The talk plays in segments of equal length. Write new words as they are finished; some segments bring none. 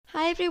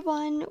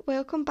everyone,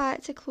 welcome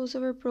back to Close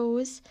Over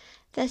Bros.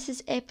 This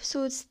is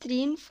episodes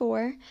 3 and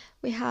 4.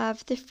 We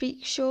have The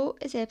Freak Show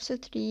is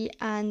episode 3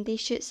 and They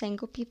Shoot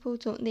Single People,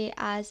 Don't They,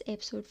 as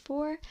episode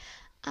 4.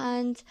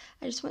 And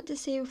I just want to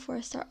say before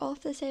I start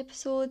off this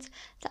episode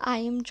that I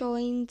am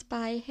joined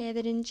by Heather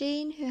and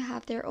Jayne, who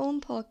have their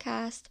own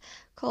podcast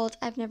called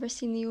I've Never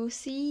Seen the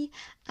OC,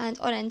 and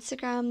on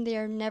Instagram they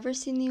are Never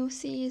Seen the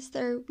OC is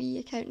their wee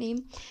account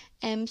name.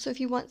 So if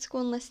you want to go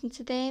and listen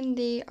to them,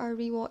 they are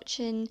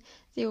rewatching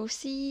the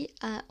OC,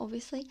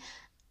 obviously.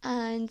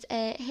 And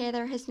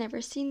Heather has never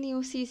seen the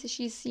OC, so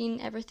she's seen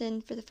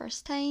everything for the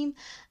first time,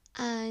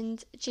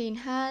 and Jayne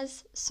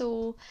has.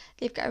 So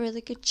they've got a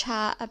really good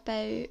chat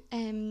about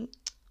the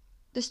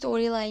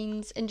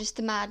storylines and just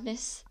the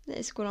madness that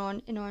is going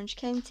on in Orange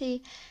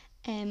County.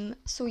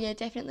 So yeah,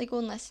 definitely go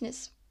and listen.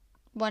 It's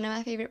one of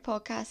my favourite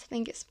podcasts. I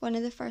think it's one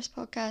of the first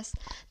podcasts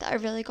that I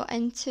really got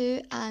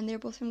into, and they're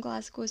both from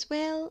Glasgow as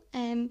well.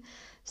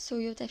 So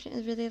you'll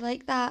definitely really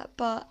like that.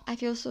 But I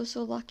feel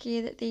so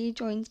lucky that they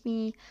joined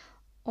me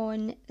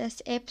on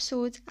this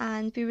episode,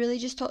 and we really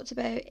just talked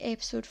about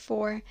episode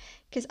 4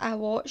 because I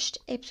watched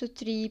episode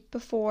 3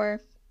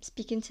 before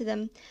speaking to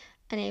them,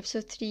 and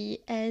episode 3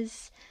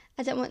 is,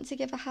 I didn't want to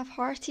give a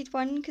half-hearted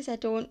one because I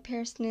don't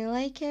personally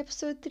like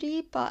episode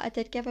 3, but I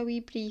did give a wee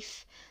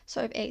brief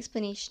sort of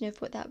explanation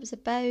of what that was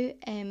about,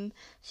 so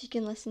you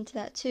can listen to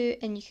that too,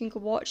 and you can go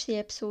watch the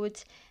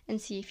episode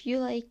and see if you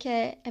like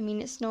it. I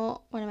mean, it's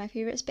not one of my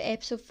favourites, but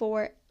episode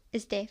 4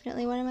 is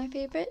definitely one of my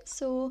favourites.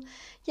 So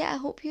yeah, I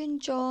hope you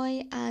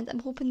enjoy, and I'm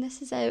hoping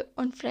this is out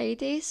on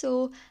Friday,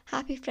 so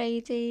happy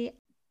Friday.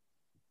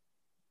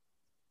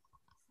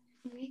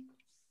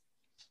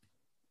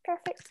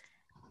 Perfect.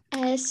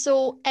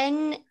 So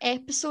in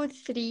episode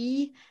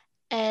 3,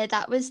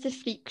 that was the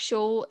Freak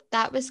Show.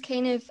 That was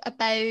kind of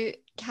about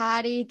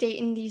Carrie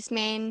dating these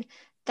men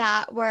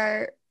that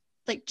were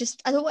like,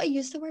 just, I don't want to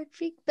use the word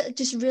freak, but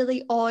just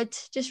really odd,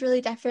 just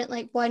really different.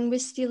 Like, one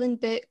was stealing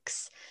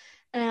books,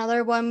 and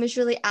another one was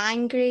really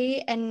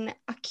angry in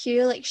a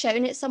queue, like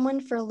shouting at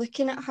someone for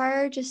looking at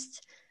her,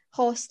 just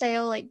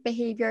hostile like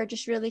behaviour,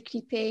 just really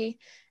creepy.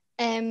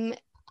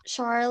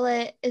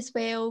 Charlotte as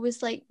well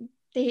was like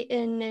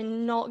dating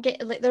and not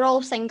getting, like, they're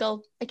all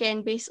single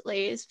again,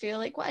 basically, is feel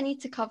like what I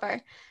need to cover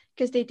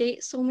because they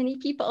date so many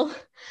people.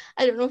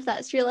 I don't know if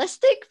that's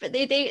realistic, but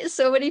they date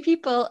so many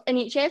people in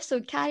each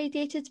episode. Carrie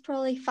dated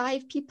probably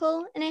 5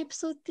 people in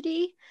episode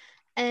 3.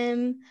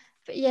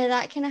 But yeah,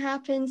 that kind of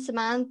happens.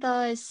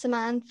 Samantha is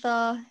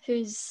Samantha,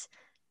 who's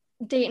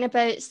dating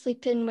about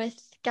sleeping with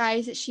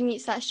guys that she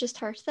meets. That's just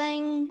her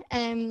thing.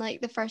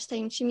 Like the first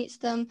time she meets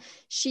them,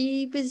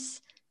 she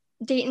was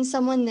dating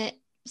someone that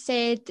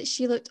said that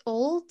she looked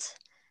old,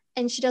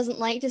 and she doesn't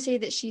like to say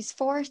that she's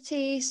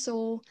 40.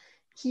 So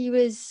he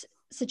was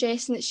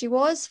suggesting that she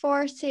was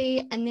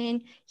 40, and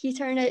then he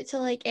turned out to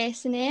like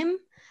S&M.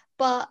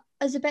 But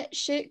I was a bit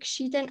shook.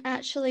 She didn't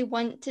actually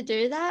want to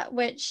do that,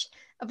 which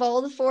of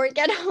all the 4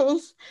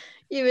 girls,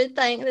 you would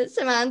think that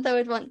Samantha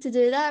would want to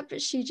do that,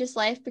 but she just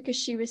left because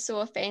she was so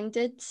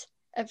offended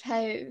of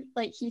how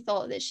like he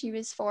thought that she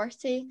was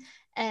 40.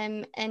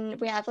 And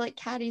we have like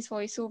Carrie's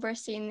voiceover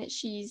saying that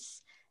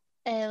she's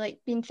like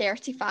been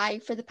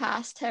 35 for the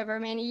past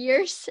however many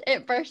years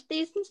at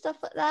birthdays and stuff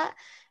like that.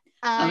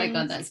 Oh my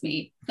god, that's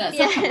me. That's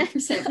Yeah.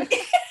 100% me.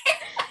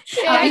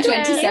 I'll be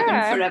 27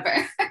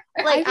 forever.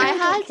 Like, I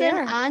had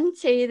an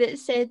auntie that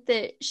said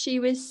that she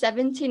was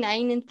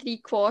 79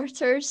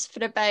 3/4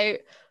 for about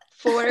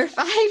 4 or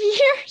 5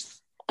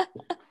 years.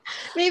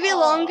 Maybe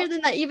longer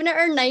than that. Even at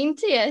her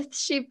 90th,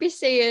 she'd be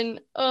saying,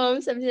 oh,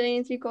 I'm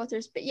 79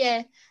 3/4. But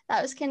yeah,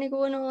 that was kind of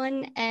going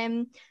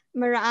on.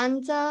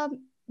 Miranda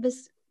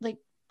was like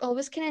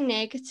always kind of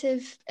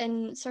negative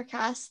and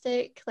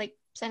sarcastic, like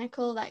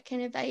cynical, that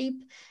kind of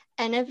vibe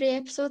in every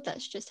episode.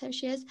 That's just how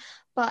she is.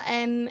 But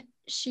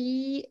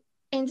she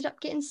ended up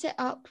getting set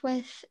up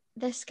with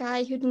this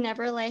guy who'd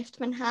never left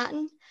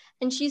Manhattan,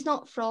 and she's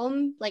not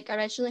from, like,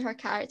 originally her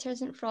character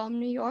isn't from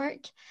New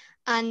York,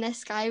 and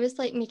this guy was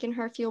like making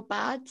her feel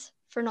bad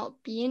for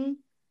not being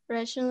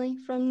originally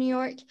from New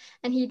York,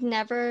 and he'd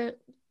never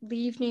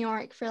leave New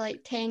York for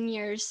like 10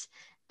 years,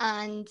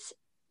 and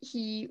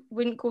he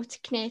wouldn't go to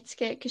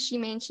Connecticut because she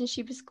mentioned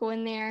she was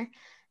going there.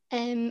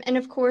 And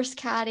of course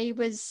Carrie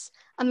was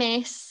a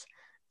mess,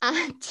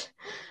 and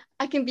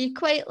I can be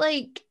quite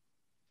like,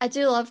 I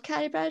do love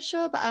Carrie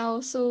Bradshaw, but I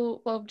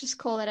also will just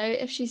call her out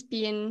if she's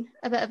being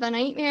a bit of a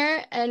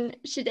nightmare, and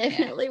she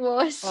definitely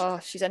was. Oh,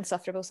 she's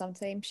insufferable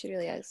sometimes. She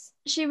really is.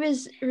 She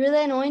was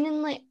really annoying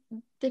in like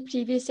the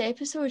previous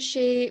episode.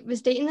 She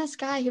was dating this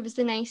guy who was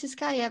the nicest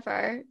guy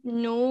ever,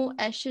 no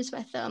issues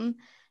with him,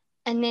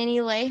 and then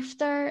he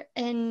left her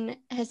in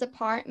his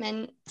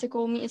apartment to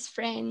go meet his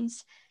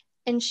friends,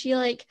 and she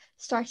like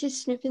started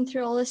snooping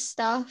through all his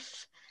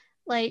stuff,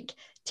 like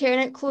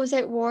tearing out clothes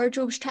out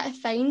wardrobes, trying to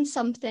find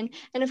something,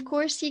 and of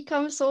course he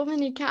comes home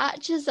and he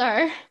catches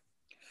her.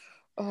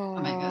 Oh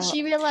my god.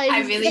 She realised,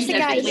 I really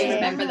definitely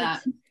remember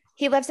that.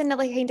 He lives in a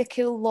like kind of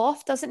cool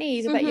loft, doesn't he?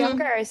 He's a bit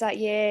younger. Is that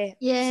yeah.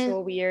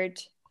 So weird.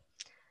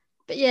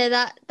 But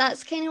yeah,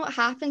 that's kind of what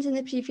happens in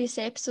the previous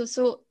episode.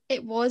 So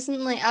it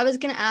wasn't like I was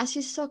gonna ask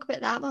you to talk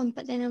about that one,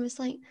 but then I was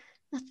like,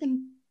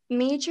 nothing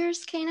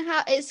major's kind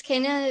of it's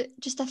kind of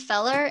just a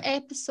filler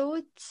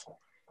episode.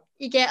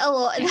 You get a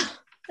lot of that,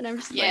 and I'm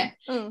just like,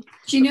 oh.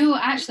 Do you know,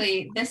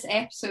 actually, this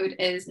episode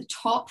is the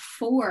top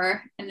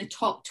 4 in the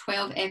top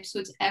 12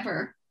 episodes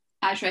ever,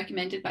 as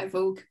recommended by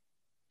Vogue.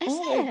 There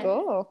you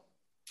go.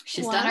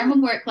 She's done her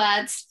homework,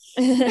 lads.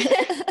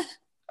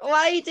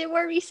 Why you do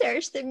more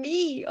research than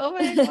me? Oh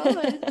my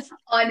god.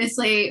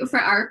 Honestly, for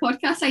our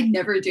podcast, I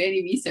never do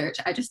any research.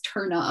 I just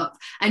turn up.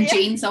 And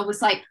Jayne's always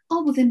like,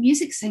 oh, well, the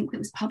music sync that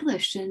was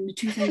published in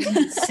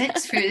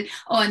 2006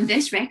 on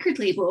this record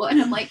label.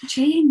 And I'm like,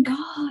 Jayne,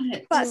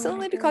 God. That's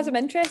only because I'm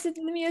interested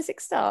in the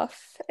music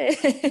stuff.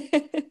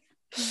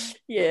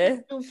 Yeah.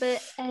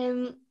 But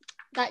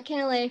that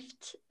kind of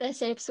left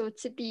this episode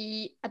to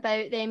be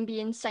about them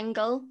being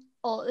single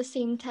all at the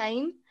same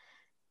time.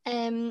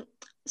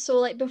 So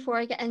like before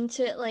I get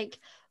into it, like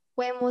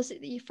when was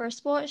it that you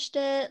first watched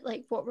it?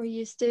 Like what were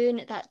you doing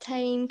at that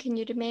time? Can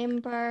you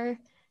remember?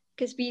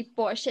 Because we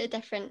watched it at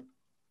different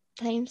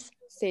times.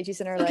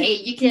 Stages in our life. Okay,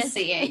 you can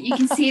say it. You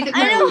can say that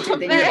we're older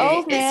than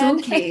you.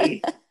 It's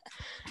okay.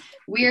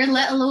 We're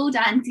little old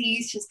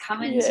aunties just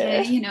coming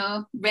to, you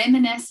know,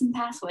 reminisce and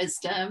pass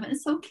wisdom.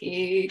 It's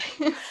okay.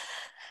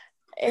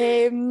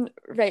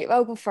 Right, well,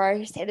 I'll go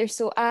first, Heather.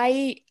 So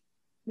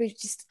we've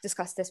just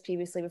discussed this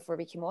previously before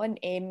we came on.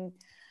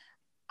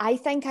 I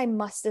think I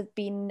must have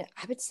been,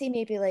 I would say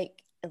maybe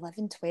like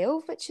 11,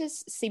 12, which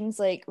seems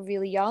like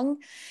really young.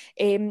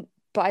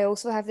 But I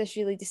also have this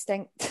really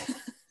distinct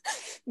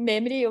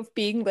memory of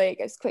being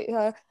like,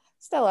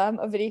 still am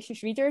a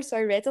voracious reader. So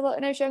I read a lot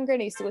when I was younger,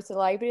 and I used to go to the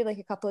library like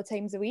a couple of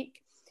times a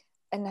week.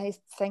 And I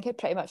think I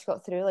pretty much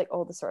got through like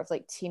all the sort of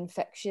like teen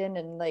fiction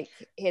and like,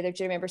 Heather,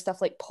 do you remember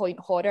stuff like Point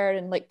Horror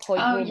and like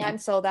Point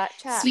Romance, all that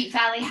chat? Sweet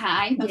Valley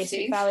High. Yeah,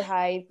 Sweet Valley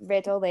High,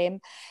 read all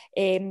them.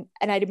 And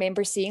I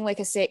remember seeing like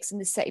a Sex and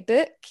the City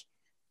book,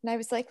 and I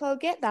was like, well, I'll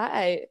get that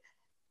out.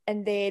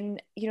 And then,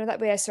 you know, that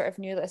way I sort of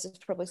knew that this is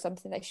probably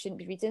something I shouldn't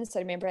be reading. So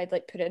I remember I'd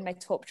like put it in my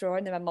top drawer,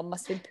 and then my mum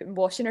must have been putting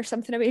washing or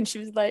something away, and she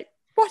was like,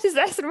 what is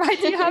this, and why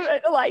do you have it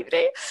at the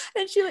library?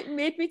 And she like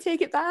made me take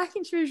it back,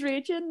 and she was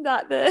raging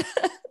that the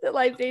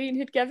librarian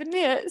had given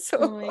me it. So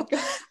oh my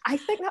God. I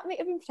think that might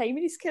have been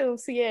primary school.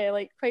 So yeah,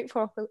 like quite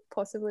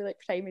possibly like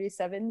primary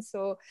 7.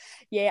 So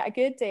yeah, a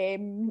good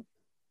can't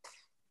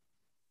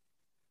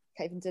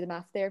even do the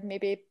math there,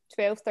 maybe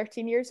 12,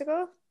 13 years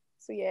ago.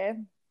 So yeah.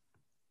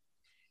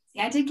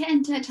 I did get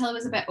into it till I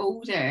was a bit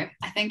older.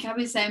 I think I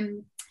was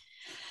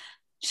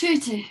true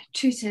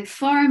to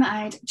form,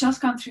 I'd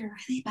just gone through a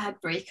really bad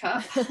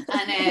breakup,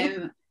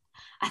 and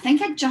I think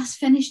I'd just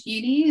finished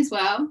uni as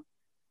well,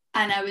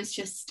 and I was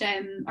just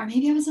or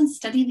maybe I was on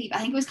study leave. I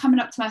think it was coming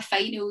up to my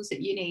finals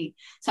at uni,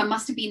 so I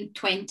must have been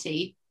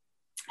 20,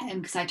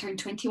 because I turned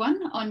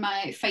 21 on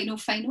my final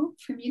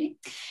from uni.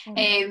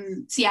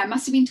 So yeah, I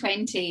must have been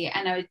 20,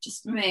 and I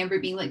just remember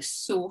being like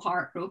so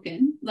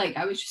heartbroken. Like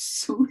I was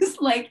just so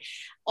like,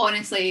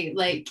 honestly,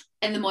 like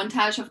in the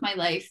montage of my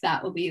life,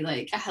 that will be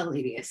like a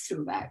hilarious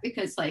throwback,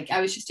 because like I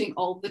was just doing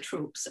all the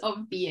tropes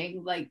of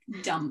being like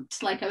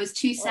dumped. Like I was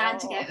too sad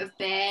to get out of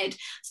bed, I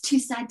was too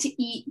sad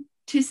to eat,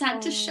 too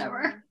sad to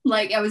shower.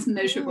 Like I was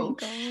miserable.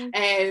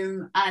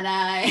 And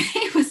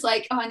I was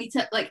like, oh, I need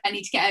to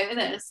get out of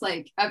this.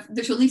 Like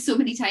there's only so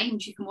many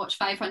times you can watch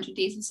 500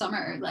 Days of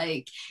Summer,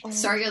 like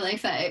start your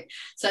life out.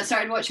 So I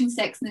started watching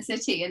Sex and the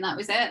City, and that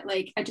was it.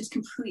 Like I just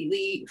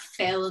completely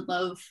fell in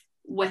love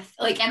with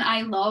like, and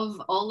I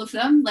love all of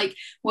them. Like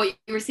what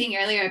you were saying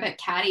earlier about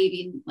Carrie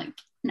being like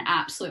an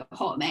absolute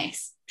hot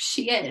mess,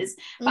 she is,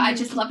 but I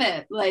just love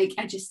it. Like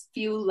I just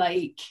feel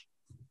like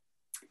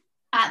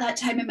at that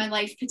time in my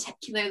life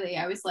particularly,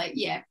 I was like,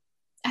 yeah,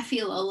 I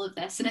feel all of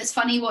this. And it's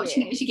funny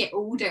watching it as you get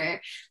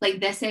older,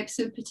 like this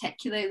episode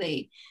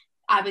particularly,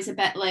 I was a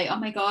bit like, oh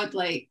my God,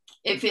 like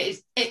if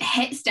it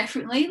hits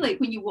differently, like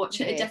when you watch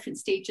it at different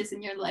stages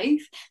in your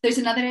life. There's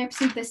another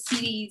episode of this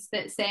series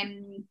that's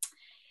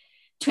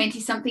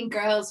 20-something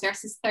girls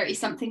versus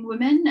 30-something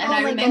women, and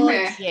I remember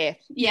it's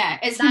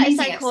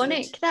iconic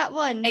episode. That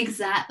one,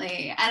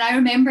 exactly. And I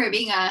remember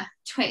being a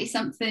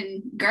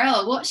 20-something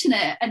girl watching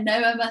it, and now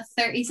I'm a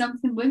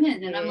 30-something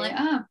woman, and I'm like,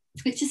 oh,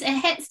 it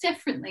hits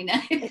differently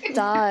now. It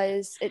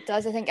does.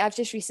 I think I've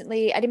just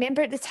recently, I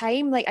remember at the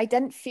time, like I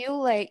didn't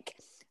feel like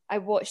I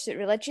watched it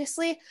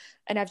religiously,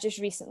 and I've just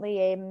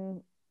recently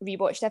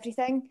rewatched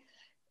everything.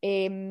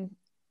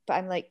 But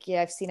I'm like,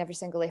 yeah, I've seen every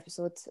single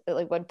episode at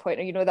like one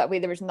point, or you know, that way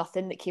there was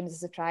nothing that came as a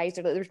surprise,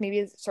 or like, there was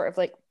maybe sort of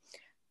like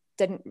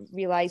didn't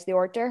realise the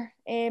order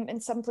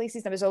in some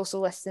places. I was also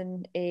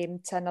listening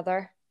to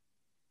another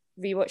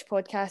rewatch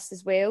podcast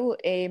as well,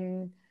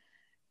 and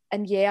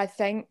yeah, I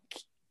think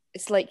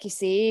it's like you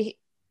say,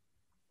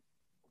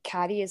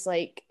 Carrie is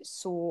like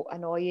so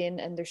annoying,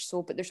 and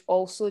but there's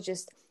also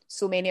just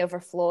so many of her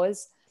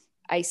flaws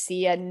I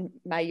see in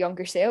my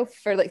younger self,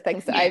 for like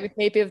things that I would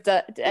maybe have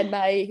done in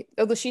my,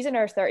 although she's in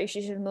her 30s,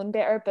 she should have known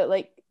better, but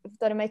like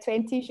done in my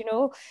 20s, you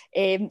know.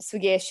 So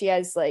yeah, she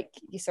is like,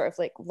 you sort of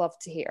like love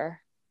to hate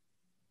her.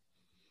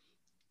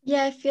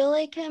 Yeah, I feel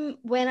like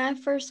when I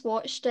first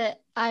watched it,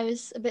 I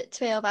was about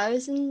 12. I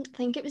was in, I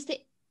think it was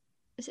it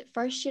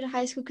first year of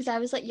high school because I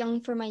was like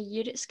young for my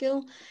year at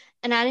school.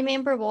 And I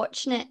remember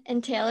watching it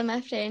and telling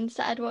my friends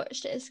that I'd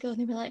watched it at school,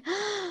 and they were like,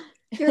 oh,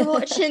 "You're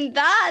watching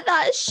that?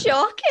 That's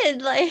shocking!"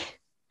 Like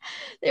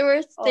they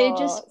Oh,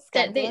 just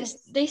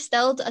scandalous. they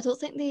still, I don't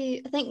think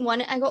I think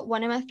I got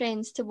one of my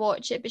friends to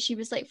watch it, but she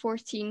was like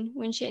 14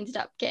 when she ended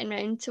up getting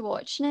around to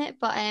watching it.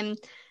 But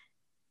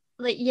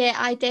like yeah,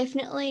 I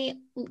definitely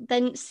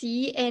didn't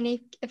see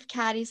any of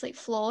Carrie's like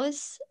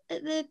flaws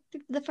at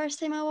the first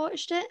time I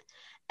watched it,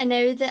 and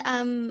now that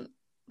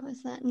what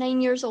was that,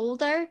 9 years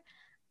older,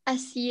 I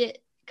see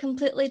it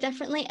completely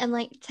differently, and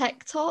like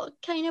TikTok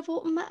kind of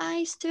opened my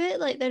eyes to it.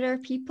 Like there are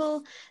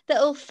people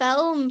that'll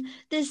film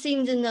the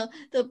scenes and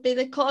there'll be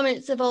the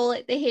comments of all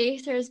like the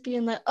haters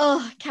being like,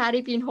 "Oh,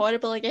 Carrie being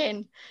horrible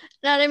again."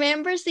 And I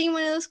remember seeing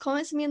one of those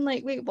comments and being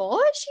like, "Wait,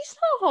 what? She's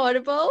not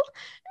horrible."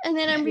 And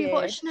then I'm Yeah.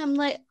 rewatching, I'm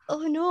like,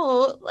 "Oh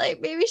no, like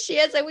maybe she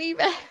is a wee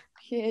bit."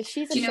 Yeah,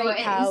 she's a Do you know shite what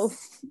it pal.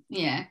 is?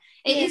 Yeah.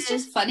 It Yeah. is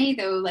just funny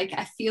though. Like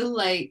I feel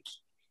like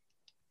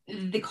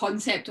the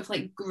concept of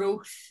like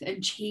growth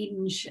and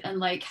change and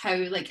like how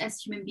like as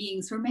human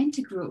beings we're meant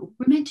to grow,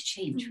 we're meant to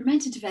change, we're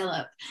meant to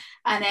develop.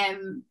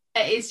 And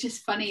it is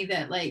just funny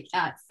that like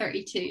at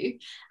 32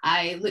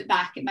 I look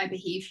back at my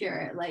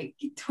behavior at like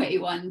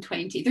 21,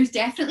 20. There's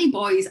definitely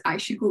boys I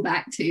should go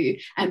back to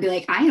and be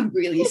like, I am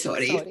really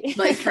sorry,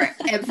 like for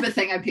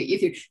everything I put you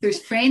through.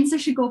 There's friends I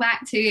should go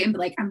back to and be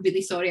like, I'm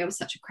really sorry, I was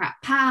such a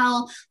crap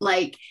pal.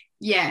 Like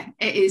yeah,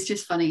 it is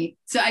just funny.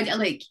 So I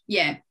like,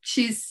 yeah,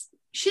 she's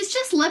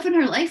just living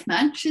her life,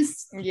 man.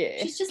 She's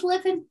just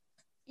living.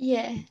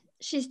 Yeah,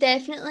 she's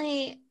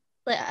definitely,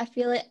 like, I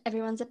feel like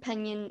everyone's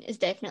opinion is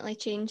definitely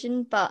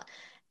changing, but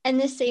in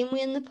the same way,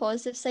 in the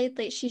positive side,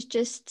 like she's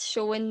just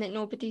showing that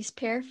nobody's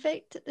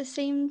perfect at the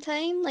same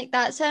time. Like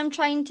that's how I'm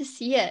trying to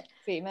see it.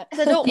 Frame it.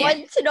 'Cause I don't Yeah.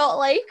 want to not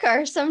like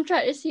her, so I'm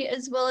trying to see it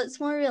as well. It's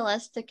more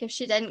realistic if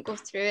she didn't go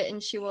through it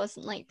and she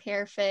wasn't like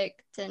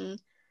perfect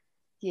and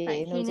Yeah,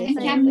 that no, kind I of think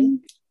thing. definitely.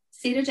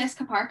 Sarah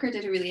Jessica Parker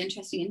did a really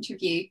interesting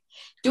interview.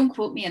 Don't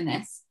quote me on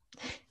this,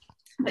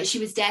 but she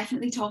was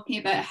definitely talking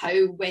about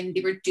how when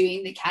they were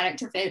doing the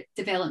character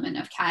development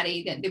of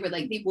Carrie, that they were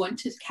like they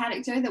wanted a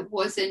character that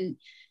wasn't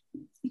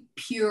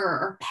pure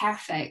or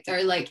perfect,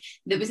 or like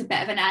there was a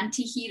bit of an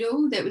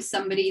anti-hero, that was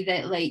somebody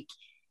that like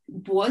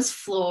was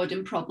flawed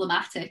and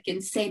problematic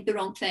and said the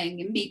wrong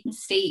thing and made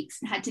mistakes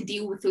and had to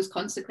deal with those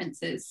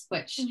consequences,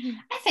 which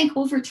I think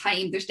over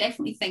time there's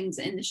definitely things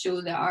in the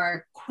show that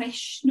are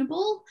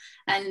questionable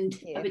and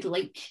I would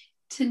like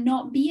to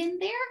not be in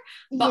there,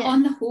 but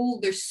on the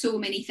whole there's so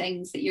many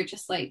things that you're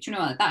just like, do you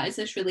know what, that is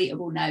as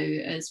relatable now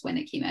as when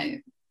it came out.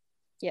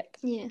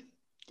 Yeah,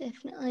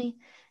 definitely.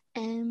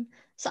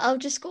 So I'll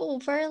just go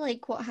over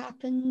like what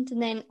happened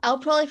and then I'll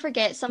probably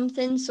forget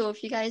something. So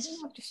if you guys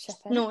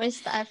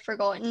notice that I've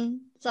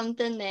forgotten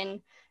something,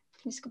 then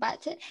just go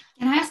back to it.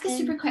 Can I ask a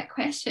super quick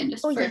question?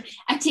 Just yeah.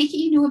 I take it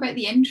you know about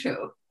the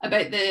intro,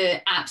 about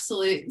the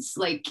absolute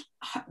like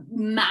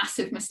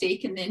massive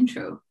mistake in the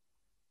intro.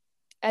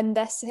 In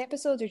this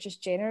episode or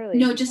just generally?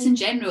 No, just in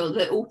general,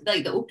 the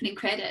opening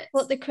credits.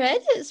 What, the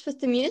credits with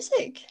the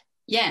music?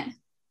 Yeah.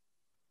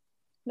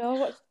 No,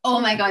 what? Oh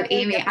my god,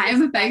 Amy, I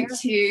am about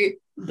to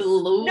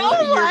blow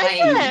your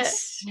mind.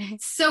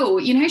 So,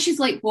 you know how she's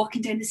like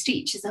walking down the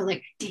street, she's all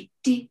like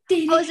living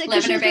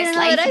her best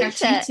life in her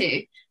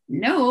tutu.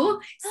 No,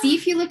 see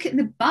if you look at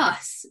the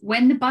bus,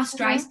 when the bus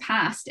drives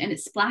past and it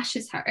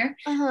splashes her,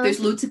 there's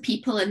loads of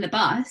people in the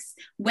bus.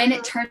 When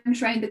it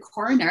turns around the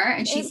corner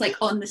and she's like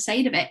on the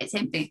side of it, it's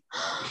empty.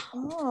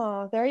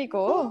 Oh, there you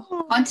go.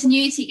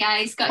 Continuity,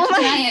 guys, got to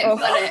try it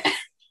for it.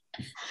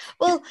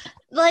 Well,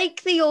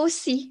 like the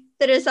OC,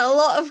 there is a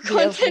lot of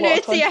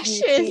continuity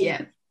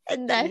issues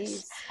in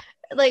this.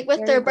 Like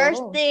with their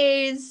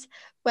birthdays,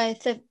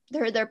 with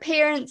their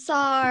parents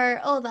are,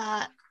 all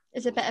that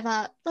is a bit of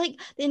a, like,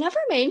 they never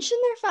mention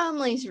their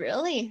families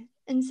really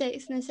in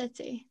Sex and the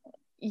City.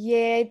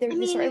 Yeah, they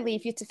sort of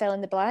leave you to fill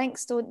in the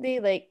blanks, don't they?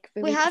 Like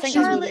we have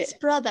Charlotte's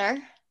brother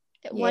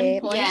at one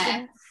point.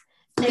 Yeah.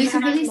 There's a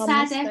really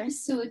sad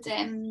episode.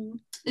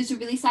 There's a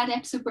really sad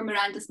episode where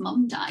Miranda's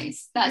mum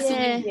dies. That's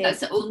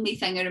the only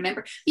thing I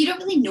remember. You don't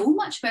really know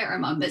much about her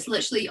mum. It's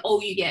literally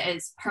all you get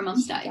is her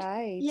mum's died.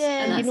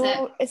 Yeah, and you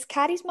know, it's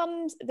Carrie's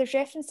mum's. There's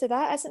reference to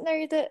that, isn't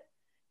there? That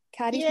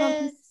Carrie's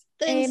mum's.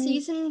 In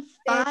season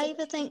 5,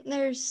 I think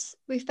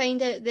we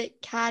find out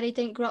that Carrie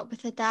didn't grow up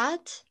with a dad.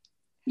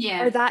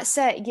 Yeah, or that's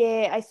it.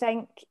 Yeah, I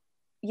think.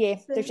 Yeah,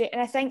 there's, and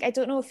I think, I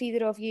don't know if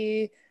either of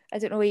you, I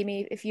don't know,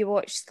 Amy, if you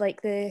watched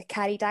like the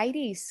Carrie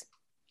Diaries.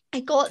 I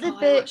got the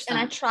book and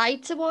I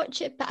tried to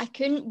watch it, but I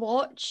couldn't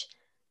watch.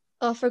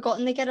 Oh, I've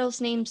forgotten the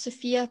girl's name,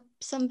 Sophia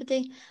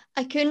somebody.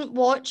 I couldn't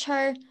watch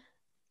her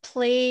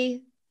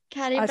play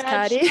Carrie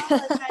Bradshaw.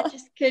 Like, I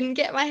just couldn't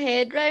get my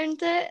head around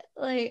it.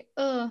 Like,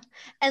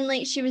 and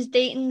like she was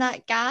dating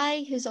that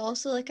guy who's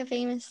also like a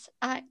famous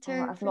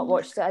actor. I've not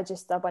watched it.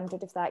 I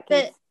wondered if that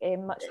gave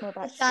much more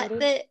backstory. The fact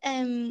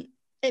that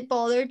it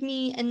bothered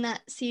me in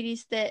that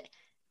series that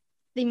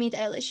they made it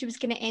out like she was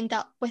going to end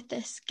up with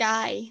this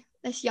guy,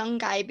 this young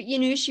guy, but you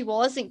knew she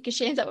wasn't because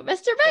she ends up with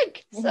Mr.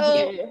 Big.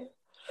 So,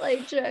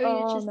 like, do you know what I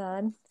mean? Oh,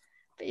 man.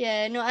 But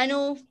yeah, no, I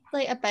know,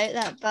 like, about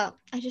that, but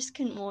I just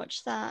couldn't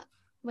watch that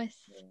with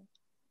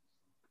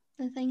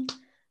the thing.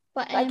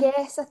 But I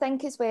guess I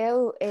think as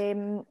well,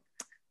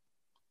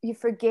 you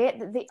forget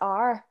that they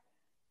are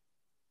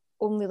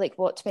only like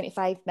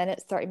 25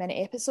 minutes, 30-minute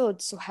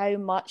episodes. So how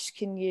much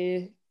can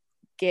you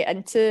get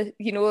into,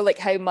 like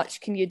how much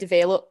can you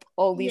develop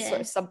all these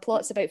sort of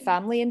subplots about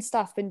family and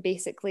stuff, and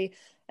basically,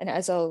 and it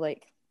is all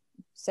like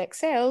sex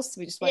sells, so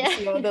we just want to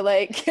see all the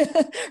like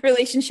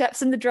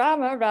relationships and the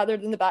drama rather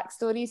than the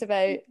backstories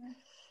about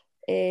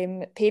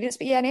parents.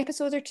 But yeah, an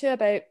episode or two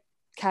about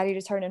Carrie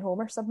returning home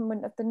or something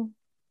wouldn't have been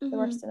the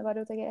worst in the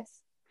world, I guess.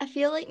 I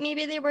feel like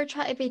maybe they were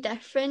trying to be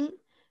different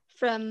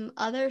from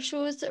other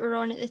shows that were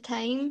on at the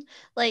time.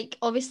 Like,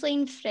 obviously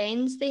in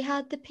Friends, they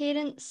had the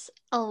parents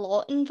a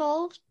lot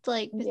involved,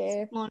 like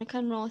with Monica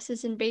and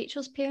Ross's and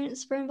Rachel's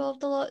parents were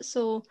involved a lot,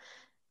 so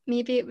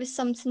maybe it was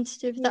something to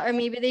do with that, or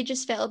maybe they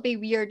just felt it'd be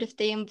weird if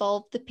they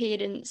involved the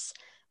parents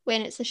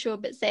when it's a show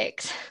about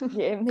sex.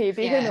 Yeah,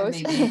 maybe. Who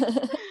knows? Maybe.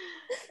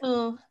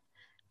 Oh.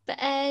 But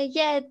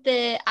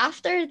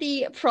after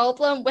the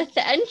problem with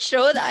the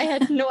intro that I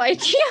had no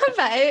idea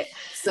about.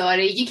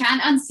 Sorry, you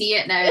can't unsee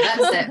it now.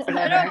 That's it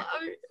forever.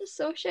 I'm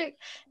so shook.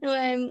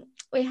 No,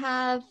 we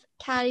have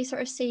Carrie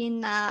sort of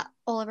saying that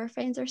all of her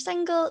friends are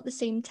single at the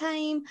same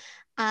time,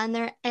 and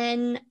they're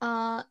in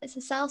it's a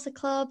salsa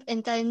club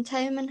in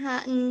downtown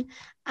Manhattan,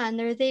 and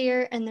they're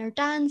there and they're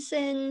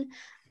dancing.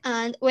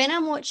 And when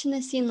I'm watching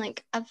this scene,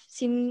 like, I've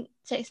seen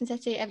Sex and the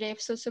City every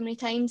episode so many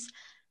times,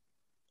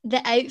 the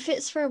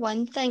outfits, for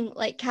one thing,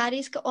 like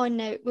Carrie's got on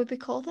now, would we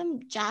call them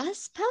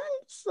jazz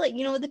pants? Like,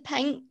 the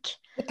pink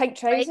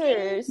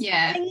trousers.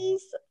 Yeah.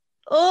 Things.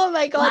 Oh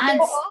my god, they're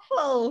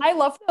awful. I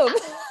love them.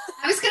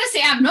 I was gonna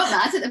say, I'm not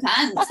mad at the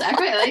pants. I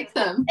quite like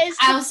them. It's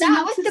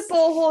that with the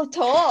boho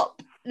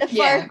top, the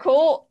fur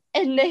coat,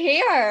 and the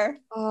hair.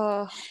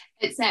 Oh,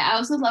 I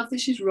also love that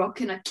she's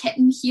rocking a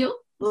kitten heel.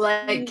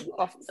 Like,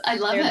 I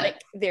love it.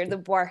 Like, they're the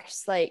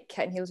worst. Like,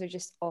 kitten heels are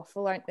just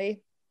awful, aren't they?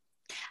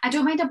 I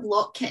don't mind a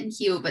block kitten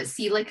heel, but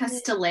see, like a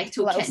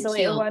stiletto kitten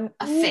heel,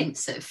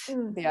 offensive.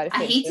 They are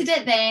offensive. I hated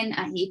it then,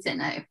 I hate it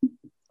now.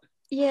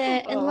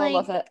 Yeah, and I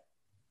love it.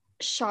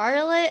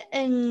 Charlotte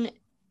and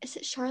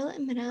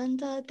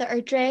Miranda that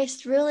are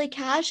dressed really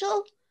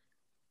casual.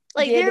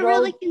 Like, they're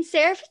really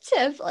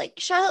conservative. Like,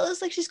 Charlotte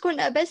looks like she's going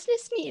to a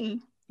business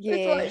meeting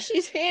with what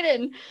she's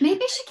wearing.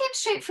 Maybe she came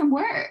straight from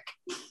work.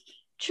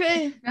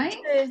 True. Right?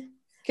 True.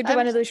 Could be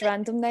one of those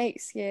random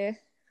nights, yeah.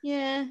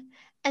 Yeah.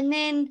 And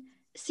then,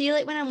 see,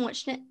 like, when I'm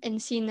watching it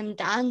and seeing them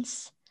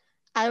dance,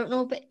 I don't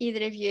know about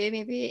either of you,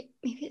 maybe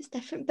it's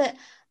different, but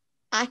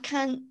I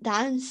can't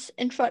dance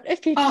in front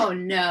of people. Oh,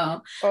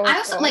 no. I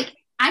also, like,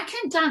 I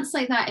couldn't dance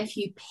like that if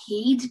you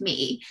paid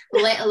me,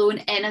 let alone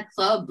in a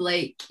club.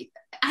 Like,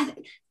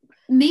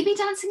 maybe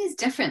dancing is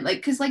different. Like,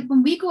 because, like,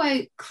 when we go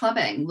out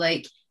clubbing,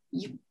 like,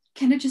 you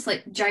kind of just,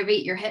 like,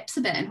 gyrate your hips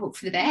a bit and hope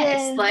for the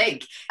best. Yeah.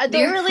 Like, I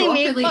don't really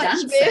make much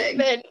dancing.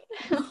 movement.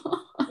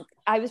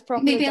 I was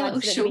properly maybe dancing a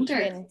little shoulder. At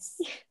the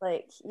weekends.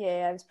 Like,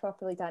 yeah, I was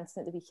properly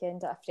dancing at the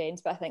weekend at a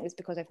friend's, but I think it's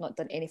because I've not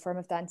done any form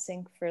of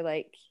dancing for,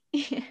 like,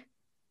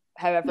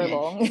 however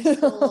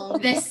long.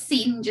 This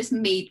scene just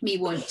made me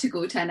want to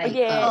go to a nightclub.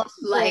 Yeah,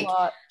 like, so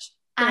much.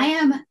 I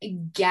am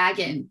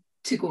gagging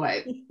to go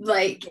out.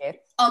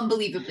 Like,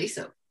 unbelievably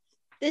so.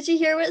 Did you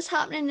hear what's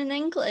happening in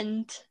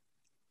England?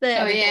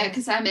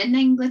 Because I'm in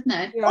England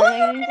now. You're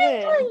in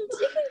England.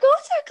 You can go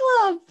to a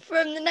club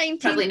from the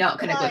 19th. Probably not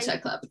going to go to a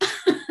club.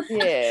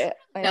 Yeah,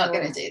 not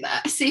going to do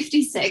that.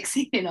 Safety's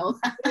sexy and all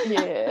that.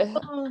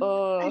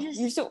 Yeah.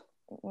 You're so.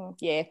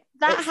 Yeah.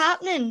 That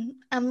happening.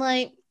 I'm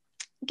like,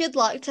 good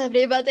luck to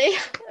everybody.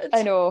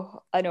 I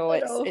know.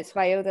 It's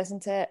wild,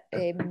 isn't it?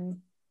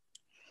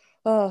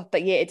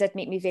 But yeah, it did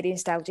make me very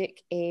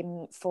nostalgic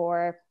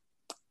for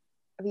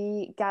a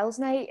wee gals'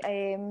 night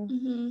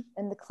in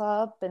the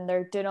club, and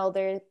they're doing all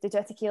they do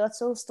a tequila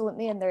toast, don't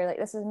they? And they're like,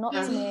 "This is not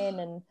to men,"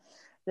 and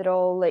they're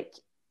all like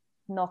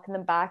knocking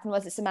them back. And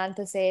was it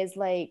Samantha says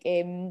like,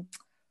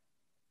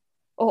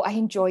 "Oh, I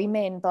enjoy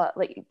men, but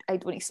like I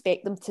don't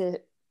expect them to."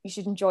 You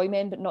should enjoy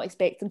men, but not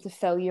expect them to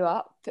fill you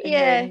up.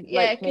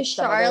 Because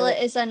Charlotte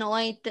is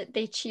annoyed that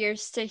they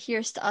here's to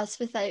us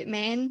without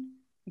men.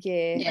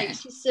 Yeah. Like,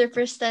 she's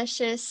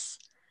superstitious,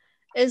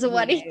 is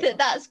worried that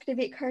that's going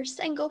to make her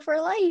single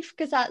for life,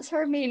 because that's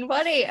her main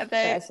worry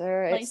about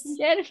life in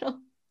general.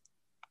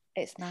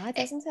 It's mad,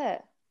 isn't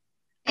it?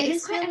 It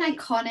is quite an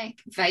iconic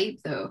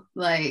vibe, though.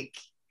 Like,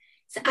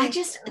 so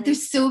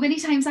there's so many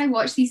times I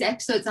watch these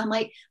episodes, I'm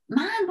like,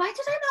 man, why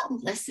did I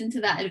not listen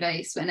to that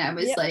advice when I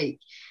was like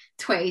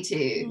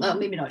 22? Well,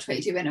 maybe not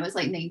 22, when I was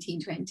like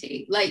 19,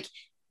 20. Like,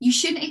 you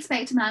shouldn't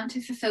expect a man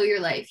to fulfill your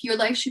life. Your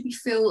life should be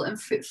full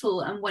and fruitful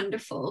and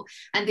wonderful,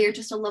 and they're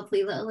just a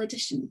lovely little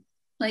addition.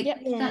 Like,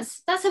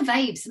 that's a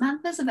vibe,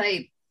 Samantha. That's a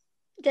vibe.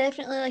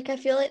 Definitely. Like, I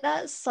feel like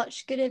that's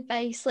such good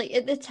advice. Like,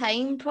 at the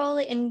time,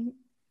 probably, and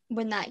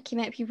when that came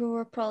out, people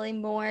were probably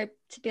more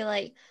to be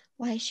like,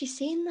 why is she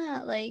saying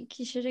that? Like,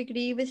 you should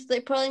agree with,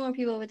 like, probably more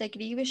people would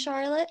agree with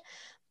Charlotte.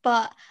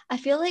 But I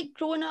feel like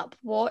growing up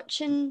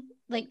watching,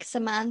 like,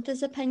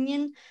 Samantha's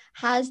opinion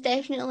has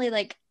definitely,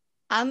 like,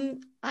 I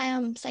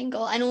am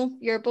single. I know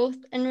you're both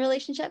in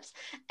relationships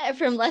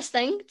from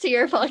listening to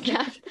your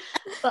podcast.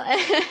 But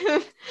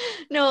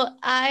no,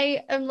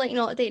 I am, like,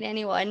 not dating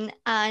anyone.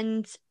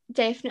 And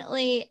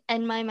definitely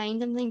in my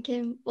mind, I'm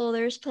thinking, well,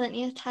 there's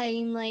plenty of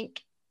time.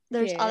 Like,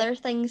 there's other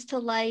things to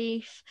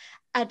life.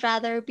 I'd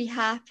rather be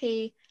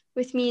happy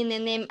with me and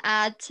then them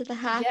add to the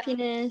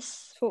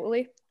happiness.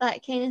 Totally.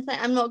 That kind of thing.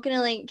 I'm not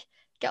gonna like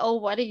get all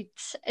worried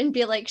and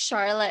be like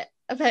Charlotte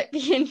about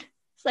being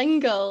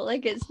single.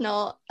 Like, it's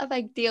not a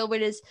big deal.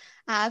 Whereas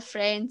I have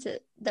friends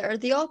that are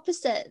the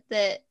opposite,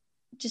 that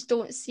just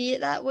don't see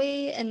it that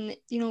way, and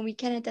you know, we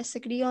kind of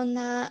disagree on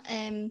that.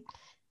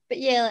 But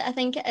yeah, like, I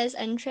think it is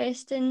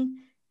interesting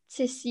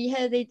to see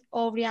how they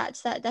all react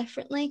to that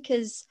differently,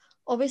 because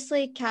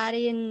obviously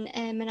Carrie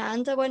and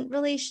Miranda want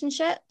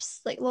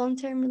relationships, like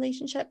long-term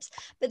relationships,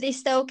 but they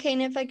still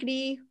kind of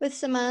agree with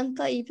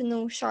Samantha, even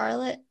though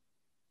Charlotte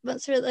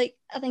wants her. Like,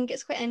 I think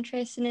it's quite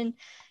interesting,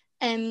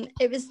 and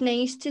it was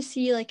nice to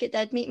see, like, it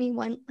did make me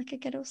want like a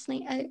girls'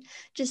 night out.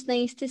 Just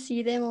nice to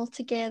see them all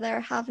together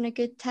having a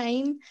good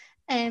time.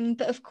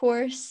 But of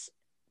course,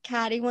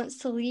 Carrie wants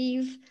to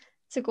leave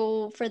to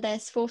go for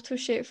this photo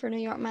shoot for New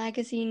York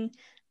Magazine,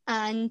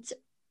 and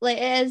like,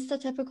 it is the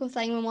typical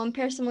thing when one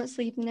person wants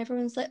to leave and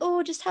everyone's like,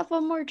 "Oh, just have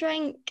one more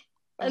drink,"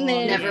 and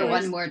then never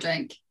one more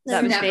drink.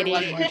 That was never very,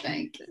 one more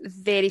drink.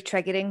 very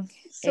triggering.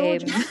 So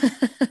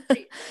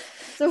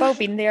We've all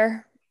been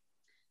there.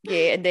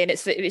 Yeah, and then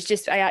it was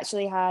just, I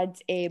actually had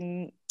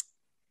I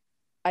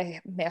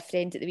met a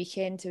friend at the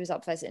weekend who was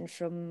up visiting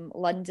from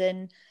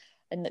London,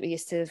 and that we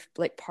used to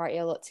like party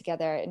a lot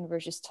together, and we're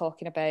just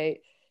talking about,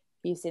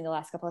 he's saying the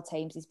last couple of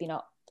times he's been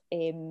up,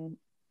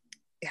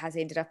 has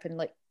ended up in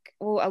like,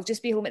 oh, I'll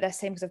just be home at this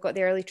time because I've got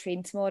the early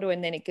train tomorrow,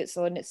 and then it gets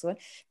on, it's on.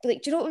 But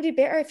like, do you know what would be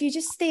better? If you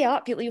just stay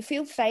up, you'll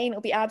feel fine,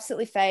 it'll be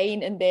absolutely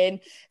fine. And then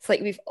it's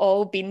like, we've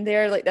all been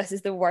there, like, this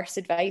is the worst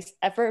advice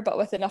ever, but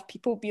with enough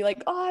people be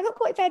like, oh, I don't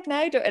go to bed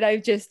now, and I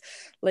just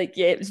like,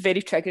 yeah, it was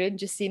very triggering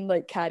just seeing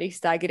like Carrie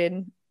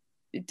staggering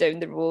down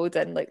the road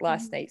and like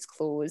last night's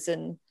clothes,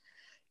 and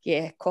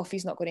yeah,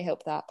 coffee's not going to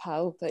help that,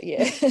 pal, but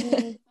yeah.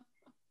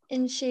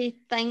 And she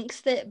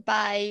thinks that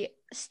by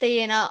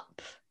staying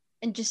up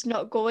and just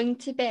not going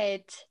to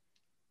bed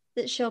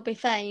that she'll be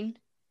fine.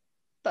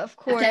 But of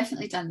course, I've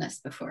definitely done this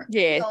before.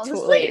 Yeah, honestly,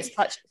 totally. It's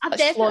such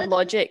flawed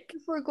logic.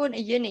 Before going to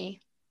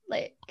uni,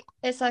 like,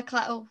 it's like,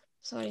 oh,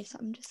 sorry,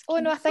 something just. Oh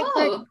no, I think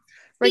we're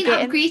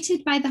getting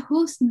upgraded by the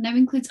host and now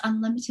includes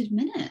unlimited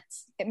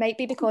minutes. It might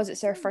be because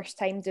it's our first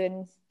time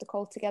doing the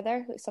call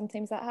together. Like,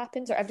 sometimes that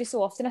happens, or every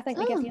so often I think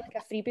we give you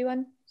like a freebie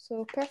one.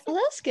 So perfect. Oh,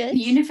 that's good. The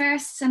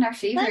universe is in our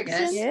favour,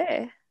 guys.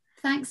 Yeah.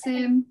 Thanks,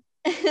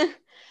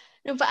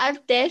 No, but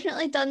I've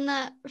definitely done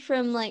that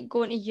from like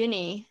going to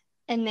uni,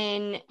 and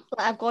then like,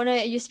 I've gone out.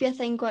 It used to be a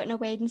thing going on a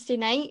Wednesday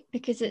night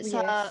because it's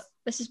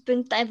this is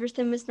when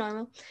everything was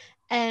normal.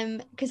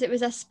 Because it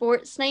was a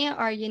sports night at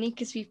our uni,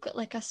 because we've got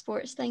like a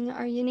sports thing at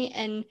our uni,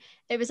 and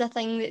it was a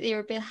thing that they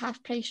were be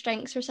half price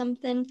drinks or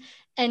something.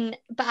 But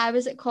I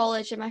was at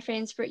college and my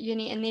friends were at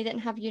uni, and they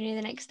didn't have uni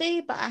the next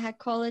day, but I had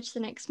college the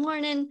next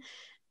morning,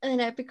 and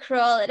then I'd be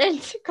crawling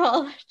into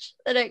college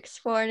the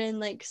next morning,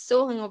 like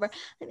so hungover.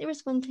 I think there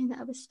was one time that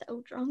I was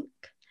still drunk.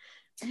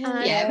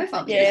 Yeah, we've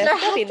all been there.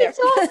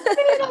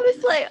 And I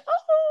was like,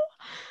 oh.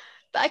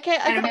 But I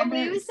got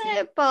away with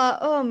it, but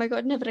oh my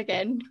god, never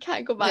again.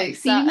 Can't go back. Like,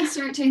 see, when you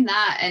start doing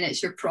that and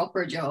it's your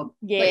proper job,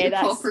 like your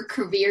proper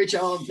career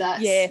job,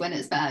 that's when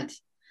it's bad.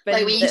 But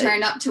like when you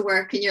turn up to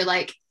work and you're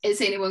like,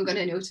 is anyone going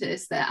to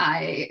notice that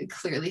I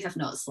clearly have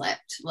not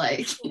slept?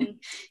 Like,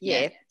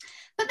 yeah.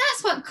 But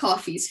that's what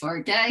coffee's for,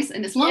 guys.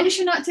 And as long as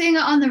you're not doing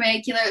it on the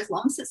regular, as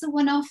long as it's a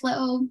one-off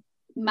little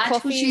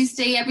magical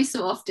Tuesday every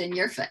so often,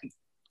 you're fine.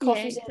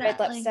 Coffee's and red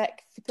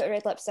lipstick. If you put a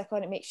red lipstick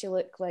on, it makes you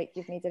look like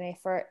you've made an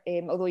effort.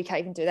 Although you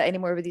can't even do that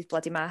anymore with these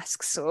bloody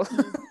masks, so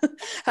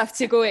have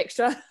to go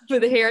extra for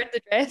the hair and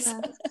the dress.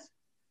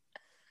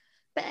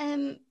 But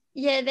then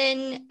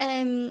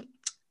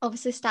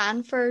obviously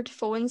Stanford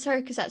phones her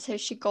because that's how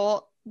she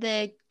got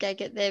the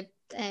gig at the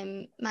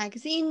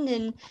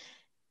magazine,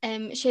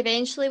 and she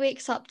eventually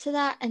wakes up to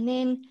that, and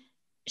then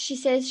she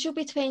says she'll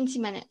be 20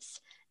 minutes,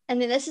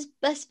 and then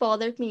this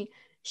bothered me.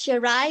 She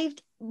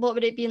arrived, what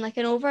would it be, like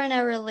over an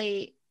hour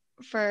late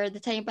by the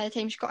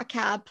time she got a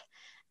cab,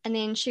 and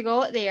then she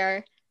got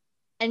there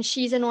and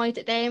she's annoyed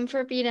at them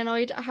for being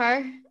annoyed at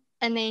her,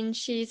 and then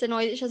she's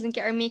annoyed that she doesn't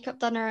get her makeup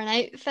done or an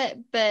outfit,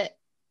 but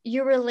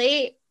you were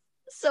late,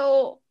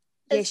 so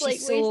it's she's like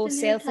so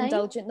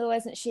self-indulgent though,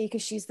 isn't she?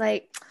 Because she's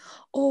like,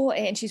 oh,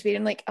 and she's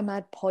wearing like a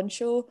mad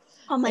poncho.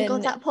 Oh my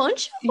god, that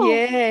poncho!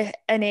 Yeah,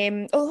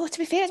 and although to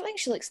be fair, I don't think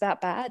she looks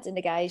that bad, and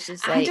the guy's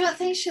just like, I don't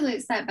think she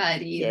looks that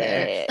bad either.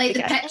 Yeah, like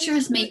the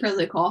pictures make her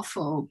look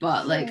awful,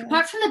 but like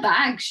apart from the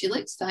bag, she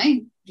looks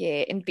fine.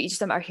 Yeah, but you just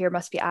think her hair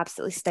must be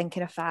absolutely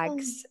stinking of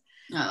fags.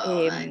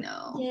 Oh, I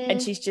know. Yeah.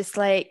 And she's just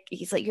like,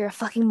 he's like, you're a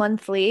fucking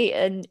month late,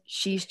 and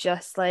she's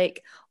just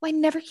like, oh, I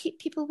never keep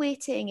people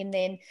waiting. And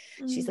then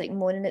she's like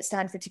moaning at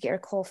Stanford to get her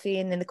coffee,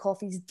 and then the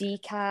coffee's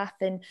decaf,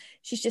 and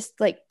she's just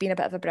like being a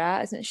bit of a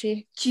brat, isn't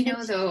she? Do you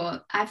know though,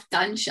 I've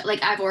done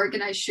like I've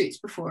organized shoots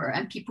before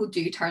and people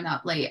do turn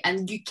up late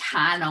and you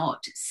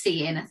cannot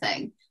say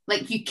anything.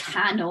 Like you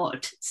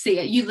cannot say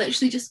it. You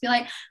literally just be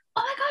like,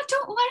 oh my God,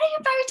 don't worry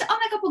about it. Oh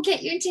my God, we'll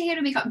get you into hair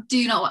and makeup.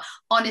 Do not.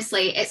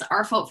 Honestly, it's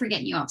our fault for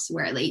getting you up so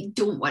early.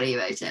 Don't worry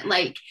about it.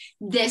 Like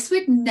this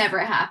would never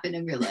happen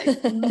in real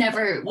life.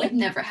 would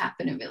never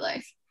happen in real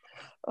life.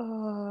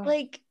 Oh.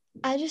 Like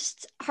I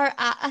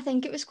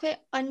think it was quite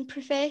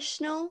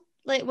unprofessional.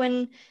 Like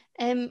when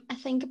I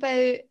think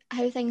about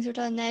how things are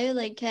done now,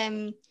 like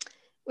when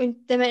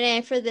the amount of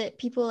effort that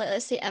people, like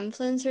let's say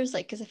influencers,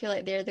 like because I feel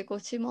like they're the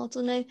go-to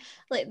model now,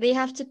 like they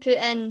have to put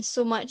in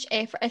so much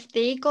effort. If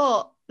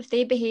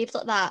they behaved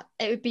like that,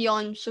 it would be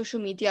on social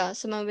media.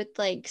 Someone would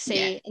like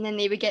say, and then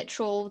they would get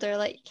trolled or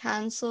like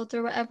cancelled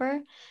or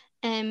whatever.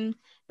 But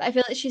I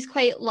feel like she's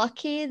quite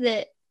lucky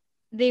that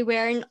they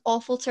weren't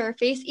awful to her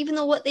face, even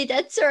though what they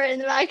did to her in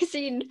the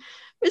magazine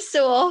was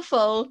so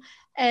awful.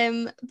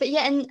 But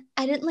yeah, and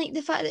I didn't like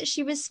the fact that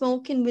she was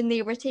smoking when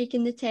they were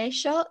taking the test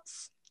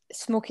shots.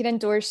 Smoking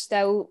indoors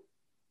still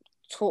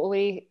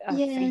totally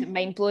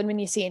mind-blowing when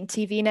you see it on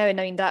TV now.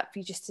 And I mean, that if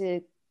you just to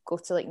go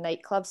to like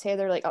nightclubs,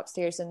 Heather, like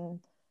upstairs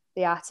in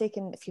the attic,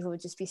 and if people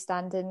would just be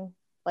standing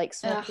like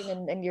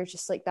smoking, and you're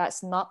just like,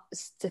 that's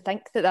nuts to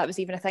think that was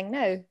even a thing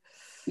now.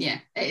 Yeah,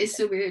 it is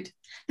so weird.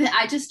 But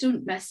I just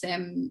don't miss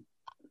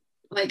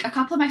like a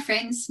couple of my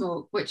friends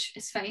smoke, which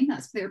is fine,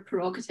 that's their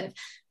prerogative.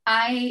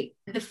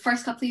 The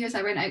first couple of years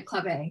I went out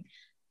clubbing,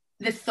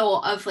 the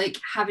thought of like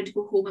having to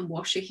go home and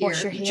wash your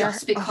hair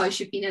just because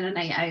you've been in a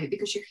night out,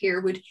 because your hair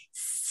would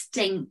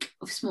stink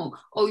of smoke,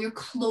 all your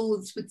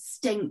clothes would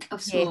stink of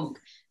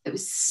smoke. It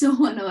was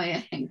so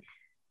annoying.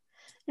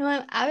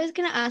 No, I was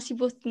going to ask you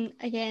both,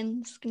 again,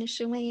 it's going to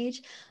show my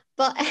age,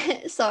 but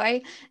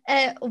sorry,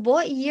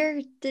 what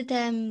year did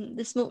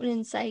the smoking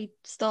inside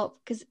stop?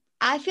 Because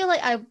I feel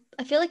like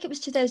it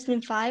was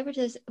 2005,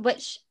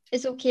 which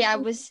is okay, I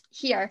was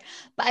here,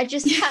 but I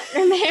just can't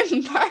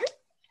remember.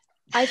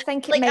 I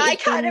think I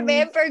can't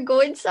remember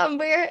going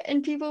somewhere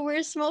and people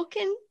were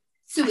smoking.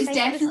 So it's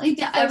definitely,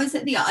 I was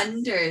at the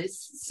unders,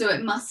 so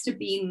it must have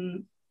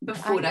been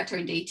before I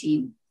turned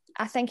 18.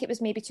 I think it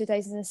was maybe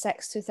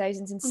 2006,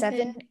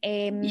 2007.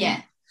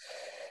 Okay.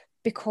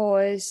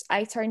 Because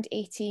I turned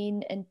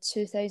 18 in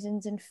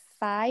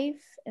 2005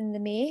 in the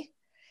May.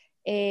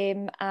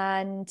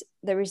 And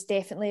there was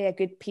definitely a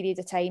good period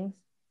of time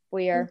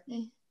where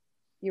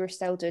you were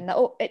still doing that.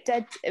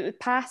 It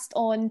passed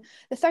on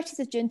the 30th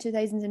of June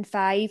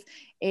 2005,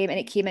 and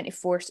it came into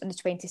force on the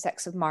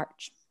 26th of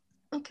March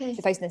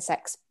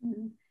 2006.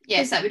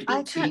 Yes, that would be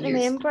I can't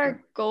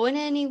remember going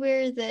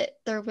anywhere that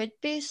there would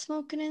be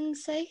smoking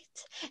inside.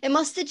 It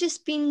must have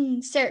just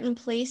been certain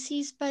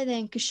places by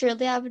then, because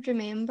surely I would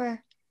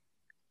remember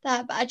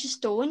that, but I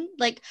just don't.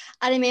 Like,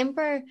 I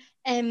remember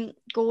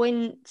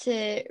going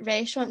to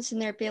restaurants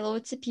and there'd be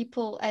loads of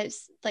people out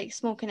like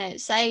smoking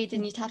outside,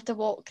 and you'd have to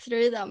walk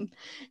through them,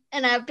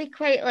 and I'd be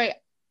quite like,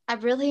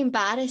 I'm really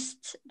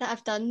embarrassed that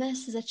I've done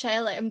this as a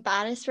child, like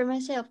embarrassed for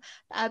myself,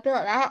 but I'd be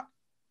like that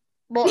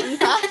walking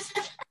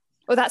past.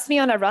 Well, that's me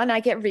on a run. I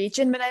get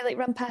raging when I like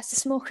run past a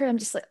smoker. I'm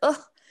just like, oh,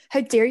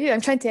 how dare you,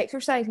 I'm trying to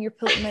exercise and you're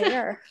pulling my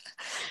hair.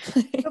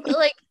 But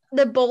like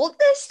the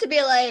boldness to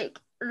be like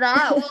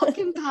that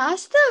walking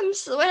past them.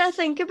 So when I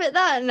think about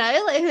that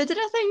now, like, who did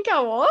I think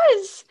I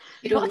was?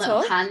 Your own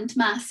little hand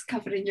mask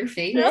covering your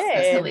face. Yeah,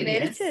 that's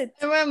hilarious. And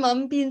my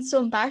mum being so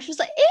embarrassed, she was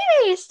like,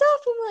 Amy, stop.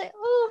 I'm like,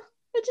 oh,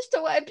 I just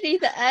don't want to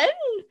breathe it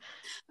in.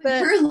 But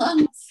her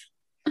lungs.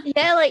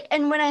 Yeah, like,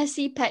 and when I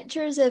see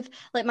pictures of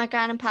like my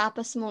gran and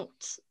papa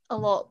smoked a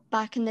lot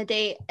back in the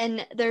day,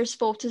 and there's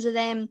photos of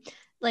them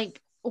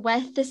like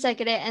with the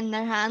cigarette in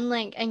their hand,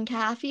 like in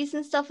cafes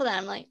and stuff like that,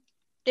 I'm like,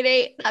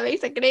 great, that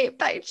makes a great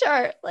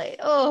picture. Like,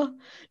 oh,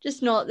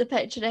 just not the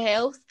picture of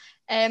health.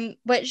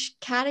 Which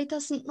Carrie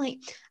doesn't like.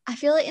 I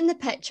feel like in the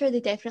picture they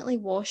definitely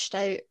washed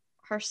out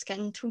her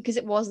skin tone because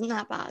it wasn't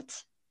that bad.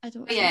 I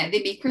don't know. Yeah,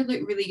 they make her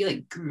look really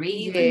like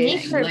grey. They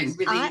make her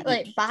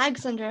like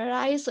bags under her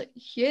eyes look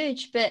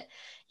huge. But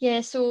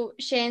yeah, so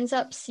she ends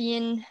up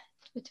seeing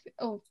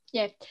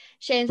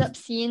she ends up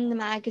seeing the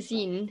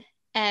magazine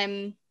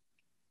when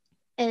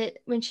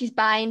she's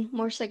buying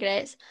more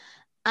cigarettes,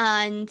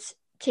 and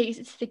takes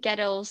it to the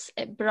girls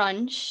at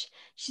brunch.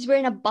 She's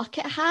wearing a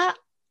bucket hat.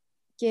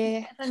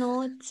 Yeah. I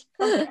know, it's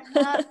bucket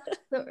hat,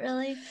 but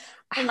really.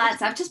 And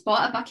lads, I've just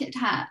bought a bucket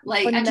hat.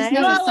 Like, I just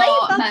never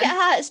thought bucket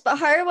hats, but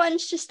her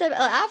one's just a bit,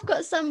 like, I've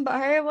got some,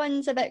 but her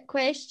one's a bit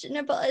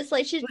questionable. It's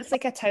like it's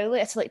like a towel.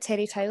 It's like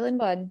terry toweling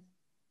one.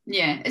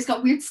 Yeah, it's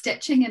got weird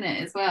stitching in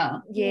it as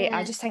well. Yeah,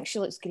 I just think she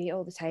looks great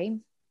all the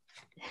time.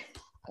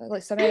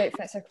 Like, some of her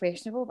outfits are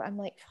questionable, but I'm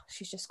like,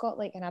 she's just got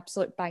like an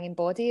absolute banging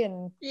body,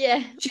 and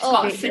she's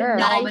got a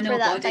phenomenal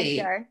body.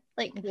 Picture.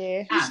 Like,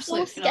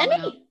 absolutely so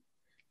skinny.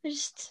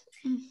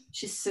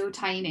 She's so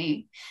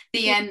tiny.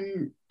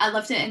 I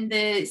loved it in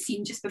the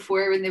scene just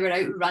before when they were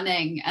out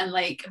running, and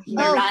like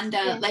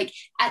Miranda,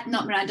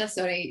 not Miranda,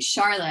 sorry,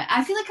 Charlotte.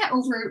 I feel like I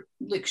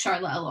overlook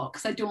Charlotte a lot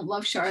because I don't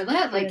love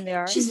Charlotte.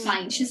 Like, she's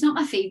fine. She's not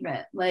my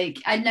favorite. Like,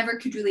 I never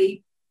could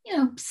really,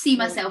 see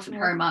myself in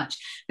her much.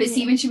 But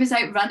see, when she was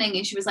out running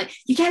and she was like,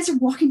 you guys are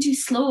walking too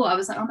slow, I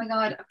was like, oh my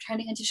God, I'm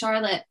turning into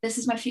Charlotte. This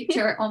is my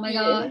future. Oh my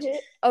God.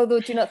 Although,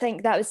 do you not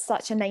think that was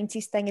such a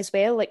 90s thing as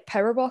well? Like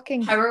power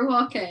walking. I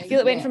feel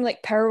it went from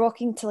like power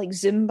walking to like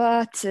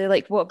Zumba to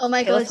like what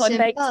Peloton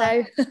bikes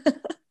now.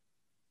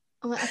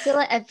 I feel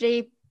like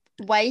every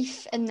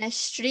wife in this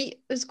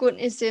street was going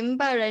to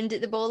Zumba around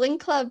at the bowling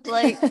club.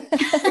 Like,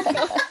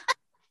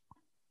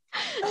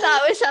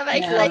 that was a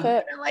big thing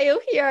for a while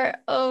here.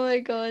 Oh my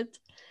God.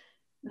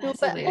 That's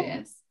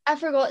hilarious. I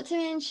forgot to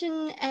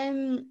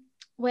mention,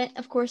 when,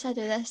 of course I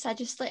do this, I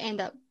just like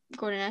end up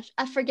going in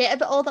I forget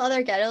about all the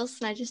other girls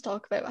and I just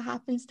talk about what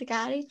happens to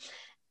Carrie.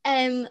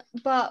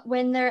 But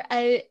when they're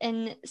out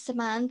and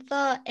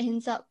Samantha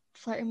ends up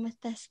flirting with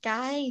this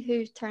guy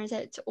who turns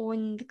out to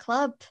own the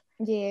club.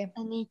 Yeah.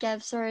 And he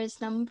gives her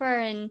his number,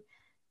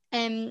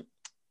 and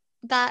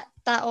that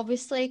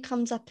obviously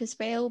comes up as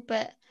well,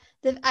 but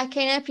I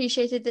kind of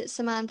appreciated that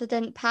Samantha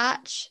didn't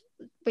patch.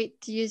 Wait,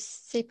 do you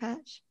say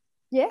patch?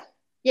 Yeah.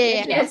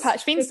 Yes.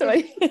 Patch means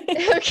sorry.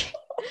 Okay.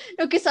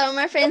 No, because some of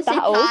my friends say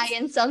pie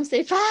and some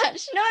say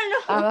patch. No.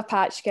 I'm a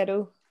patch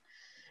girl.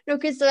 No,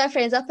 because my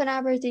friends up in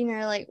Aberdeen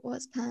are like,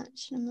 what's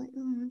patch? And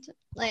I'm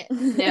like,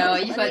 like, no,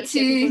 you've got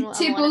two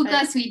bold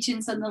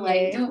Glaswegians on the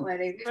line. Don't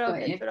worry,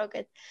 we're all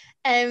good.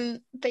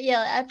 But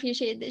yeah, I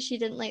appreciate that she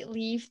didn't like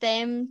leave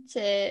them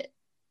to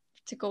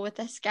go with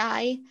this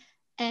guy.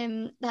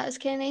 That was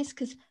kind of nice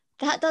because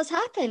that does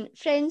happen.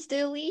 Friends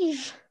do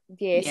leave.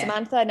 Yeah,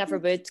 Samantha never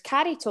would.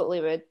 Carrie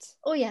totally would.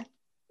 Oh yeah.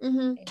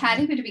 Mm-hmm.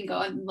 Carrie would have been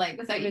gone like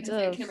without even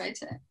thinking about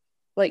it.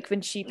 Like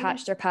when she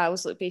patched her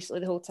pals, like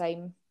basically the whole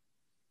time.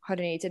 Her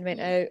and Aidan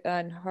went out,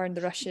 and her and the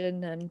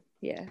Russian, and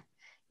yeah,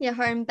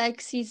 her and Big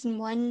season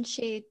 1.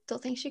 She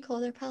don't think she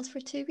called her pals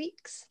for 2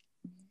 weeks.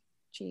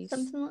 Jeez,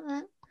 something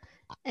like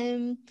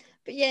that.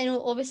 But yeah,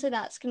 obviously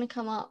that's gonna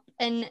come up,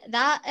 and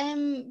that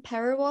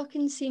power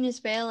walking scene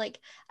as well. Like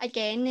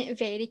again,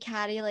 very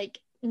Carrie, like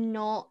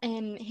not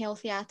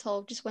healthy at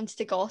all. Just wanted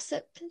to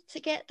gossip to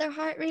get their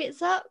heart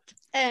rates up.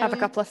 Have a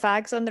couple of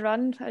fags on the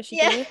run, as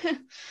you do.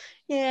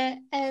 Yeah,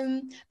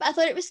 but I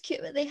thought it was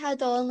cute what they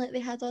had on, like they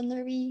had on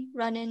their wee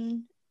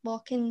running,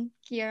 walking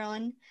gear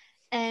on,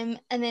 and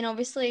then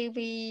obviously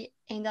we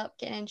end up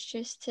getting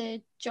introduced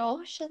to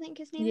Josh, I think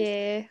his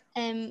name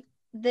is.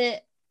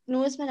 That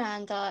knows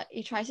Miranda.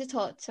 He tries to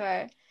talk to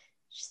her.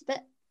 She's a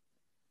bit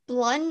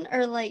blunt,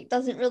 or like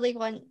doesn't really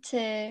want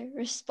to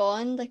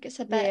respond. Like it's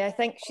a bit. Yeah, I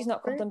think she's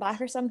not called them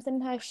back or something,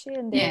 has she?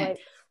 And they're like,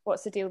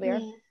 "What's the deal there?"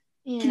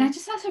 Yeah. Can I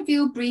just ask a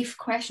real brief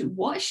question?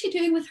 What is she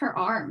doing with her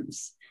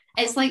arms?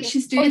 It's like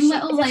she's doing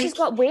little like she's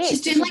got weights. She's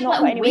doing like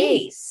little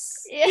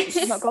weights.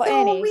 She's not got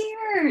any.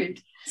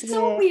 Weird.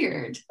 So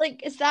weird.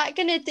 Like, is that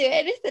gonna do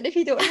anything if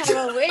you don't have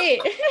a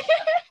weight?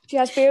 She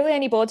has barely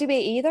any body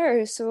weight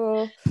either,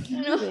 so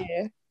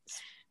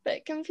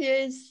bit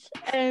confused.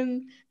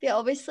 But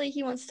obviously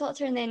he wants to talk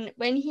to her, and then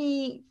when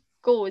he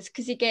goes,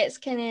 because he gets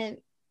kind of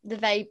the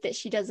vibe that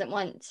she doesn't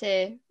want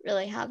to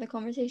really have a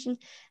conversation.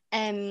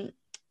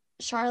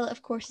 Charlotte,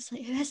 of course, is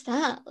like, who is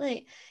that?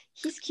 Like,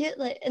 he's cute.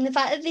 Like, and the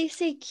fact that they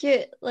say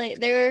cute, like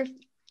their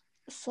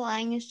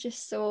slang is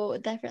just so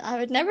different. I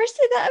would never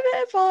say that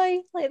about a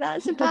boy. Like,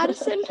 that's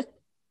embarrassing.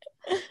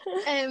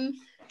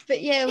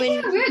 But yeah,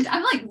 weird.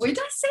 I'm like, would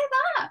I say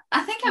that?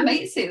 I think I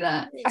might say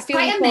that. It's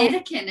quite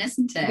American,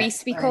 isn't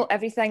it? We call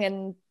everything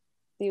in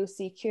the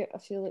OC cute. I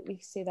feel like we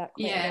say that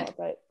quite a lot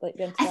about like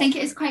the I think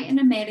it is quite an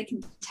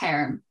American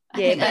term.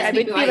 I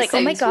would be like,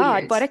 oh my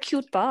God, what a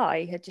cute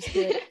boy. I'd just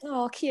be like,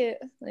 oh, cute.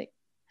 Like,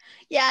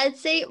 yeah, I'd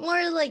say it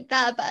more like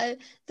that, but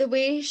the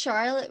way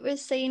Charlotte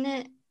was saying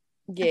it.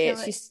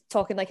 Yeah, she's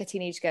talking like a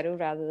teenage girl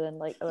rather than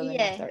like a woman in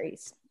her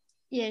 30s.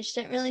 Yeah, she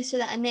didn't really say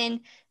that. And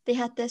then they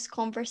had this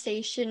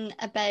conversation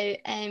about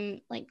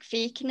like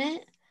faking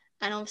it.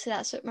 And obviously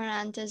that's what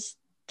Miranda's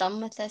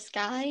done with this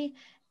guy.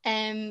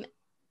 And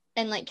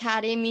like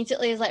Carrie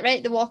immediately is like,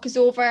 right, the walk is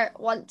over,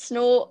 want to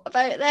know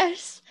about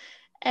this.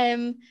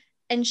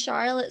 And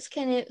Charlotte's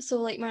kind of, so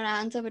like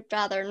Miranda would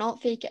rather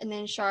not fake it, and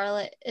then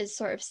Charlotte is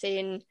sort of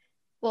saying,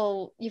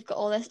 well, you've got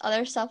all this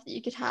other stuff that you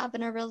could have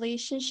in a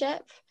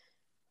relationship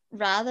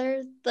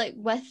rather like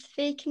with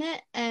faking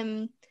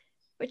it,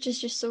 which is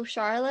just so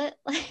Charlotte.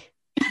 Like,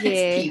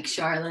 it's peak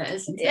Charlotte,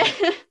 isn't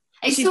it?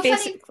 It's she's so funny.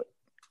 funny.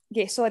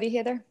 Yeah, sorry,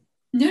 Heather.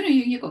 No,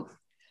 you go.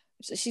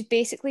 So she's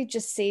basically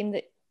just saying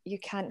that you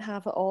can't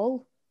have it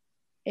all.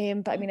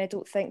 But I mean, I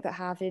don't think that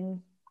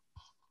having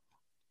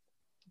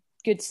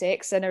good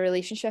sex in a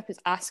relationship is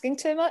asking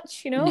too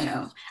much, you know?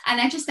 No.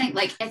 And I just think,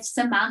 like, if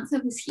Samantha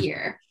was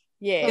here,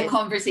 the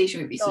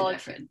conversation would be so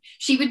different.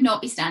 She would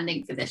not be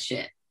standing for this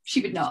shit.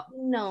 She would not.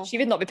 No. She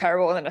would not be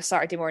powerful on a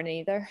Saturday morning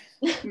either.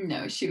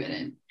 No, she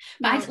wouldn't.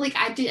 But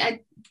I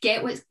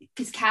get what,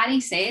 because Carrie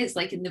says,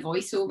 like in the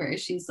voiceover,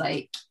 she's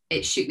like,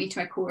 it shook me to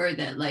my core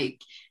that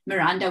like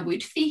Miranda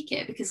would fake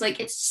it, because like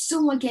it's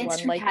so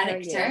against her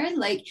character.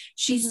 Like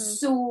she's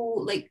so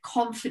like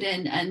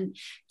confident and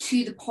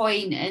to the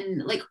point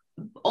and like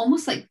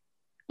almost like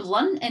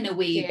blunt in a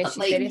way, but she's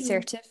like very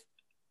assertive.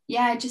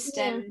 I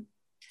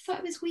thought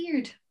it was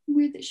weird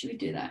that she would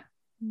do that.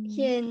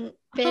 Yeah,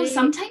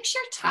 sometimes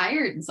you're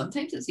tired and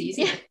sometimes it's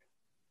easier.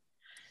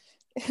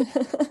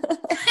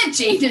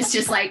 Jane is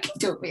just like,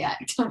 don't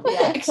react.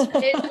 It's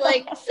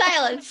like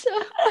silence.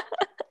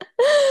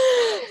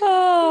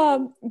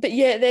 But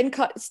yeah, it then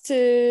cuts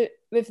to,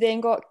 we've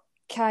then got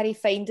Carrie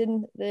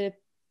finding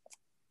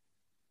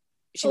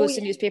she goes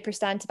to the newspaper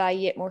stand to buy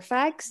yet more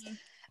fags.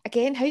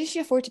 Again, how does she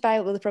afford to buy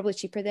it? Well, they're probably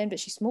cheaper then, but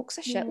she smokes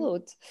a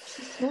shitload.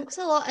 She smokes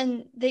a lot,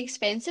 and the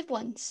expensive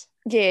ones.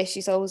 Yeah,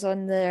 she's always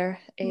on their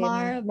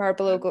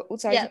Marlboro Gold,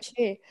 isn't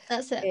she?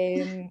 That's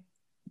it.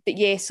 But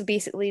yeah, so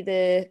basically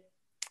the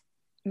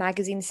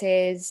magazine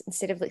says,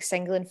 instead of like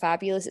single and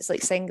fabulous, it's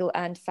like single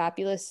and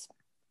fabulous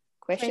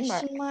question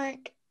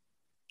mark.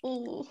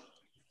 Oh,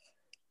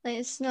 like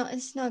it's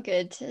not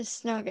good.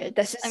 It's not good.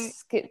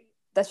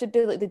 This would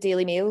be like the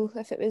Daily Mail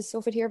if it was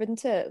over here,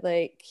 wouldn't it?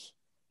 Like,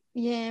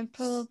 yeah,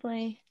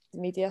 probably. The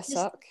media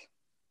suck.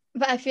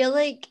 But I feel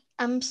like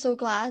I'm so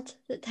glad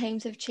that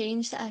times have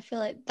changed, that I feel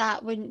like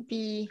that wouldn't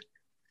be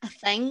a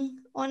thing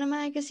on a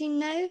magazine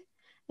now.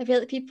 I feel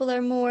like people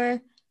are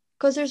more,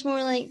 because there's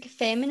more like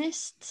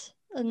feminist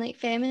and like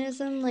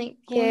feminism, like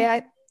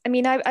I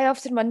mean, I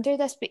often wonder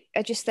this, but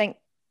I just think,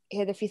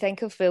 Heather, if you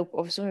think of, well,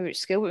 obviously when we were at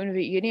school, but when we were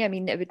at uni, I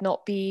mean, it would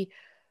not be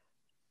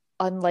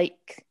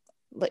unlike,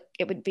 like,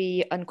 it would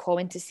be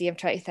uncommon to see, I'm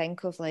trying to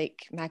think of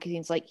like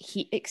magazines like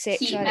Heat, etc.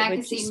 Heat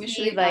magazine was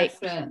really like,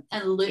 and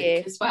Look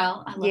as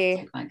well. I love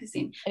Look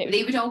magazine.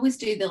 They would always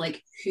do the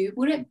like, who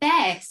wore it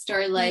best,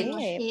 or like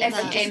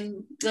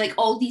if like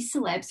all these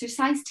celebs are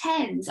size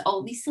 10s,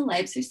 all these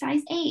celebs are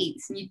size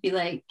 8s, and you'd be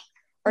like,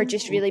 or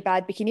just really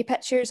bad bikini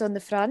pictures on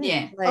the front.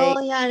 Yeah.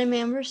 Like, I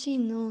remember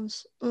seeing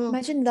those.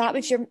 Imagine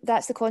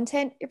that's the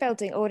content you're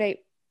building. All right,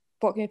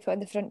 what can we put on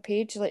the front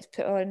page? Let's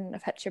put on a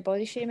picture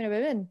body shaming a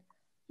woman.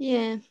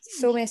 Yeah.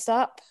 So messed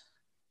up.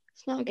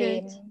 It's not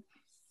good.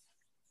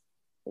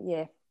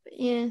 Yeah.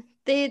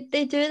 They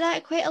do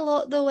that quite a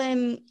lot though.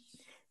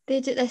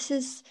 They do, this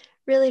is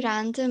really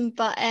random,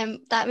 but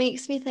that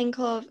makes me think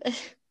of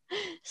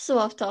so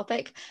off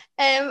topic.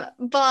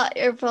 But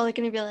you're probably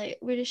gonna be like,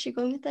 where is she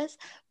going with this?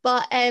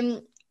 But I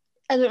don't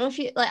know if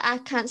you like, I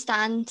can't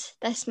stand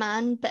this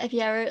man, but if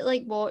you ever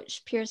like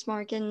watch Piers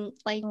Morgan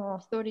like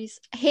stories,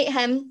 I hate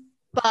him,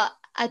 but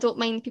I don't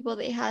mind people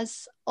that he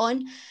has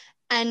on.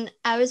 And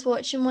I was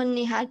watching one, and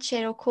he had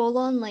Cheryl Cole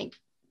on like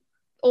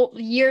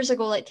years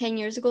ago, like 10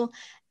 years ago,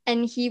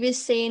 and he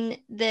was saying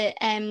that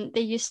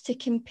they used to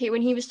compare,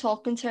 when he was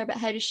talking to her about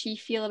how does she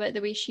feel about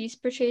the way she's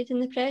portrayed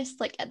in the press,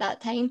 like at that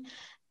time,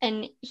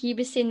 and he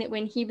was saying that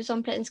when he was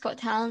on Britain's Got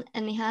Talent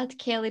and they had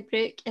Kelly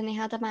Brook and they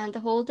had Amanda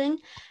Holden,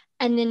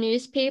 and the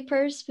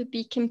newspapers would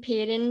be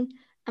comparing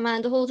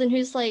Amanda Holden,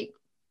 who's like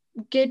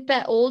a good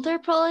bit older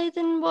probably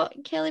than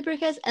what Kelly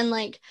Brook is, and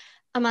like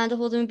Amanda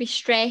Holden would be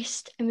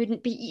stressed and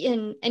wouldn't be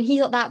eating, and he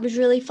thought that was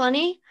really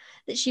funny,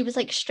 that she was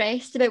like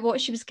stressed about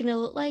what she was going to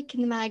look like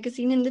in the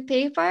magazine and the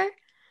paper.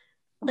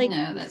 Like,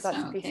 no, that's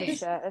not okay.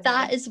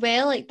 That as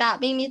well, like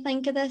that made me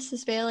think of this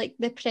as well, like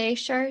the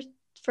pressure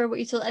for what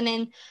you told. And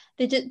then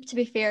they did, to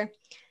be fair,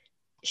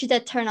 she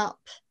did turn up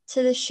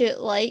to the shoot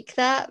like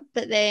that,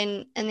 but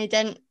then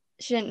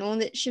she didn't know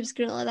that she was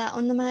going to look like that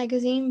on the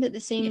magazine, but at the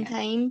same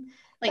time,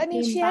 like, I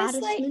mean, the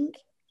embarrassment.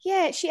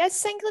 She is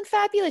single and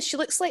fabulous. She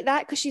looks like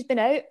that because she's been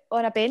out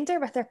on a bender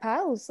with her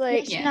pals.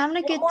 Like, she's having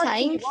a good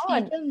time.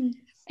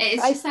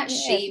 It's just that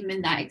shame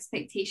and that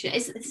expectation.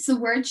 It's the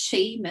word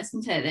shame,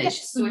 isn't it? That it's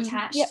just so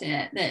attached to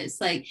it that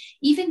it's like,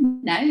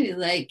 even now,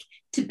 like,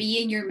 to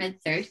be in your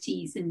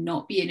mid-30s and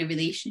not be in a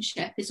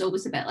relationship is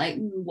always a bit like,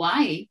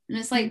 why? And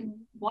it's like,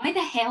 why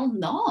the hell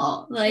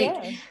not?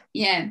 Like,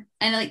 and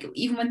like,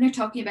 even when they're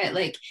talking about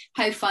like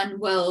how fun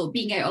will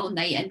being out all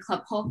night and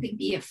club hopping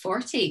be at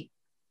 40,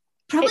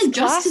 probably it's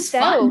just as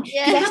fun.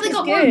 They probably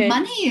got more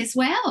money as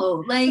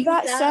well. Like,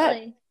 that's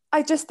it.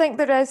 I just think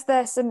there is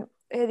this, and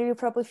you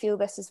probably feel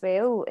this as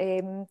well,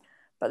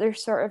 but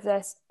there's sort of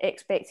this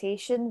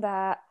expectation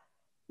that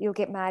you'll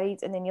get married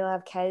and then you'll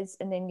have kids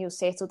and then you'll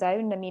settle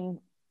down. I mean,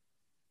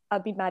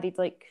 I've been married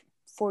like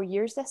 4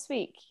 years this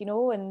week, you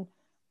know, and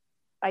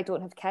I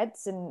don't have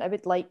kids, and I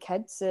would like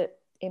kids at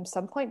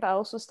some point, but I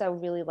also still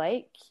really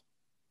like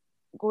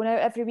going out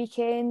every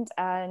weekend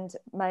and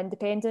my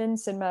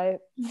independence and my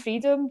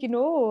freedom, you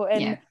know,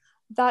 and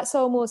that's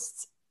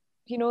almost,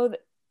 you know,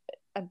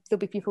 there'll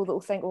be people that will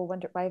think, oh,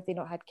 wonder why have they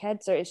not had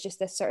kids, or it's just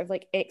this sort of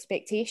like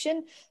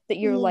expectation that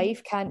your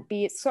life can't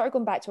be, it's sort of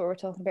going back to what we were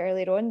talking about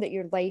earlier on, that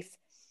your life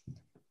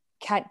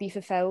can't be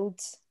fulfilled,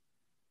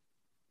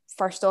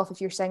 first off if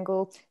you're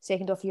single,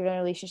 second off if you're in a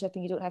relationship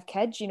and you don't have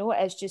kids, you know.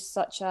 It is just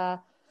such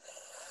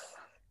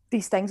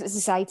these things that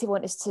society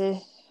want us to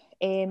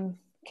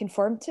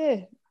conform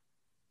to.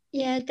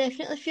 Yeah, I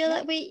definitely feel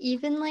that way.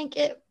 Even like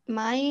it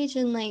my age,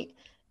 and like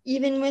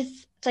even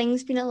with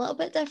things being a little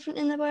bit different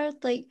in the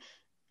world, like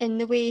in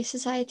the way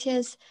society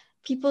is,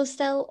 people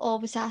still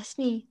always ask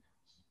me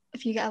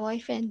if you get a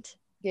boyfriend.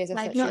 Yeah, as if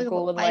Why have that's your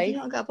goal in why have you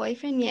life. not got a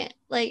boyfriend yet?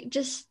 Like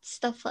just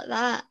stuff like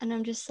that. And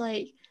I'm just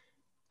like,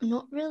 I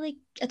don't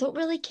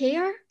really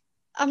care.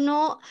 I'm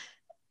not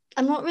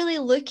I'm not really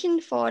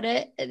looking for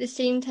it at the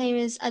same time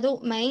as I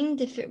don't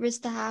mind if it was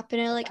to happen,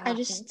 or like It I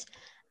happens. just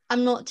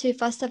I'm not too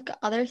fussed. I've got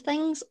other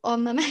things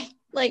on my mind.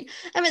 Like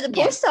I'm at the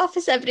Yeah. post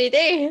office every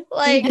day.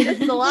 Like it's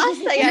the last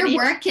thing I You're need.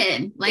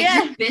 working, like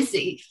Yeah. you're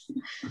busy.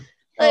 Like,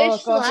 Oh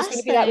it's the gosh, it's going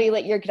to last be that way. thing.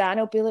 Like your gran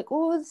will be like,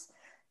 "Oh, is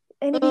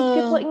any Oh.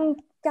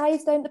 good-looking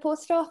guys down at the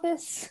post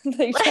office?"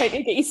 Like trying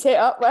to get you set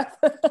up with.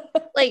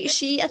 Like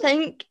I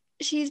think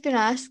she's been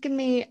asking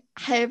me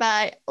how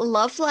my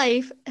love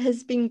life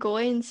has been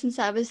going since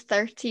I was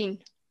 13.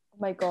 Oh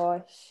my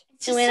gosh.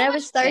 It's And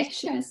just so much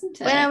pressure, isn't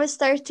when I it? was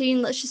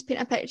 13, let's just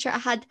paint a picture. I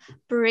had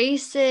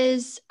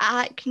braces,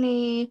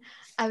 acne.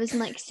 I was in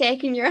like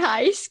second year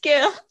high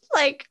school.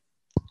 Like,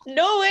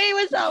 no way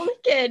was I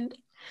looking.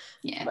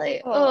 Yeah.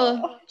 Like,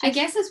 I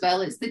guess as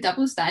well it's the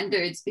double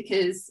standards,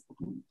 because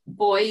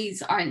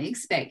boys aren't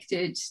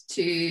expected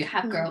to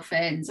have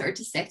girlfriends or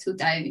to settle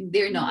down.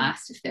 They're not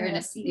asked if they're in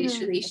a serious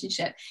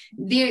relationship.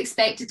 They're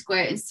expected to go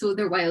out and sow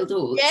their wild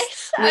oats.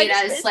 Yes,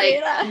 whereas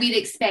like we're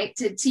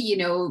expected to, you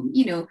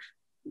know,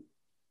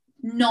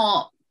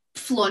 not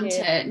flaunt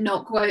it,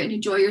 not go out and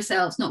enjoy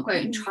yourselves, not go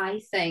out and try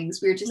things.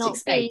 We're just not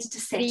expected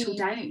to free. settle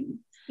down.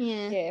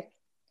 Yeah.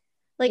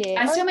 Like,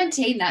 I still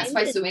maintain that's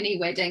why so many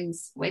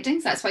weddings,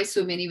 that's why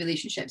so many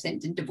relationships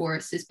end in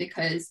divorce, is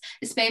because,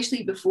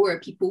 especially before,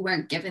 people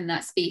weren't given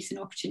that space and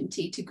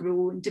opportunity to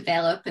grow and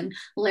develop and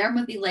learn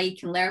what they like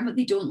and learn what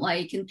they don't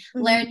like, and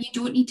learn you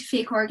don't need to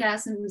fake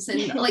orgasms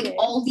and like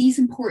all these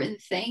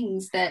important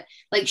things that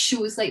like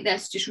shows like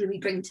this just really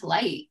bring to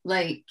light.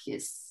 Like,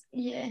 it's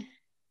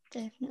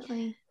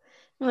definitely.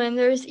 When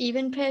there's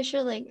even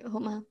pressure, like,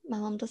 my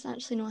mum doesn't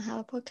actually know I have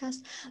a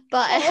podcast,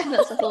 but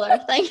that's a whole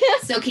other thing.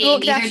 It's okay,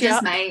 neither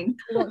does mine.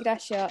 We won't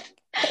grass you up.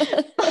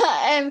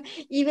 But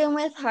even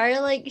with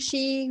her, like,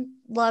 she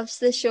loves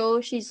the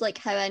show. She's like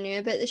how I knew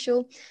about the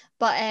show,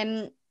 but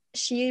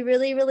she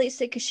really relates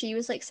to it because she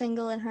was like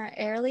single in her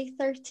early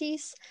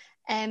 30s,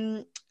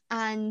 and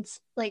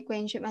like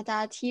when she met my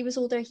dad, he was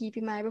older, he'd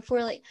been married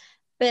before, like,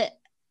 but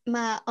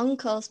my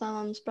uncles, my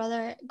mum's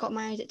brother, got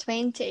married at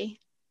 20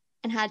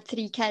 and had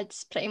 3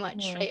 kids pretty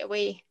much right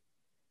away.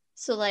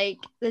 So like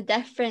the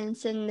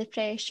difference in the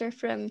pressure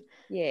from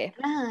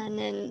man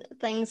and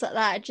things like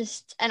that,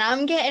 just, and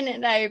I'm getting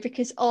it now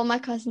because all my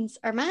cousins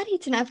are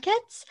married and have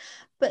kids,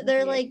 but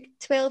they're like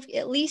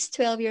at least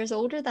 12 years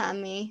older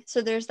than me.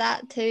 So there's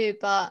that too.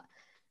 But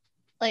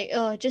like,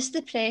 just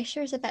the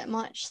pressure is a bit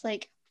much.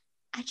 Like,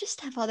 I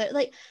just have other,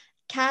 like,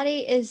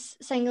 Carrie is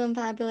single and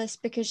fabulous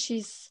because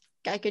she's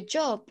got a good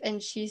job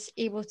and she's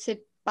able to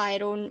buy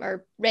her own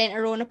or rent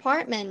her own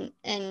apartment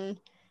and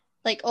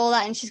like all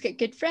that, and she's got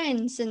good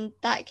friends, and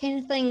that kind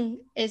of thing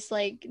is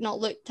like not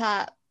looked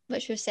at,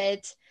 which was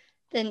said.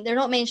 Then they're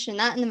not mentioning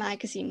that in the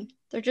magazine.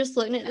 They're just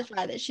looking at the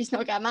fact that she's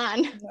not got a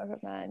man. Not got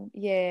a man.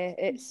 Yeah,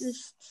 it's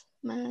just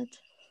mad.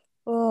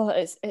 Oh,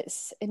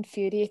 it's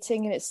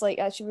infuriating, and it's like,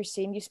 as you were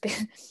saying, you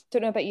spend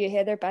don't know about you,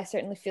 Heather, but I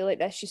certainly feel like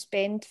this. You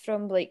spend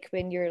from like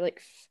when you're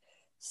like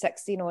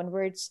 16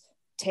 onwards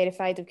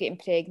terrified of getting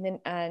pregnant,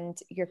 and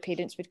your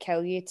parents would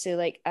kill you, to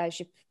like as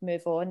you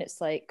move on,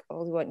 it's like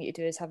all they want you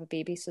to do is have a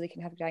baby so they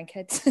can have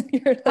grandkids.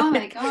 You're like, oh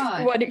my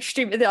god, one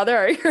extreme to the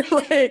other. You're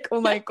like,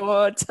 oh my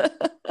god.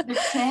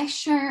 The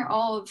pressure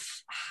of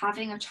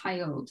having a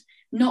child,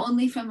 not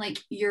only from like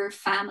your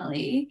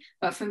family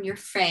but from your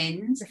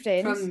friends.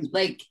 From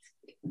like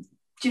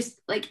just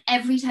like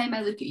every time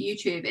I look at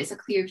YouTube, it's a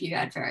Clearview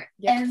advert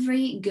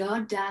every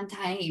goddamn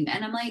time,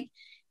 and I'm like,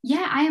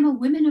 yeah, I am a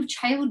woman of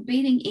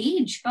childbearing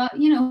age, but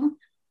you know,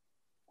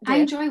 I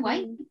enjoy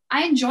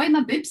I enjoy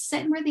my boobs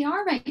sitting where they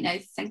are right now.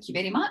 Thank you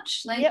very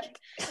much. Like,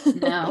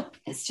 no,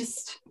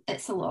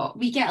 it's a lot.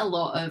 We get a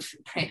lot of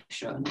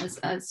pressure on us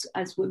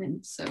as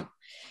women. So,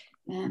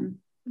 well,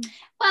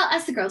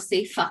 as the girls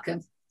say, fuck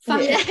them.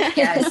 Fuck it,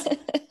 guys.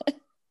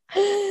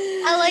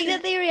 I like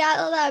that they react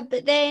like that,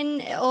 but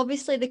then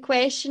obviously the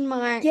question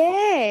mark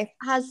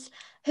has,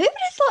 who would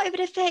have thought it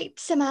would affect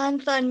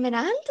Samantha and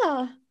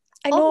Miranda?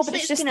 I know, obviously but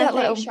it's just going to that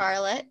affect little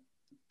Charlotte,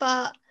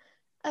 but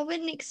I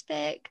wouldn't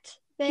expect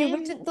them. You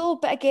wouldn't though,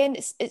 but again,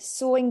 it's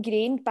so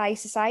ingrained by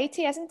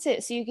society, isn't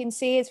it? So you can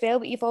say as well,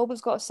 but you've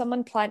always got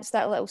someone plants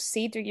that little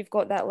seed, or you've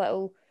got that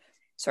little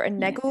sort of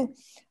niggle,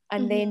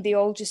 and then they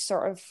all just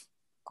sort of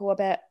go a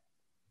bit.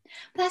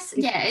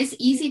 It's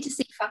easy to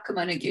say fuck them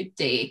on a good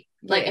day.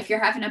 Like if you're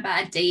having a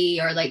bad day,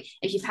 or like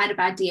if you've had a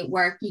bad day at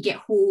work, you get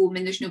home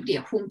and there's nobody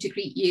at home to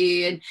greet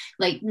you, and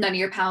like none of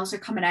your pals are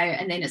coming out,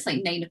 and then it's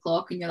like 9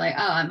 o'clock and you're like,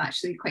 oh, I'm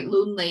actually quite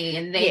lonely,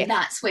 and then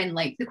that's when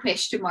like the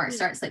question mark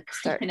starts like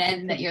creeping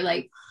in, that you're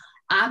like,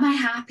 am I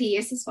happy?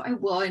 Is this what I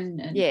want?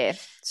 And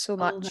so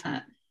much.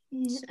 That.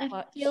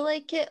 I feel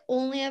like it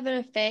only ever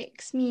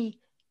affects me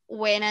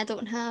when I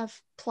don't have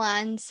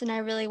plans and I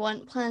really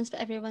want plans, but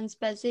everyone's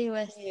busy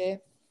with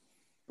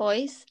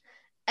boys.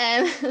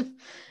 Um,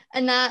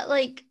 and that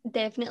like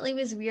definitely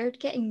was weird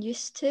getting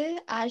used to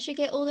as you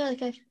get older.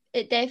 Like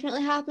it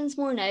definitely happens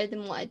more now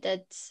than what I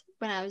did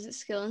when I was at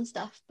school and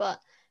stuff. But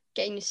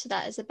getting used to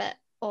that is a bit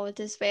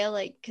odd as well,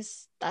 like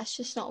because that's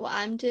just not what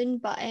I'm doing.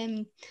 But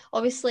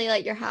obviously,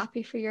 like you're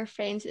happy for your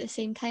friends at the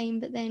same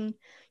time, but then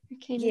you're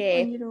kind of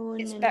on your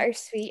own. It's and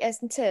bittersweet,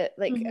 isn't it?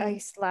 Like I Mhm.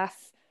 used to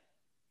laugh.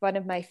 One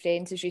of my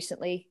friends has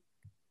recently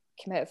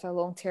come out of a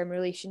long-term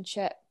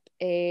relationship,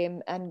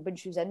 and when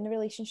she was in the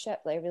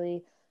relationship, like I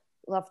really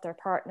loved her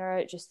partner.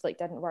 It just like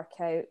didn't work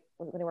out.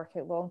 Wasn't going to work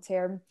out long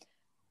term.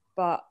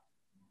 But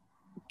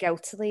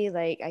guiltily,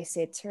 like I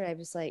said to her, I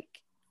was like,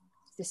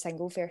 the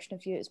single version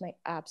of you is my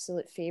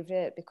absolute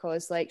favorite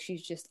because like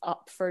she's just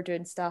up for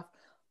doing stuff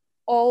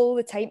all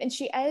the time, and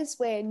she is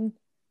when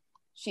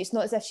she's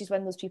not as if she's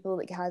one of those people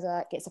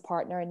that gets a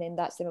partner and then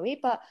that's them away.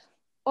 But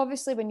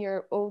obviously, when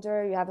you're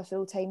older, you have a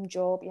full-time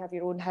job, you have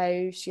your own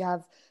house, you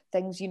have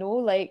things,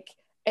 like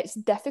it's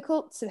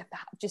difficult to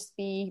just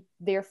be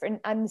there for,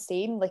 and the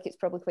same, like it's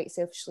probably quite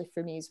selfishly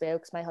for me as well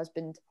because my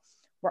husband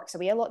works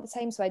away a lot of the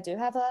time, so I do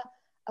have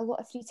a lot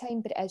of free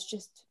time, but it is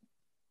just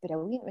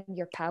brilliant when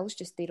your pal's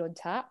just there on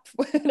tap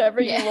whenever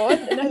you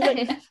want. And I'm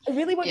like, I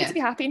really want you to be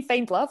happy and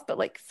find love, but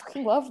like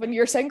fucking love when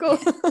you're single.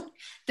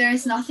 There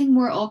is nothing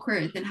more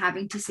awkward than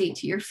having to say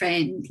to your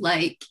friend,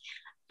 like,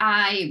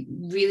 I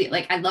really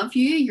like, I love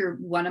you, you're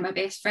one of my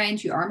best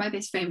friends, you are my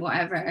best friend,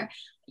 whatever.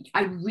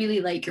 I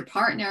really like your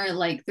partner,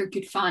 like they're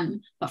good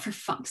fun, but for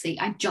fuck's sake,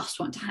 I just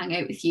want to hang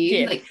out with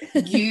you. Like,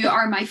 you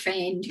are my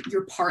friend,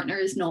 your partner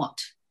is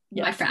not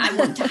my friend. I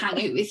want to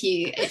hang out with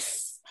you.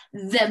 It's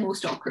the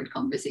most awkward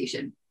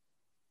conversation.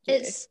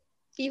 It's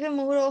even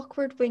more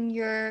awkward when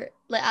you're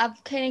like,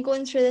 I've kind of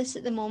going through this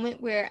at the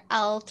moment where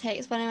I'll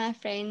text one of my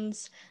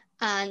friends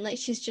and like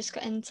she's just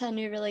got into a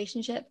new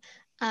relationship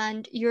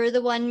and you're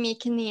the one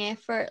making the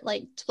effort,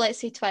 like let's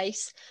say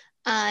twice,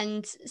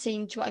 and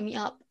saying, do you want to meet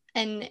up?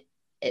 And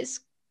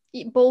it's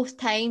both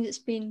times it's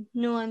been,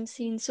 no, I'm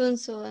seeing so and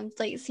so, I'm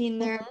like seeing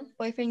their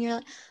boyfriend. You're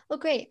like, oh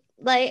great,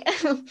 like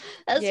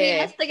that's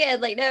me missed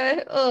again. Like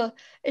now,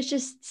 it's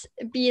just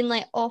being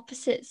like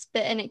opposites,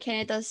 but and it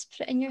kind of does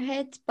put it in your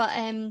head. But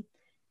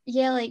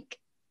yeah, like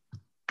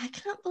I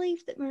can't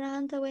believe that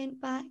Miranda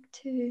went back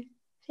to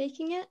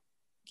faking it.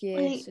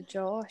 Like, So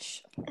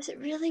Josh, is it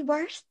really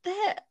worth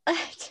it?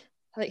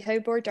 Like, how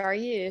bored are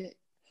you?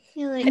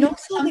 Yeah, like, and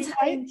also how much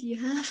time do you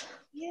have?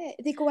 Yeah,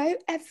 they go out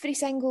every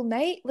single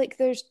night. Like,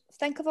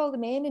 think of all the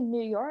men in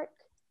New York.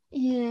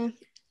 Yeah.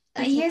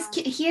 But he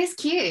is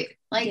cute.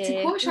 Like,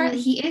 to quote Charlotte,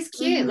 he is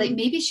cute. Like,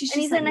 maybe she's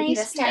just like, maybe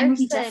this time will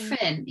be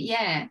different.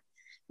 Yeah.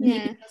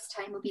 Maybe this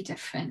time will be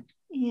different.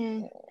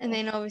 Yeah. And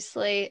then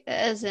obviously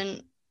it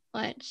isn't,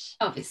 which...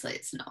 Obviously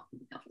it's not.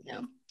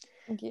 No.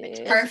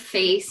 Yeah. Her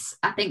face,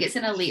 I think it's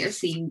in a later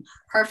scene.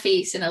 Her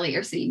face in a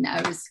later scene,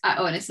 I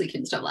honestly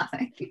couldn't stop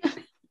laughing.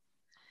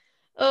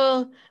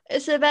 Oh,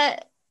 it's a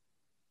bit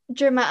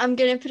dramatic. I'm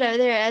going to put out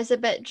there as a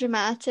bit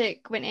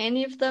dramatic when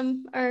any of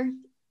them are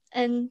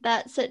in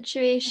that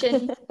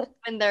situation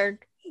when they're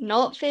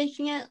not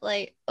faking it.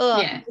 Like,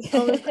 like,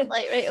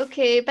 right,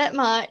 okay, a bit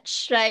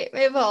much, right,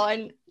 move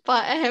on.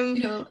 But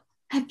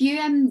have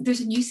you there's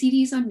a new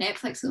series on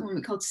Netflix at the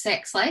moment called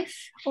Sex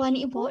Life. Oh, I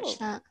need to watch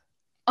that.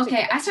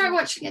 Okay, I started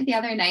watching it the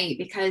other night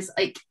because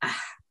like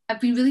I've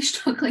been really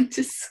struggling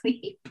to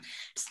sleep.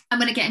 I'm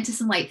going to get into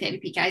some light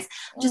therapy, guys.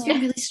 I've just been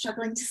really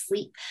struggling to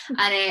sleep. And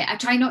I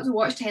try not to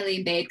watch telly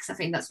in bed because I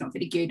find that's not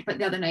very good. But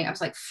the other night I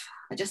was like,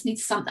 I just need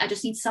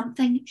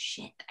something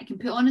shit I can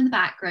put on in the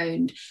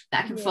background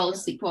that I can fall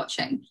asleep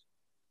watching.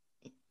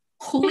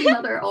 Holy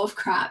mother of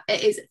crap.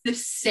 It is the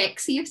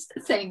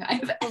sexiest thing I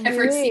have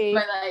ever seen in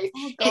my life.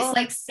 It's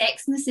like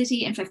Sex in the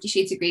City and 50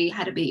 Shades of Grey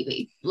had a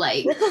baby.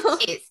 Like,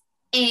 it's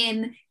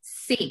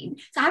insane.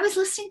 So I was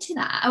listening to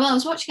that. Well, I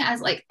was watching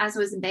it as I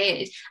was in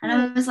bed, and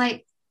I was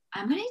like,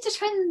 I'm gonna need to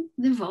turn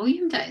the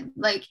volume down.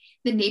 Like,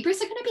 the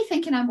neighbors are gonna be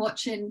thinking I'm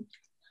watching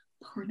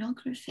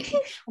pornography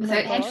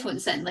without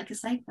headphones in, like a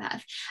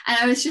psychopath. And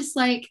I was just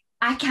like,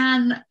 I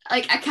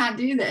can't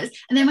do this.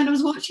 And then when I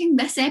was watching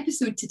this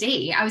episode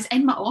today, I was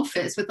in my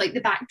office with like the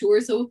back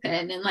doors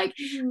open and like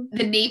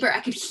the neighbor,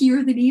 I could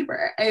hear the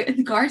neighbor out in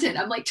the garden.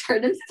 I'm like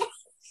turning the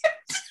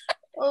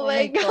Oh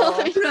my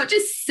god. I'm not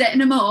just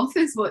sitting in my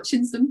office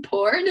watching some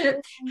porn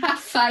at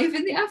 5:30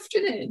 in the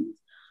afternoon.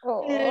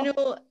 Yeah,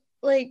 no,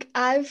 like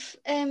I've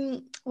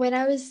when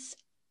I was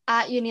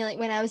at uni, like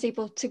when I was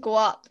able to go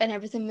up and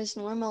everything was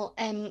normal,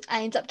 I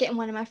ended up getting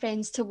one of my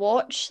friends to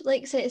watch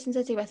like Sex and the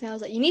City with me. I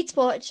was like, you need to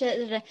watch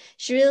it.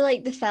 She really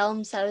liked the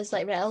film, so I was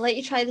like, right, I'll let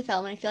you try the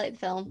film, and if you like the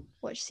film,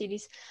 watch the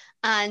series.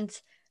 And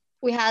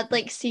we had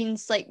like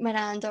scenes like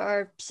Miranda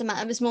or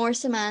Samantha. It was more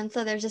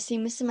Samantha. There's a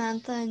scene with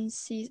Samantha in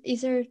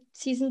either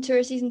season 2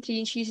 or season 3,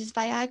 and she uses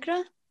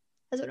Viagra.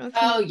 I don't know if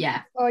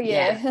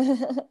yeah.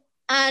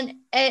 And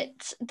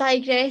it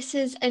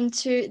digresses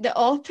into the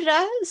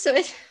opera, so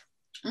it's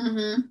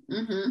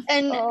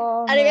and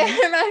I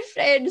remember my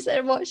friend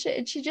said watch it,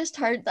 and she just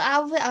heard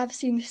that. I've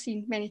seen the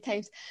scene many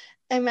times,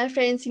 and my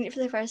friend seen it for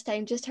the first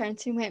time, just turned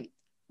to me and went,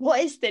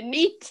 what is the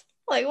need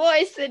Like,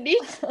 what is the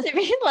need to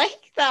be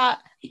like that?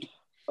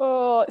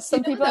 Oh,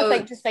 some people I though,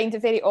 think just find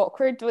it very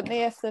awkward, don't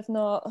they, if they've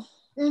not.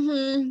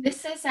 Mm-hmm.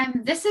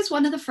 This is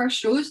one of the first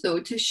shows though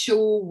to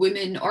show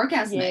women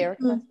orgasming.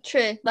 Yeah,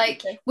 True.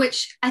 Like,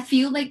 which I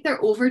feel like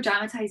their over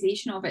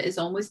dramatization of it is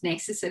almost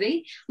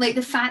necessary. Like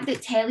the fact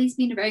that telly's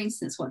been around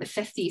since what, the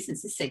 50s,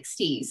 since the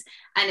 60s,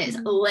 and it's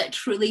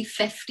literally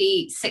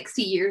 50,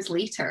 60 years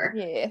later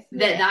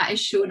that is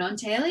shown on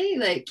telly.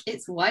 Like,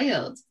 it's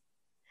wild.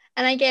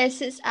 And I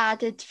guess it's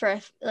added for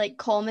like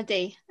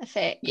comedy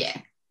effect.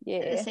 Yeah.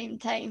 At the same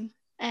time.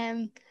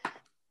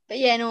 But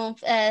yeah, no,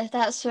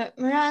 that's what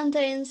Miranda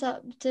ends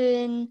up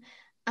doing.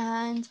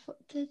 And what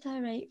did I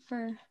write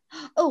for?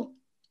 Oh,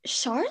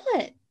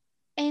 Charlotte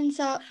ends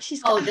up.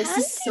 She's got. Oh, this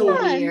is so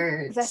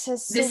weird. This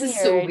is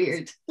so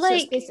weird. So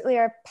Like, it's basically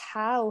our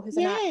pal who's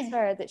an Yeah.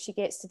 actor that she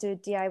gets to do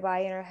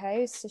DIY in her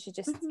house. So she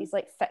just he's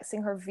like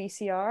fixing her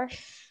VCR,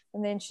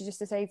 and then she just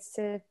decides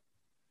to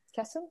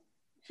kiss him.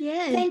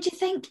 Yeah. Then do you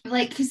think,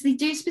 like, because they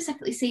do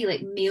specifically say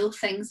like male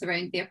things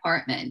around the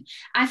apartment,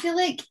 I feel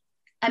like,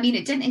 I mean,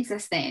 it didn't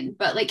exist then,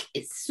 but like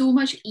it's so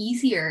much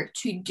easier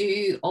to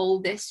do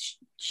all this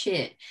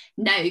shit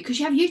now because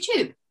you have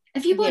YouTube.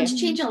 If you want to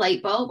change a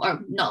light bulb,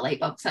 or not light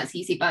bulbs, that's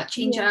easy, but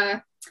change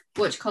a,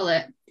 what do you call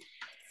it?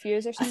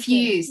 Fuse or something. A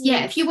fuse.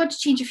 Yeah, if you want to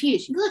change a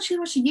fuse, you can literally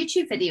watch a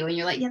YouTube video and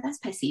you're like, yeah, that's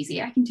piss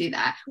easy, I can do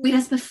that.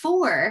 Whereas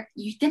before,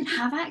 you didn't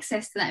have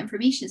access to that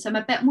information. So I'm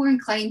a bit more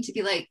inclined to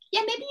be like,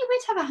 yeah, maybe you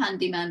would have a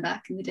handyman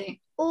back in the day.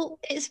 Well,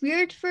 it's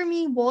weird for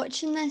me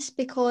watching this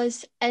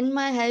because in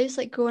my house,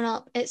 like growing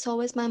up, it's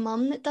always my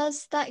mum that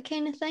does that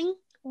kind of thing.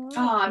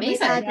 Oh,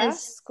 amazing. My dad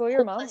is Go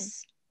your mum.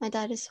 My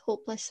dad is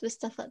hopeless with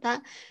stuff like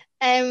that.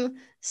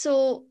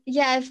 So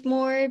yeah, I've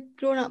more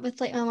grown up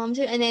with like my mum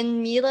too, and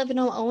then me living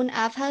on my own,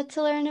 I've had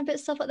to learn about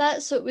stuff like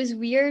that. So it was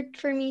weird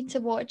for me to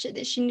watch it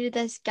that she needed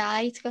this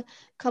guy to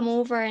come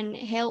over and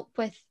help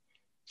with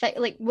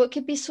like what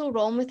could be so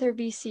wrong with her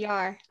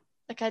VCR.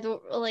 Like I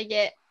don't really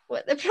get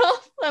what the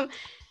problem.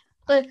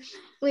 But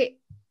wait,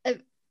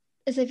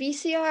 is a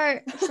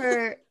VCR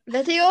for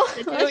video?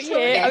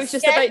 I was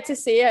just about to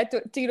say,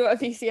 do you know what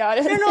a VCR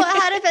is? No, I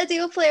had a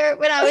video player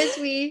when I was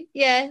wee.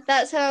 Yeah,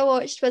 that's how I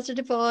watched Wizard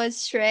of Oz,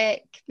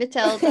 Shrek,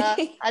 Matilda.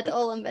 I had it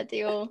all on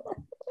video.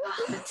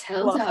 Oh,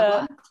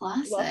 Matilda, what a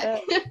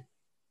classic.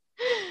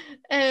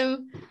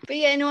 But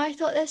yeah, no, I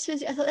thought this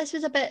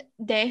was a bit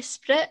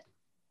desperate.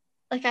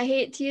 Like, I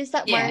hate to use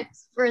that word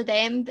for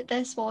them, but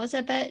this was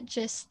a bit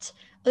just,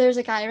 there's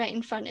a guy right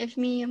in front of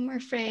me and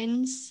we're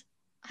friends.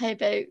 How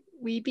about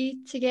we be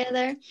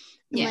together?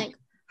 And like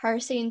her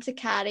saying to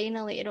Carrie in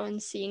a later on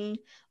scene,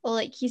 oh,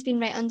 like, he's been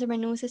right under my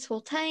nose this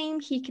whole time.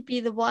 He could be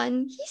the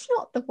one. He's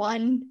not the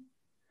one.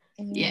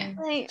 Yeah.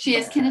 Like, she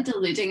is kind of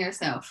deluding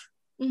herself.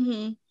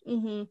 And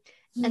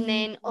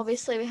then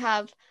obviously we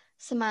have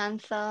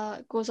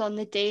Samantha goes on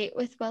the date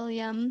with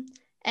William,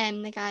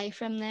 the guy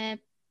from the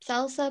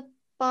salsa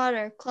bar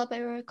or club,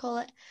 however I call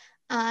it,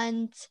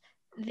 and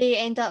they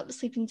end up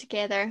sleeping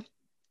together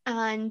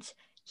and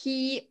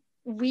he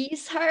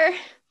wheezes her.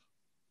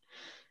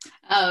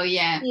 Oh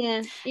yeah.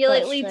 Yeah. He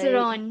like leads her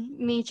on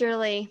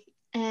majorly.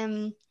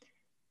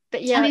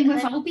 But yeah, I mean,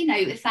 we've all been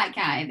out with that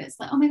guy that's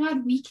like, oh my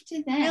god, we could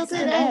do this. We'll do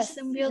this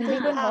and we'll do go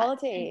on that.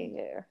 holiday.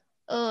 Yeah.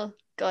 Oh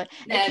god.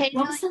 Yeah, It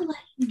what's the kind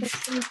of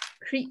gives me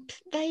creep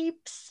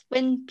vibes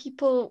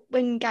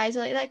when guys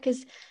are like that,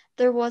 because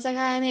there was a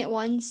guy I met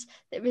once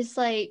that was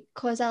like,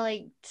 cause I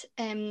liked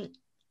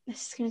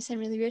this is gonna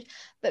sound really weird,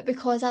 but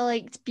because I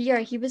liked beer,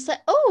 he was like,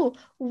 oh,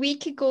 we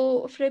could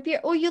go for a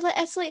beer. Oh, you like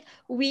Italy?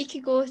 We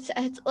could go to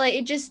Italy. Like,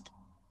 it just,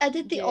 I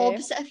did the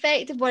opposite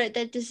effect of what it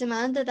did to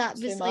Samantha. That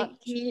was like,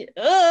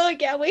 oh,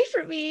 get away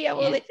from me. I've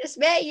only just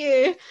met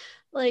you.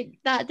 Like,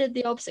 that did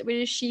the opposite,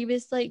 whereas she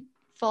was like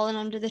falling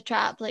under the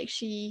trap. Like,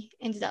 she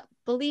ended up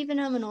believing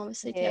him and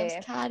obviously tells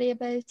Carrie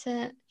about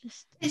it.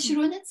 It's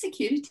your own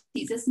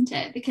insecurities, isn't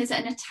it? Because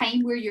in a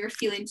time where you're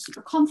feeling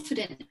super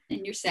confident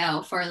in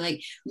yourself or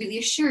like really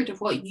assured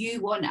of what you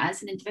want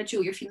as an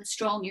individual, you're feeling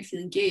strong, you're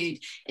feeling good,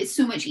 it's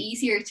so much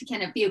easier to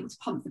kind of be able to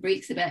pump the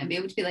brakes a bit and be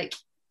able to be like,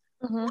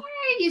 why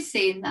are you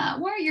saying that?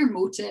 What are your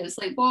motives?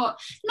 Like, what?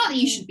 Not that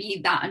you should be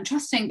that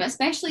untrusting, but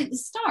especially at the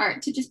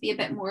start, to just be a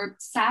bit more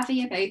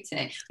savvy about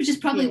it, which is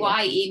probably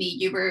why, Amy,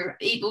 you were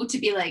able to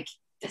be like,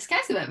 this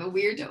guy's a bit of a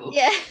weirdo.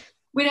 Yeah.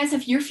 Whereas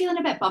if you're feeling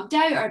a bit bummed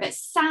out or a bit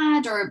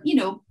sad or, you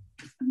know,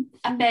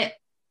 a bit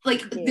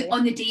like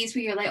on the days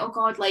where you're like, oh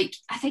God, like,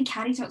 I think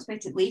Carrie talks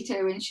about it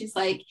later when she's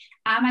like,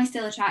 am I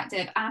still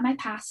attractive? Am I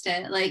past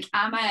it? Like,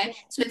 am I?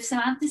 So if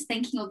Samantha's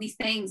thinking all these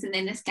things and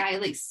then this guy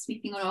like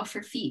sweeping on off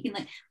her feet being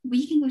like,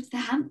 we can go to the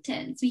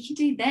Hamptons, we can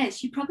do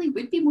this, you probably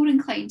would be more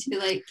inclined to be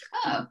like,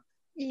 oh.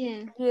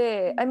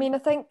 Yeah. I mean, I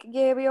think,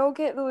 we all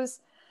get those.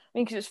 I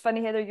mean, because it's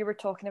funny, Heather, you were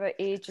talking about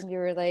age and you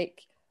were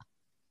like,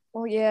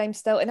 oh yeah, I'm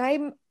still, and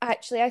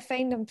I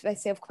find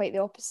myself quite the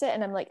opposite,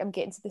 and I'm like, I'm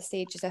getting to the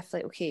stage as if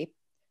like, okay,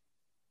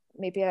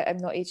 maybe I'm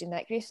not aging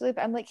that gracefully,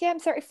 but I'm like, yeah, I'm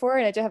 34,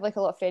 and I do have like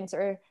a lot of friends that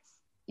are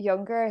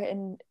younger,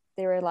 and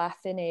they were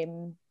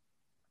laughing,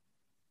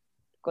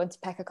 going to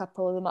pick a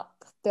couple of them up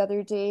the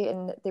other day,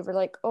 and they were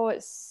like, oh,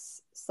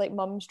 it's it's like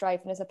mum's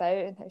driving us about,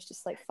 and I was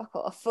just like, fuck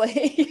off,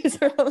 like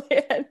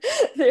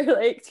they're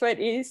like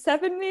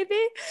 27 maybe,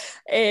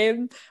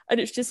 and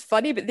it's just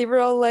funny. But they were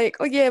all like,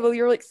 oh yeah, well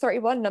you're like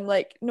 31, and I'm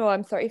like, no,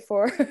 I'm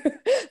 34.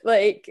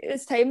 Like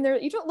it's time. They're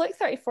like, you don't look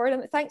 34, and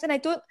I'm like, thanks. And I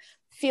don't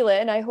feel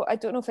it, and I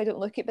don't know if I don't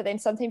look it, but then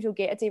sometimes you'll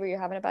get a day where you're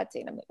having a bad day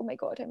and I'm like, oh my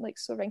god, I'm like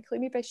so wrinkly,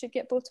 maybe I should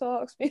get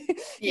Botox.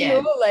 You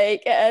know,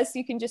 like it is,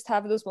 you can just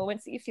have those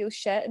moments that you feel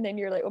shit and then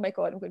you're like, oh my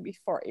god, I'm going to be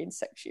 40 in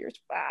 6 years.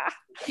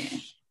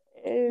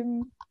 Yeah,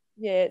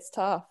 it's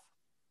tough.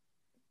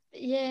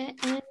 Yeah.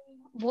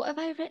 What have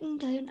I written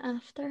down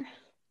after?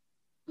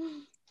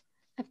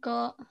 I've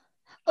got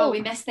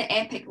we missed the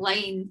epic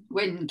line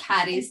when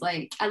Carrie's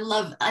like, I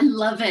love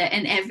it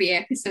in every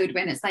episode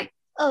when it's like,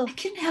 I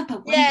couldn't help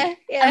but wonder.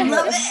 I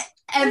love it.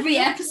 Every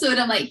episode,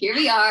 I'm like, here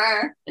we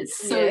are. It's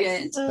so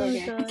good.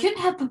 I couldn't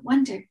help but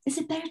wonder, is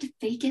it better to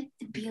fake it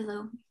than be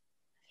alone?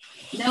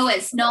 No,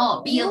 it's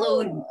not. Be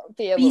alone.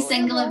 Be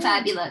single and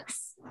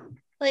fabulous.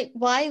 Like,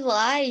 why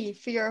lie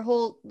for your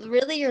whole...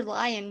 Really, you're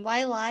lying.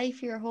 Why lie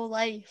for your whole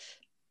life?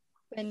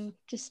 When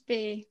just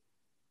be...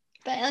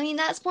 But, I mean,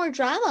 that's more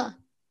drama.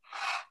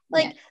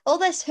 Like, all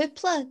this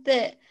hoopla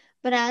that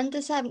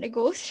Miranda's having to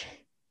go through.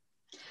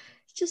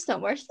 It's just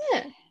not worth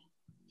it.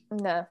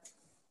 No.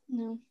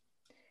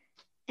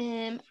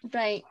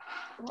 Right.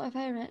 What have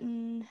I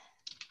written?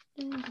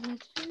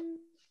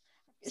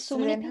 So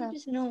many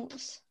pages of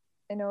notes.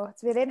 I know.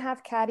 So we then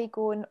have Carrie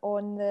going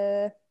on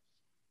the...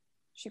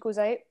 She goes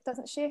out,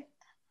 doesn't she?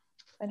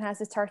 And has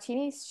the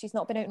tartinis. She's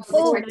not been out in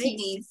 4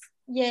 tartinis.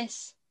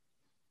 Yes.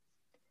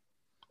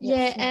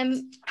 Wait,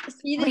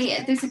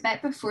 there's a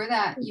bit before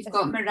that. You've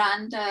got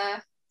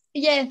Miranda.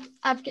 Yeah,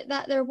 I've got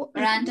that there.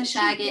 Miranda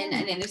shagging,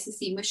 and then there's the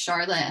scene with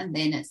Charlotte, and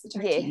then it's the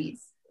tartinis.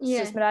 Yeah.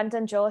 So it's Miranda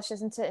and Josh,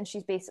 isn't it? And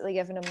she's basically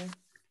giving him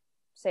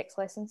sex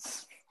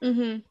lessons.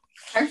 Mm-hmm.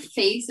 Her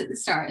face at the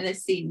start of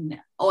this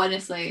scene,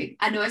 honestly,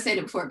 I know I said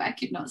it before, but I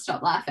could not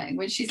stop laughing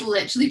when she's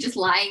literally just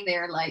lying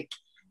there like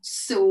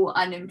so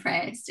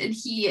unimpressed, and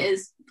he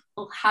is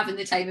having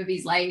the time of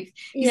his life.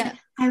 He's like,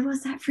 how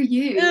was that for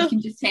you? You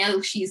can just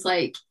tell she's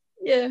like,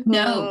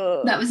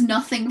 no, that was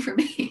nothing for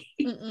me.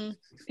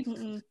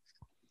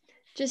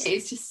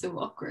 It's just so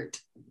awkward.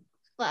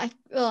 Like,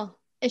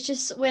 it's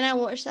just when I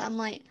watch that, I'm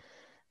like,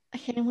 I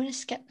kind of want to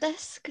skip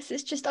this because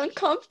it's just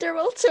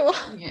uncomfortable to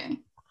watch. Yeah.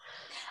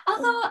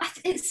 Although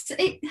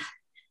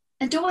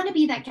I don't want to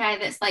be that guy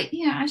that's like,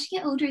 as you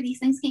get older, these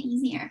things get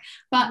easier.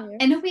 But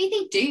in a way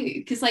they do,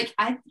 because like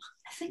I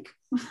think,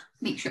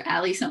 make sure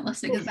Ali's not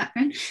listening in the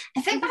background.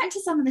 I think back to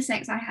some of the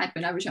sex I had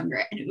when I was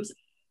younger, and it was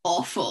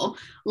awful.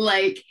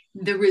 Like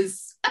there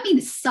was,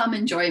 some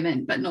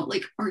enjoyment, but not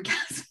like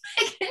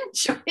orgasmic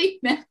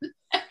enjoyment.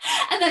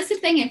 And that's the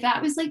thing. If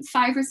that was like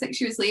 5 or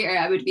 6 years later,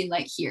 I would have been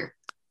like, here,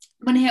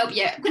 I'm going to help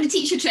you. I'm going to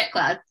teach you a trick,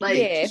 lad. Like,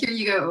 here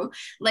you go.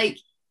 Like,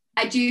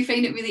 I do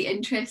find it really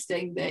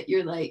interesting that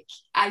you're like,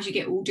 as you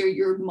get older,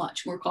 you're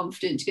much more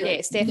confident to be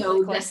like,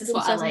 no, this is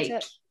what I like.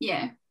 It?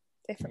 Yeah.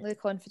 Definitely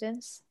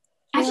confidence.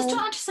 I just don't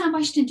understand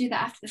why she didn't do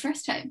that after the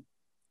first time.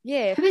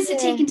 Yeah. How is it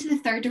taken to the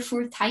 3rd or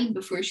 4th time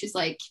before she's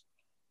like,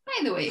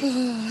 by the way?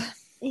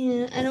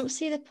 Yeah, I don't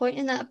see the point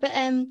in that. But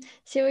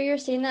see what you're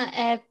saying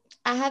that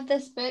I have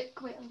this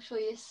book. Wait, I'll show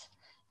you.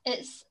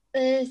 It's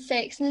the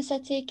Sex and the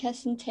City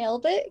Kiss and Tell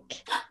book.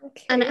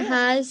 Okay. And it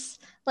has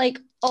like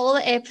all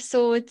the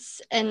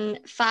episodes and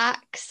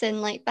facts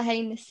and like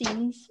behind the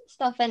scenes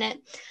stuff in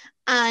it.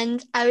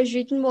 And I was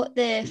reading what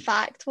the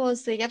fact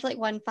was. They give like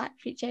one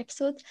fact for each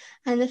episode.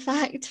 And the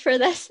fact for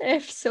this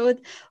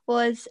episode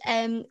was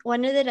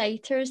one of the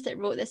writers that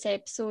wrote this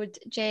episode,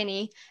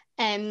 Jenny,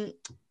 there's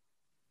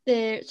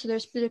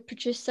the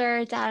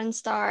producer, Darren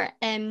Star,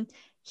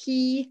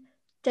 he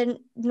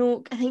didn't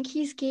know, I think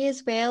he's gay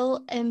as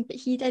well, but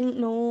he didn't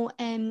know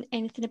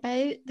anything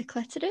about the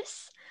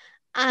clitoris.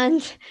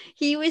 And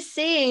he was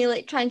saying,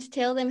 like, trying to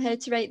tell them how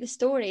to write the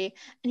story.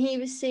 And he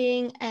was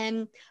saying,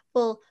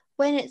 well,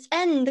 when it's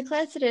in the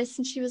clitoris,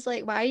 and she was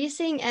like, why are you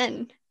saying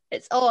in?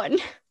 It's on.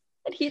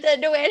 And he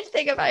didn't know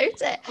anything about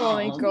it. Oh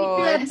my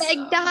God. He did a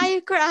big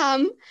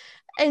diagram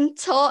and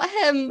taught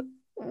him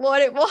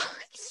what it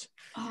was.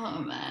 Oh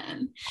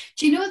man.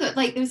 Do you know that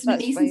like there was an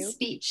amazing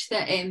speech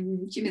that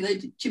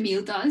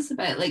Jamil does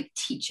about like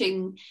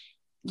teaching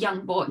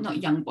not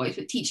young boys,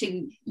 but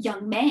teaching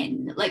young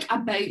men like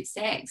about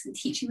sex and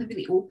teaching them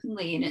really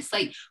openly, and it's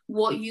like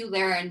what you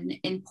learn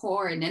in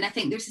porn. And I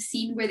think there's a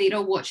scene where they're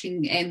all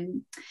watching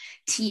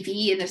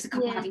TV and there's a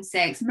couple having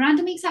sex.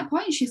 Miranda makes that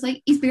point. She's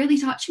like, he's barely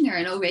touching her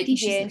and already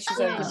she's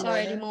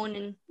already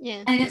moaning.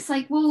 Yeah. And it's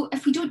like, well,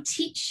 if we don't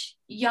teach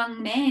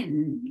young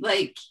men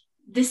like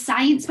the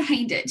science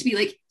behind it to be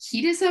like,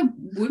 here is a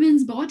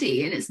woman's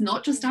body and it's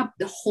not just the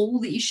hole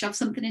that you shove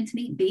something in to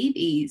make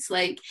babies.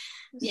 Like,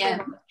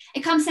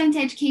 it comes down to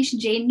education,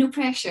 Jane. No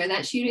pressure.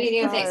 That's your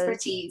area of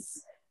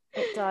expertise.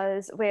 It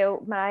does.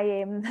 Well,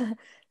 my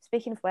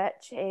speaking of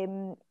which,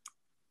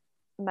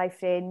 my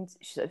friend,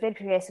 she's very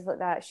progressive like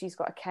that. She's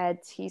got a kid.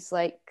 He's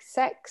like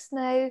 6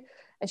 now,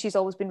 and she's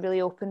always been really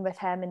open with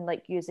him and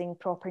like using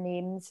proper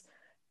names,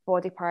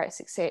 body parts,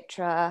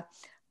 etc.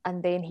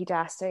 And then he'd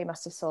asked her, he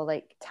must have saw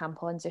like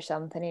tampons or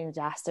something, and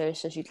he'd asked her,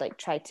 so she'd like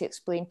tried to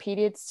explain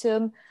periods to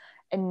him.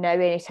 And now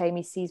anytime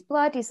he sees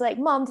blood, he's like,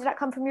 Mom, did that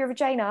come from your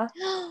vagina?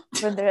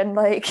 When they're in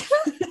like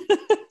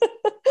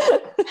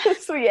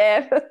so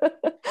yeah.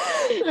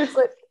 It's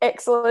like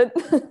excellent.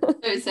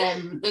 There's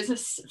a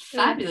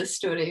fabulous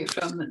story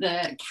from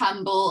the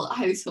Campbell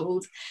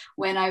household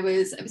when it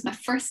was my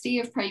first day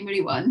of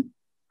primary one.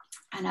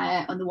 And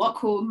on the walk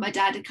home, my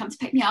dad had come to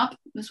pick me up,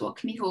 was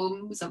walking me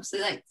home, was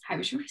obviously like, how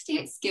was your first day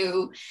at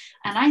school?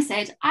 And I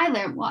said, I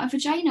learned what a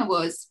vagina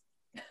was.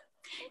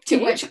 To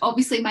which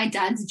obviously my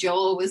dad's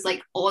jaw was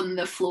like on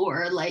the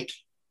floor, like,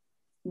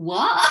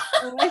 what?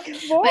 Oh my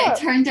God. But it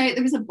turned out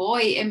there was a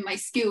boy in my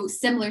school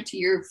similar to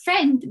your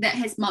friend that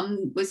his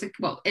mum was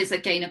is a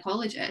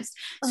gynecologist.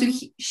 So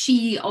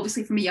she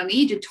obviously from a young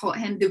age had taught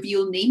him the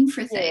real name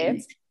for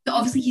things. So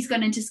obviously he's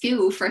gone into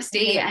school first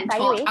day and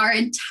taught our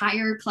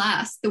entire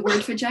class the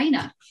word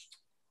vagina.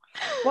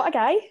 What a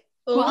guy.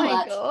 Oh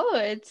my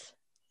God.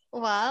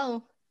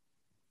 Wow.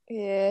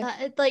 Yeah.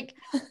 It's like,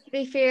 to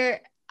be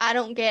fair, I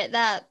don't get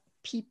that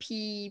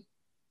PP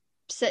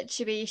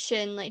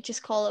situation, like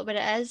just call it what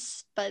it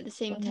is, but at the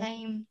same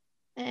time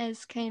it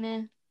is kind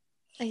of,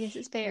 I guess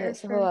it's better.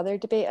 It's a whole other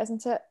debate,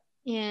 isn't it?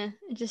 Yeah,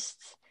 just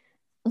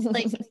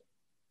like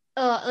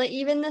like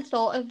even the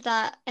thought of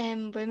that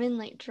woman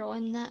like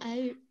drawing that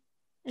out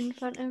in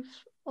front of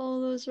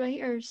all those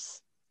writers,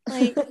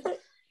 like did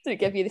it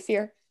give you the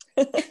fear?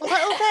 A little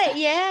bit,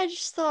 yeah. I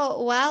just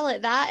thought, wow,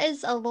 like that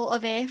is a lot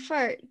of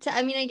effort.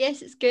 I mean, I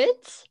guess it's good.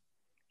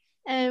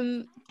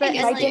 But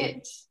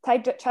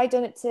try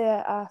doing it to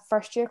a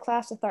first year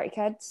class of 30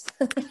 kids.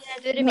 Yeah, I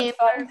do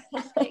remember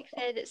sex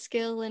ed at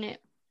school, and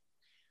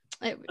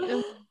yeah.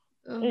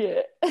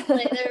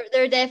 Like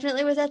there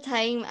definitely was a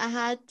time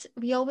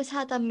we always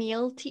had a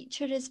male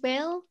teacher as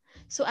well.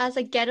 So as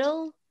a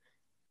girl,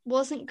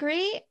 wasn't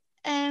great.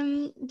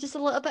 Just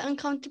a little bit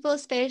uncomfortable,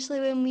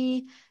 especially when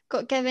we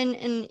got given,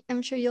 and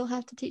I'm sure you'll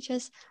have to teach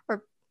us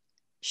or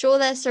show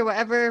this or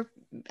whatever.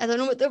 I don't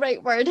know what the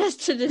right word is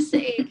to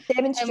say.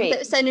 Demonstrate.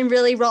 Without sounding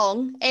really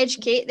wrong.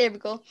 Educate, there we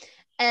go.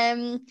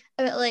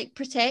 About like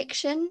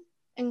protection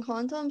and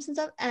condoms and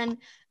stuff. And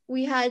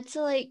we had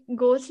to like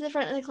go to the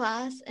front of the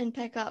class and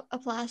pick up a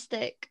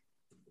plastic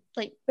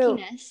like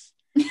penis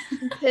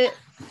and put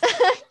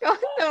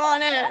condom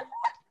on it.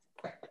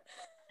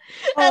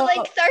 And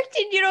like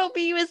 13-year-old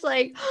me was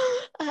like,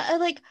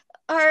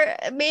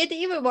 made it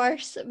even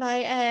worse.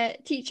 My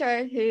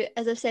teacher, who,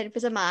 as I've said,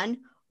 was a man,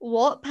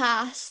 walked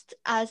past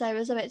as I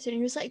was about to, and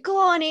he was like, "Go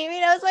on, Amy."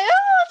 And I was like,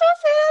 "Oh, don't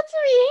say that to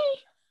me."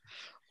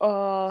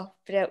 Oh,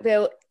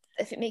 well,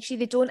 if it makes you,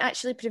 they don't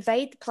actually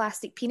provide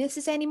plastic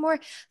penises anymore.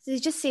 So they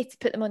just say to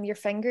put them on your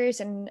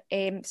fingers, and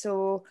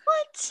so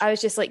what? I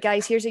was just like,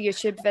 guys, here's a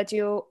YouTube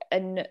video,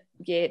 and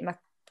yeah, my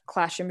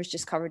classroom was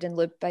just covered in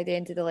lube by the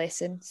end of the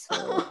lesson. So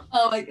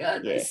oh my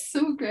God, that's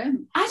so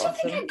grim. I don't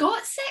think I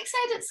got sex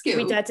ed at school.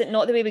 We didn't,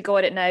 not the way we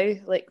got it now.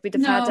 Like we'd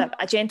have had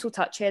a gentle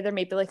touch, Heather,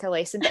 maybe like a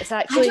lesson, but it's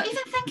actually, I don't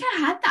even think I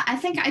had that. I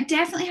think I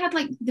definitely had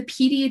like the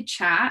period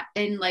chat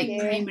in like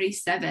primary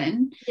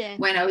 7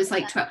 when I was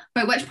like 12,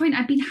 by which point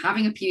I'd been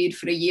having a period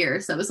for a year,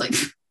 so I was like,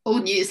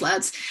 old news,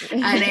 lads.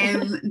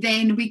 And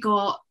then we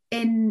got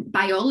in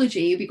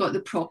biology, we got the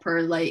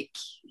proper like,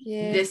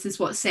 this is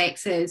what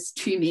sex is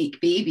to make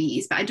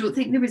babies, but I don't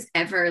think there was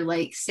ever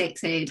like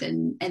sex ed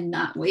in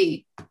that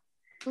way.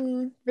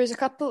 There's a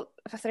couple,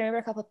 if I remember,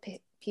 a couple of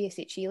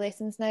PSHE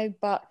lessons now,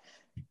 but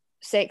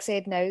sex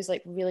ed now is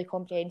like really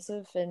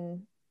comprehensive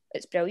and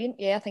it's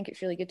brilliant. I think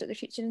it's really good that they're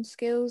teaching in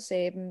schools.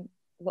 A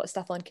lot of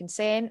stuff on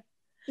consent,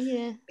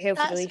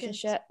 healthy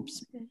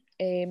relationships,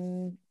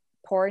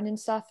 porn and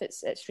stuff.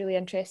 It's really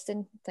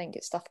interesting. I think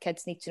it's stuff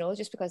kids need to know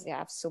just because they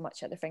have so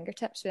much at their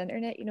fingertips with the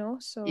internet, you know.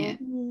 So I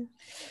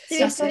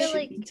feel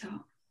like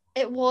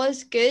it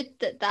was good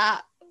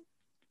that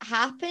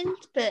happened,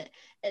 but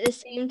at the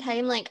same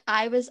time, like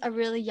I was a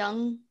really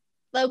young,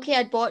 okay,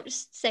 I'd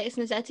watched Sex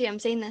and the City, I'm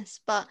saying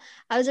this, but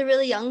I was a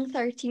really young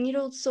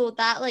 13-year-old, so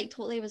that like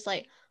totally was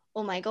like,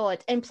 oh my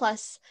God. And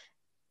plus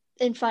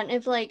in front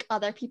of like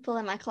other people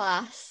in my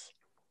class,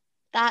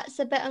 that's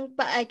a bit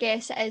but I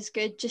guess it is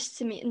good just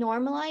to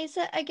normalize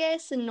it, I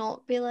guess, and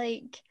not be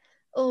like,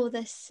 oh,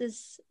 this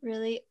is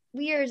really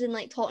weird, and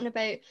like talking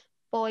about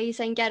boys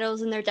and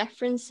girls and their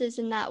differences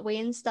in that way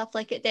and stuff.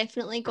 Like it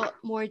definitely got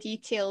more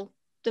detail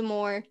the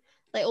more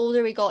like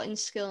older we got in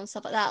school and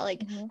stuff like that.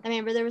 Like I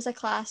remember there was a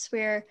class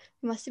where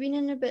we must have been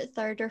in about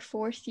 3rd or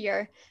 4th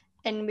year,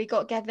 and we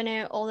got given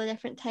out all the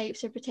different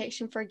types of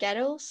protection for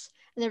girls,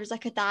 and there was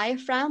like a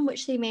diaphragm,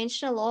 which they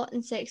mention a lot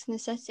in Sex and the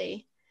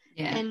City,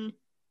 and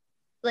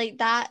like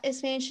that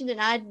is mentioned, and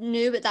I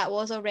knew what that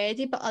was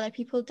already, but other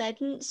people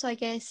didn't. So I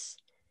guess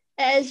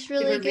it is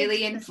really good. They were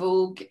really in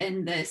vogue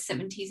in the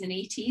 70s and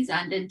 80s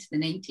and into the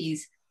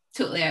 90s.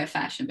 Totally out of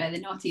fashion by the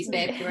noughties,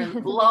 babe. They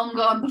were long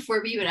gone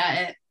before we were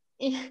at it.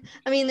 Yeah,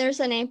 I mean, there's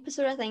an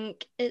episode, I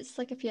think it's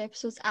like a few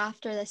episodes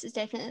after this, it's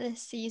definitely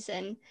this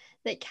season,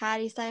 that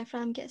Carrie's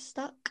diaphragm gets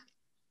stuck.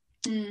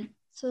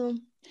 So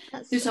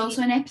There's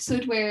also an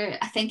episode where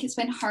I think it's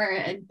when her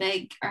and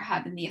Big are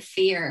having the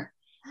affair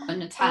on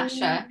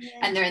Natasha,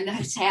 and they're in the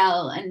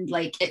hotel, and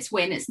like it's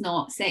when it's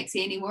not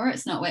sexy anymore.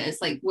 It's not when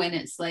it's like when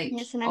it's like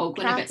It's in a all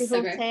going a bit crappy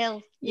sour.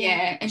 hotel.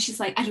 Yeah, and she's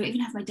like, I don't even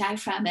have my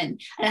diaphragm in,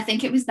 and I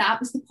think that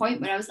was the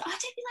point where I was like, oh, I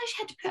didn't realize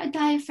she had to put a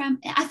diaphragm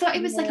in. I thought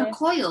it was like a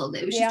coil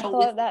that was just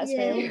always that as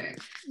well.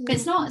 But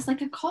it's not. It's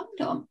like a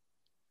condom.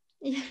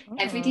 Yeah.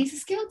 Every day's a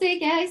skill day,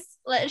 guys.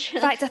 Literally.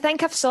 In fact, I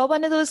think I've saw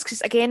one of those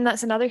because again,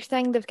 that's another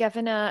thing we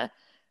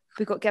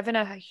got given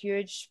a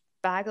huge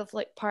bag of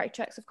like party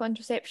tricks of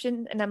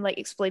contraception, and I'm like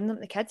explaining them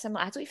to the kids. I'm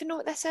like, I don't even know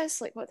what this is.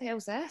 Like, what the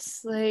hell's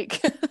this?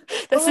 Like,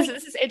 this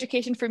is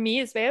education for me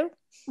as well.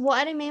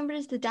 What I remember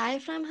is the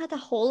diaphragm had a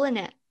hole in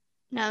it,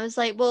 and I was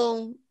like,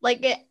 well,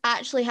 like it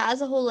actually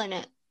has a hole in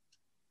it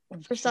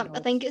for some. I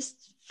think it's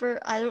for,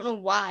 I don't know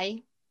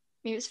why.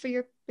 Maybe it's for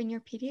when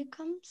your period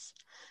comes.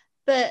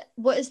 But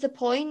what is the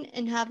point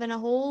in having a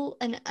hole?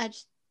 And I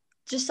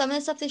just some of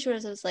the stuff they showed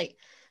us, I was like,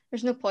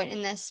 there's no point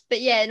in this.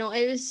 But yeah, no,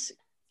 it was,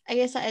 I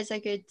guess that is a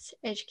good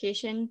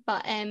education.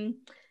 But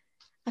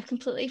I've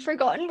completely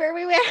forgotten where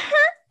we were in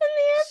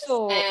the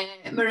episode.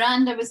 So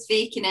Miranda was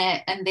faking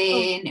it, and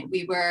then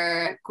we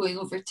were going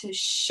over to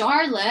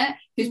Charlotte,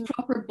 whose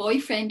proper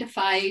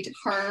boyfriendified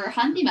her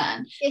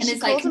handyman. Yeah, and she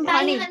it's calls like, him bye,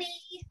 honey. honey.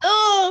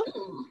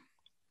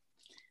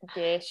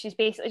 Yeah, she's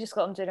basically just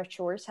got him doing her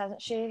chores,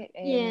 hasn't she?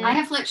 Yeah. I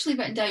have literally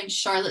written down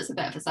Charlotte's a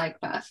bit of a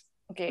psychopath.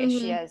 Okay,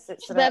 she is.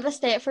 She's a bit of a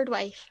Stepford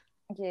wife.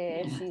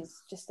 Yeah,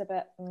 she's just a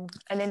bit.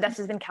 And then this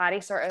is when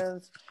Carrie sort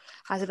of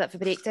has a bit of a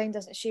breakdown,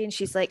 doesn't she? And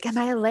she's like, "Am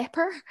I a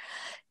leper?"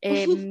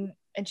 And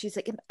she's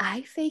like, "Am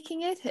I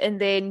faking it?" And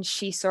then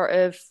she sort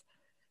of,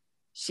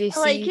 I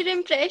like your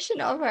impression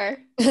of her.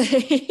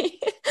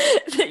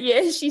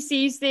 Yeah, she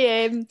sees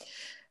the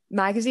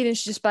magazine and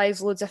she just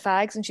buys loads of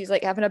fags, and she's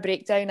like having a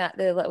breakdown at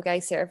the little guy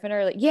serving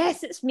her, like,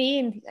 "Yes, it's me,"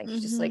 and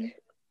he's just like,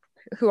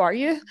 "Who are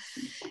you?"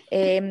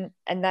 And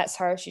that's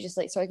her. She just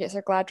like sort of gets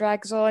her glad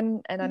rags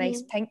on and a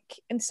nice pink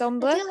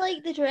ensemble. I do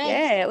like the dress.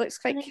 Yeah, it looks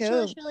quite cool. It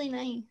looks really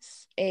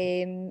nice.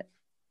 And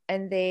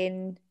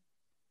then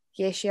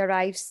she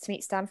arrives to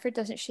meet Stanford,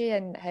 doesn't she?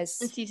 And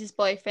sees his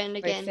boyfriend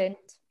again.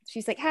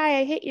 She's like, "Hi,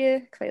 I hate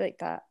you." Quite like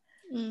that.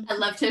 I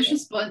loved his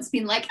response,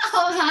 being like,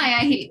 "Oh, hi,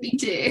 I hate me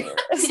too."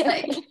 It's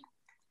like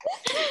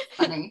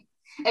funny.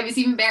 It was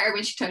even better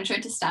when she turns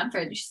around to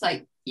Stanford and she's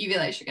like, "You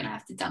realise you're gonna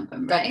have to dump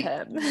him,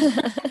 right?"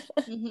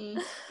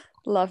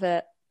 Love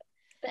it.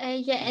 But,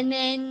 and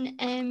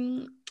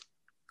then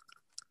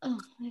oh,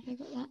 have I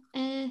got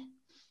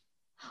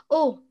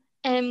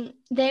that?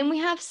 Then we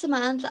have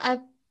Samantha.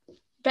 I've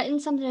written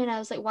something and I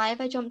was like, why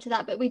have I jumped to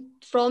that? But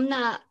from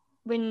that,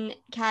 when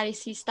Carrie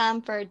sees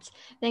Stanford,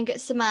 then get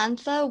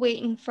Samantha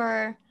waiting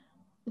for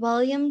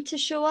William to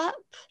show up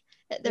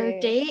at their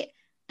date,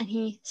 and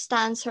he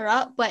stands her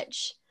up,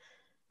 which,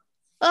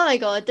 oh my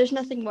god, there's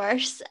nothing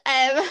worse.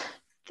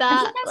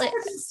 That like,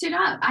 been stood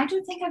up. I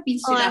don't think I've been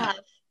stood up.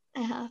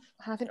 I have.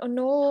 Haven't. Oh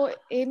no,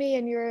 Amy,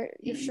 in your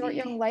short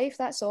young life,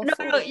 that's awful.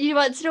 No, you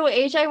want to know what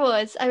age I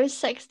was? I was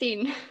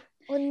 16.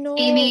 Oh no,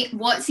 Amy,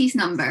 what's his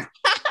number?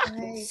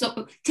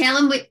 So tell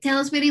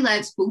us where he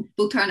lives.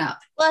 We'll turn up.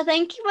 Well, I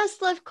think he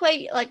must live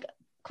quite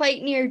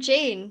near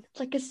Jane,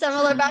 like a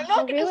similar. But I'm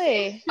not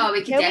really. Oh,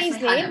 we can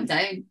definitely hunt him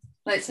down.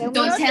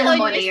 Don't tell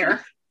him on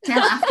air. Tell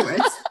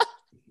afterwards.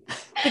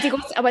 Did he go?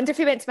 I wonder if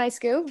he went to my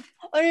school.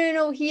 Oh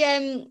no, he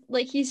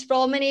he's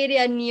from an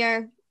area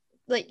near,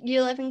 like,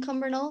 you live in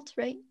Cumbernauld,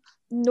 right?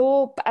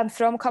 No, but I'm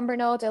from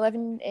Cumbernauld. I live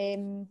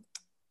in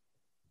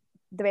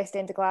the West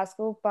End of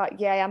Glasgow, but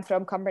yeah, I am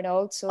from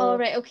Cumbernauld. So, oh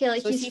right, okay,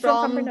 like, so he's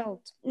from Cumbernauld.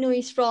 No,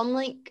 he's from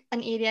like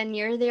an area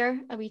near there.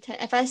 A wee time.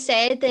 If I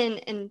said then,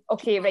 and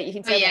okay, right, you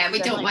can tell. Oh yeah, we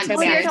don't want to.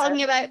 What you're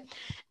talking about.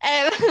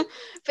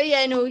 But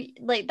yeah, no,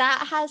 like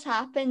that has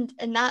happened,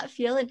 and that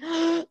feeling,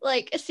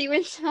 like, see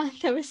when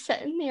Samantha was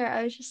sitting there,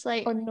 I was just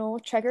like, oh no,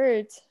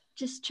 triggered.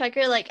 Just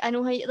trigger, like, I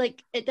know how you,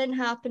 like, it didn't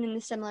happen in a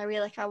similar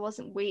way. Like, I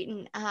wasn't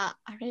waiting at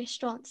a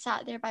restaurant,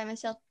 sat there by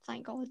myself.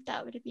 Thank God,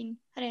 that would have been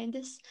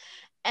horrendous.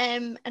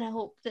 And I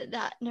hope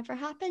that never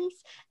happens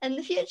in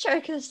the future,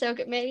 because I've still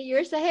got many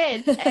years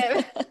ahead when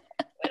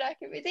I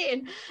could be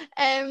dating.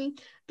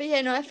 But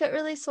yeah, no, I felt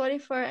really sorry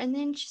for her, and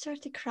then she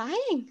started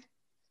crying.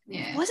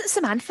 Yeah. Was it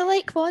Samantha?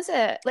 Was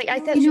it? Like, I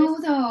thought.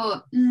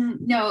 Though,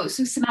 no.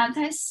 So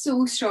Samantha is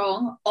so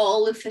strong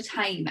all of the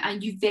time,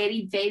 and you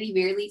very, very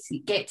rarely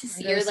get to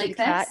see her like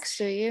this.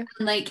 Do you?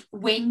 And like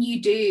when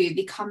you do,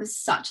 they come as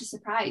such a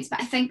surprise.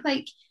 But I think,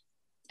 like,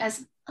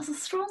 as a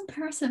strong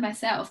person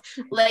myself,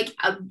 like,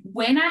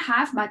 when I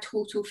have my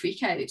total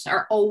freakouts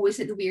are always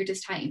at the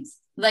weirdest times.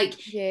 Like,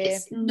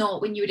 it's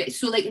not when you would.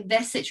 So like,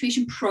 this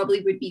situation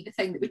probably would be the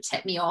thing that would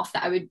tip me off,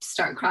 that I would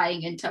start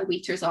crying into a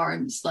waiter's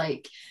arms.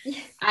 Like,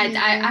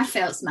 I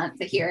felt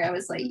Samantha here. I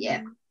was like,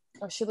 yeah.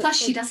 Oh, plus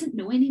she doesn't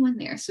know anyone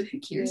there, so who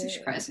cares if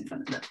she cries in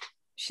front of them.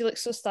 She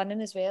looks so stunning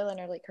as well, in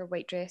her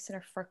white dress and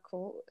her fur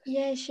coat.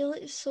 Yeah, she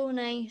looks so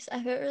nice.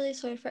 I felt really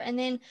sorry for her. And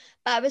then,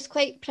 but I was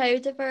quite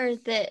proud of her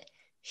that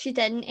she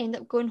didn't end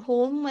up going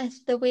home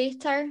with the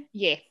waiter.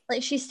 Yeah.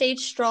 Like, she stayed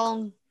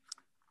strong.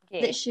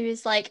 that she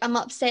was like, I'm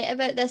upset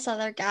about this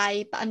other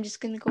guy, but I'm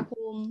just going to go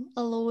home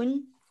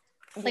alone.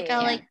 Like, I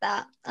like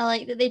that. I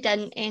like that they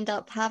didn't end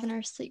up having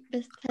her sleep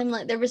with him.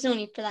 Like, there was no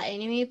need for that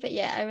anyway, but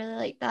yeah, I really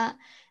like that.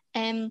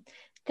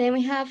 Then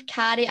we have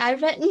Carrie.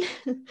 I've written,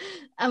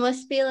 I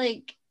must be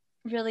like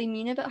really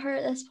mean about her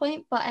at this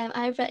point, but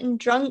I've written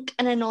drunk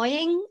and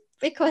annoying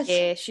because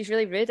she's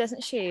really rude,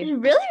 isn't she? she's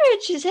really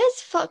rude. She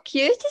says fuck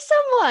you to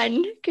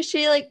someone because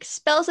she like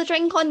spills a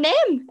drink on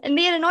them and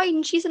they're annoyed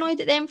and she's annoyed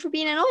at them for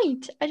being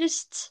annoyed. I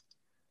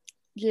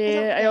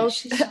also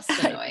she's just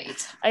annoyed.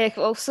 I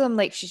also am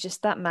like, she's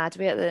just that mad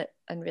about it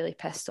and really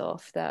pissed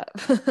off that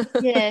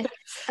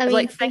I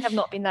mean, I've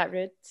not been that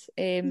rude.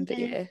 But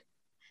yeah.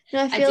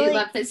 No, I do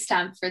love that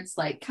Stanford's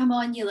like, come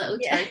on, you little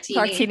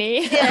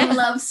tartini. I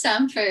love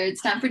Stanford.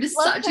 Stanford is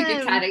such a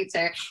good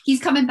character.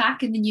 He's coming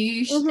back in the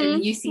new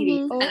series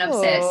and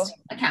obsessed.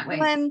 I can't wait.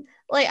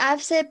 Like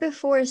I've said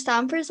before,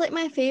 Stanford's like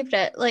my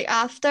favourite. Like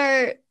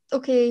after,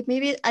 okay,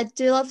 maybe I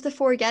do love the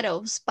four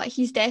girls, but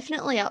he's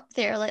definitely up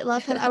there. Like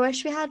love him. I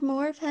wish we had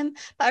more of him,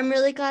 but I'm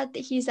really glad that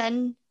he's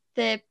in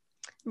the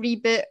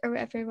reboot or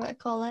whatever you want to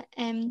call it.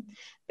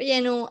 But yeah,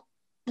 no,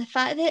 the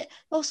fact that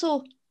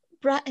also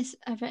it's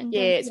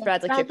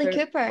Bradley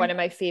Cooper. One of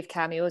my fave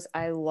cameos.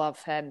 I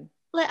love him.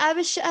 Like I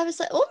was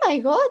like, oh my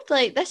god,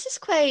 like this is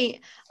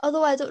quite.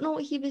 Although I don't know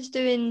what he was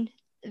doing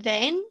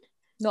then.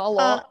 Not a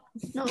lot.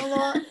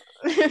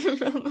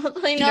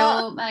 Probably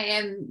not.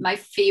 My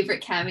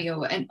favorite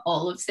cameo in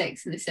all of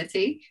Sex and the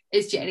City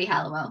is Jenny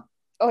Halliwell.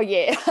 Oh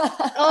yeah.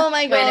 Oh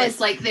my god. When it's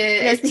like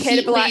the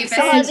terrible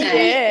accent.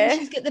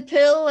 She's got the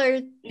pool or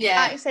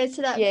access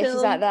to that pool. Yeah,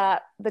 she's at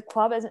that the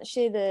club, isn't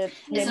she?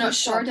 It's not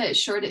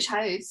Shoreditch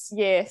House.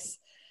 Yes.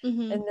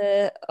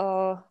 And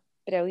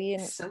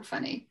brilliant. So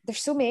funny.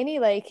 There's so many,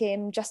 like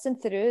Justin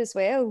Theroux as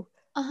well.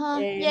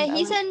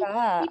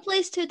 He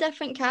plays two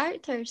different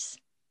characters.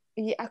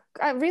 Yeah,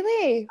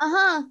 really?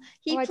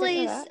 He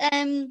plays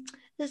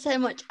this is how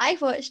much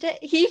I've watched it.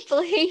 He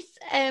plays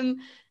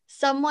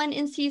someone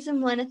in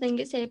season 1, I think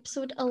it's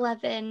episode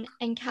 11,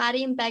 and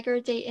Carrie and Big are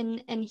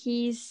dating, and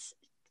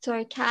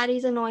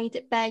Carrie's annoyed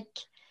at Big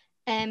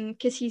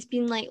because he's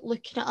been like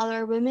looking at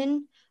other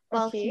women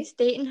while he's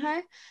dating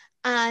her,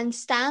 and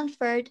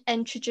Stanford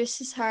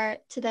introduces her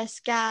to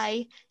this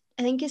guy,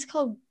 I think he's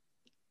called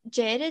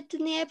Jared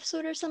in the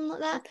episode or something like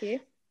that,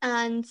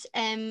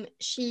 and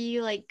she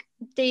like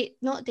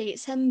not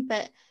dates him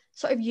but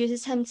sort of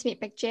uses him to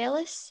make Big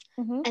jealous,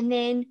 and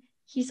then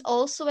he's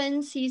also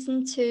in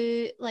season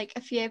 2, like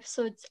a few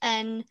episodes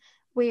in,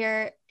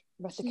 where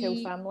with the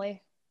cool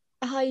family.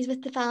 He's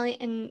with the family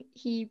and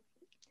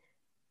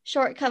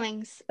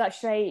Shortcomings.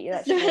 That's right.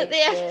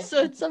 The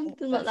episode,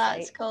 something like that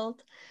it's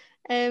called.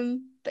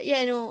 But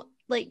yeah, no,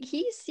 like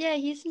he's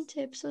in 2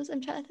 episodes.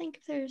 I'm trying to think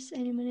if there's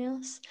anyone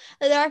else.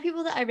 Like, there are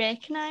people that I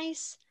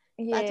recognise,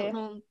 but I don't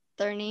know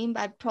their name.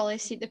 But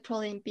they'd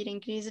probably be in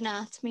Grey's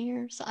Anatomy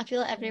or so. I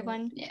feel like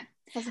everyone. Yeah.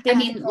 I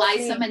mean,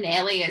 Liza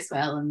Minnelli as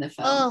well in the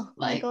film. Oh,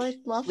 like, my God,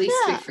 love least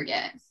that. we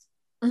forget.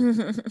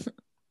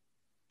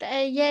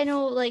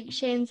 But like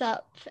she ends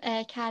up,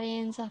 Carrie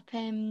ends up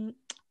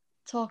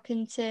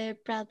talking to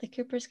Bradley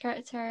Cooper's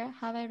character.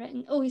 Have I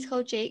written? Oh, he's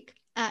called Jake.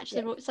 I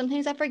actually wrote.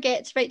 Sometimes I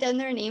forget to write down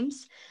their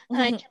names,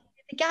 and I can't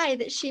the guy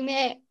that she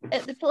met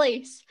at the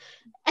place.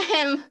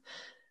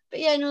 But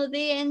yeah, no,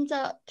 they end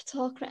up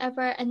talking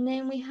whatever, and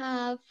then we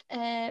have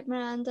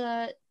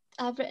Miranda.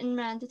 I've written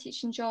Miranda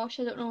teaching Josh.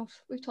 I don't know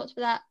if we've talked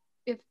about that.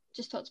 We've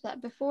just talked about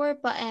that before,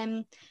 but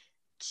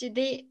did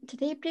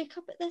they break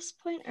up at this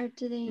point, or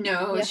do they?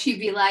 No, she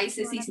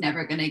realizes he's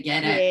never gonna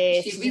get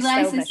it. She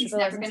realizes he's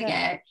never gonna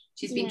get it.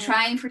 She's been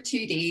trying for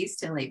 2 days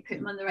to like put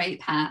him on the right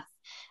path,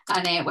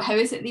 and how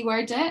is it they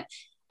word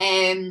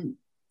it?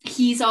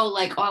 He's all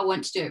like, "Oh, I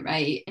want to do it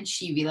right," and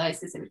she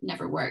realizes it would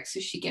never work,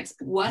 so she gives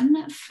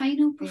one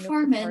final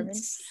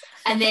performance,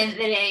 and then at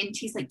the end,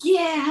 he's like,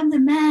 "Yeah, I'm the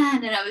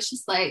man," and I was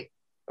just like.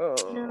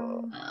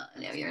 No,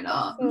 you're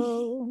not.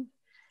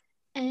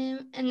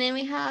 And then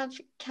we have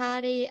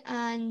Carrie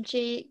and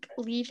Jake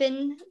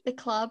leaving the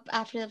club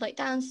after they've like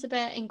danced a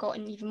bit and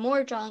gotten even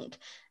more drunk.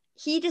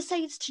 He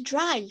decides to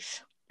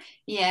drive.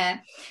 Yeah.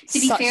 To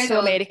be fair, so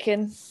though,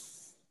 American.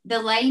 The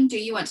line, "Do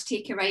you want to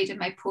take a ride in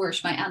my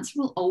Porsche?" My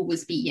answer will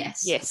always be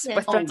yes. Yes,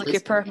 with Bradley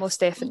Cooper, most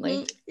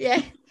definitely.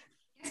 Yeah.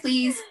 Yes,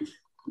 please.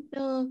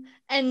 No,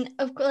 and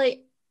of course,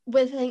 like.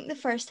 I think the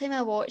first time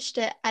I watched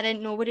it, I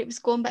didn't know where it was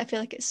going, but I feel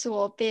like it's so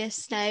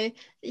obvious now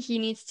that he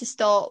needs to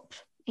stop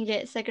and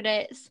get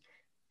cigarettes,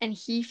 and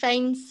he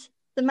finds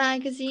the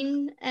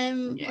magazine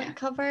like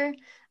cover,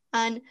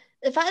 and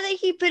the fact that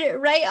he put it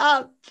right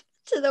up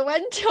to the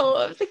window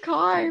of the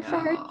car for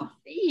her to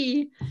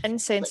see.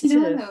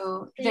 Insensitive.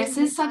 No, this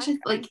is such a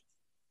like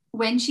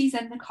when she's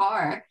in the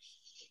car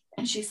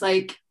and she's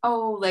like,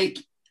 "Oh, like."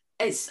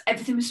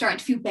 Everything was starting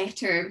to feel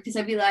better because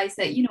I realised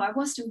that, I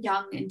was still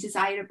young and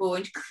desirable,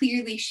 and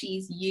clearly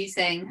she's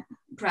using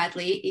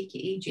Bradley,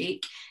 aka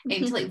Jake,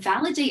 to like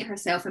validate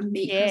herself and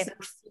make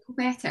herself feel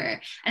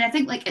better. And I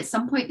think like at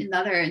some point or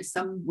another, in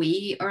some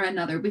way or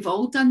another, we've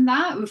all done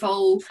that. We've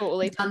all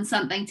done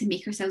something to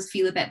make ourselves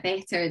feel a bit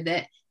better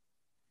that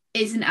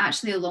isn't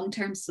actually a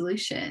long-term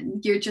solution.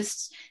 You're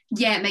just,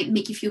 yeah, it might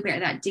make you feel better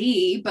that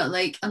day, but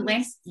like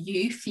unless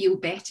you feel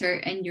better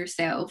in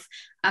yourself,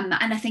 and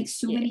I think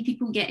so many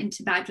people get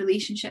into bad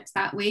relationships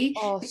that way,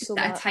 because so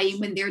at much. a time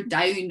when they're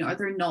down or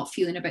they're not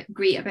feeling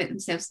great about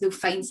themselves, they'll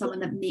find someone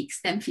that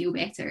makes them feel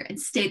better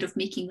instead of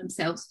making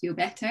themselves feel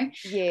better. And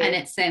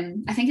it's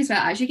I think as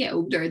well, as you get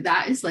older,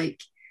 that is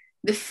like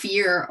the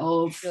fear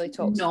of really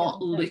toxic,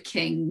 not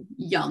looking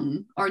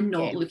young or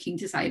not looking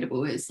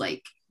desirable is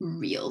like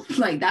real.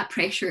 Like that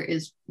pressure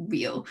is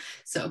real.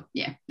 So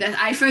yeah,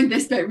 I found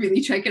this bit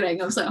really triggering.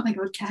 I was like, oh my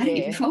god,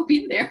 Carrie, we've all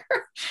been there.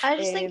 I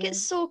just think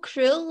it's so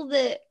cruel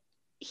that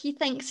he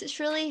thinks it's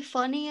really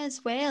funny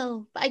as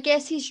well. But I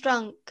guess he's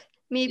drunk.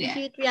 Maybe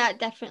he would react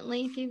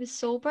differently if he was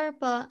sober,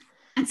 but...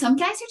 And some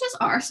guys are just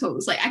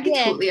arseholes. Like, I could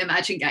totally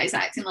imagine guys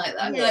acting like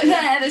that.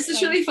 Like, this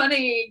is really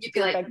funny. You'd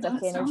be like, no,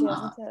 it's energy,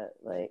 not. Isn't it?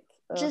 Like,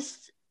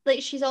 just,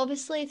 like, she's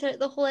obviously, throughout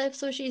the whole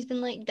episode, she's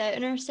been, like,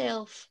 doubting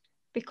herself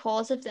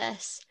because of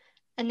this.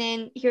 And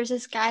then here's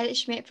this guy that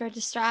she met for a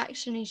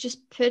distraction. He's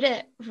just put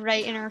it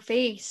right in her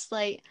face.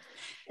 Like,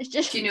 it's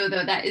just... Do you know,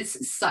 though, that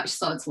is such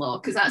sod's law,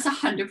 because that's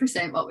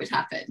 100% what would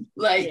happen.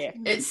 Like,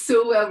 it's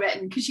so well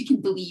written, because you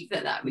can believe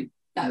that would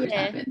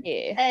happen.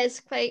 It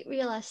is quite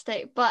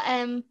realistic. But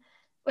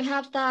we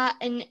have that,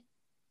 and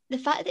the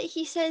fact that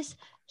he says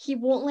he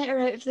won't let her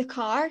out of the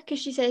car because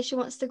she says she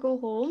wants to go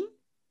home,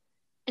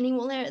 and he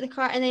won't let her out of the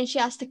car, and then she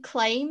has to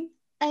climb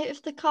out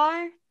of the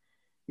car.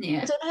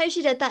 I don't know how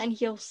she did that in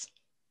heels.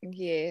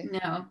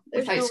 No,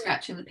 without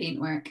scratching the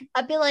paintwork.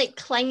 I'd be like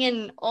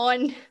clinging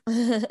on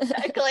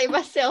to climb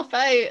myself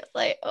out.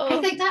 Like,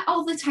 I think that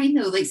all the time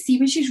though. Like, see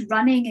when she's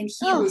running in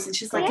heels and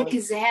she's like a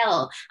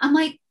gazelle. I'm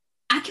like,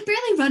 I can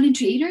barely run in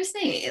trainers,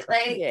 mate.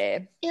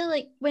 Like,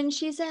 like when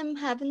she's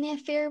having the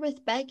affair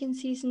with Big in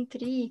season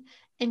 3,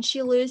 and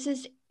she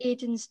loses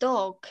Aiden's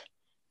dog.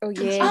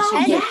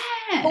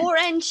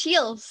 4-inch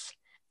heels,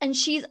 and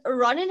she's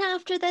running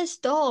after this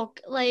dog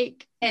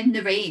like in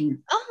the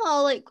rain.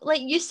 Like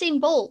Usain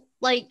Bolt.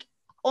 Like,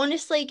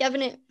 honestly,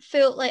 giving it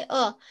full. Like,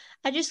 I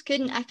just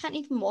couldn't. I can't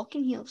even walk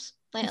in heels,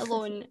 let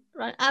alone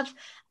run.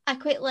 I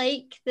quite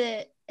like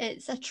that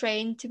it's a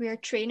trend to wear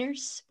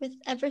trainers with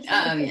everything.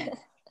 Oh yeah.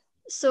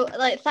 So,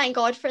 like, thank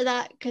God for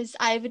that, because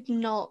I would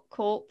not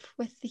cope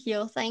with the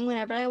heel thing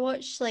whenever I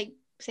watch, like,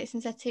 Sex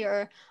and the City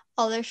or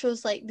other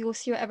shows, like, they'll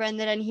see whatever and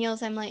they're in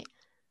heels. I'm like,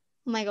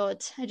 oh my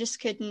God, I just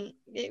couldn't.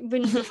 It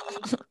wouldn't be me.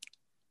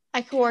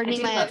 I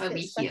coordinate my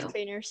outfits with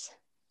trainers.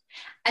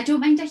 I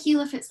don't mind a heel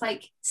if it's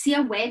like, see,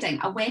 a wedding.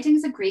 A wedding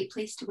is a great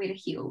place to wear a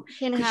heel.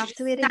 You have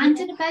to wear a heel.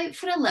 Standing about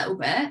for a little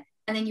bit,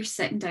 and then you're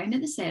sitting down at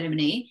the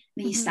ceremony,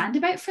 and then you stand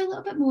about for a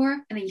little bit more,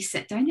 and then you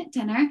sit down at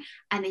dinner,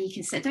 and then you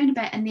can sit down a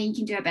bit, and then you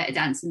can do a bit of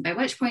dancing, by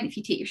which point, if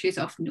you take your shoes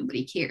off,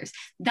 nobody cares.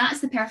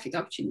 That's the perfect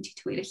opportunity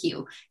to wear a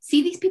heel.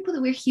 See these people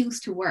that wear heels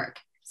to work?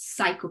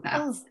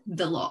 Psychopaths,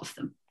 the lot of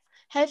them.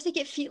 How do they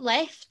get feet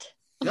left?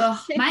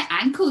 Oh, my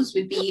ankles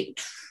would be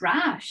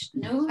trashed.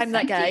 No, I'm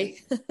that guy.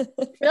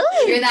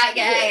 Really? You're that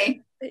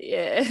guy.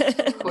 Yeah.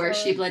 Of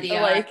course, you bloody I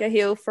are. like a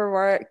heel for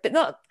work, but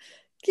not.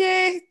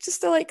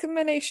 Just to like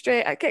mini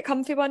straight. I get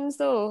comfy ones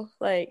though.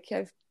 Like,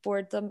 I've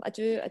bored them. I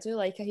do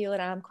like a heel,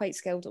 and I'm quite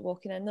skilled at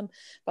walking in them.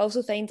 But I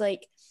also find,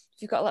 like,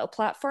 if you've got a little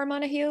platform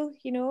on a heel,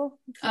 you know.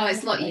 Oh,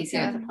 it's a lot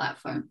easier with a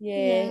platform.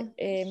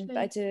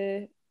 But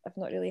I've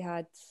not really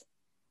had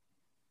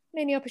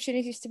many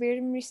opportunities to wear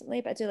them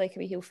recently, but I do like a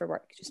wee heel for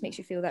work. It just makes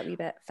you feel that wee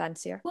bit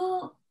fancier.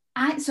 Well,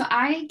 I've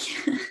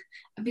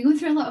been going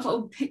through a lot of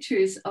old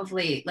pictures of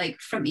late, like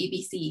from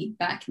ABC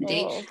back in the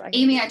day.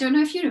 Amy, I don't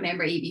know if you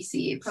remember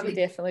ABC. Probably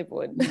definitely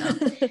would.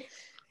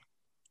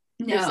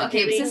 No,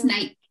 okay, it was this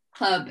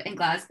nightclub in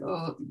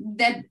Glasgow.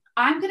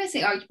 I'm gonna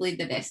say arguably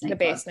the best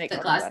nightclub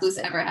that Glasgow's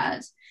ever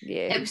had.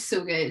 Yeah, it was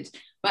so good.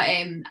 But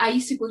I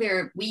used to go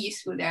there, we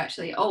used to go there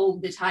actually all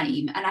the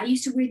time, and I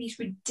used to wear these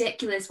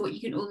ridiculous, what you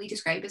can only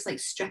describe as like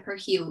stripper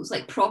heels,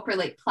 like proper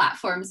like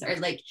platforms that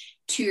are like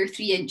 2 or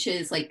 3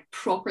 inches, like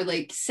proper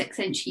like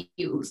 6-inch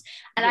heels,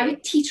 and I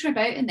would teeter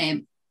about in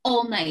them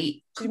all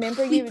night. Do you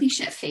remember completely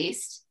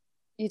shit-faced?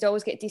 You'd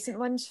always get decent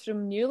ones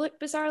from New Look,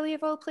 bizarrely,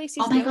 of all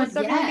places. Oh my God,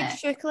 really good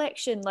shoe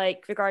collection,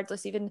 like,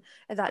 regardless, even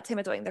at that time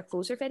I don't think their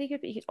clothes were very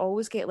good, but you could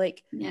always get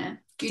like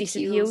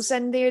decent heels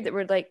in there that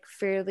were like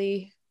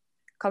fairly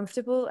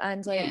comfortable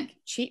and like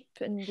cheap,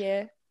 and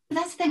But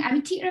that's the thing, I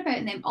would teeter about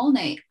in them all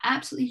night,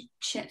 absolutely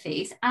shit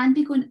face, and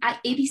be going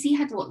at ABC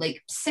had what,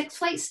 like 6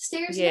 flights of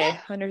stairs?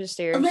 Hundreds of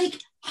stairs. Like,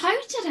 how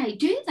did I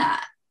do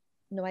that?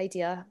 No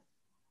idea.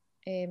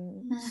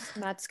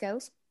 Mad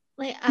skills.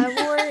 Like,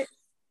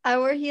 I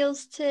wore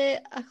heels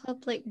to a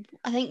club, like,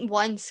 I think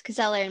once, because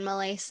I learned my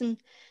lesson,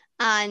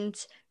 and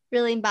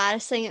really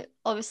embarrassing.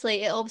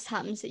 Obviously, it always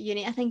happens at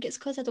uni. I think it's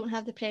because I don't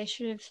have the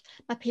pressure of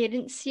my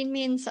parents seeing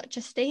me in such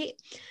a state.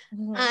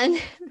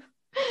 And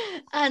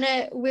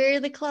where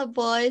the club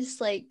was,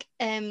 like,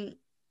 it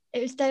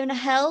was down a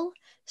hill.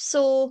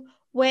 So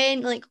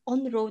when, like,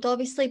 on the road,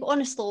 obviously, but on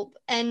a slope,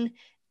 and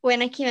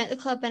when I came out the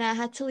club and I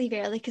had to leave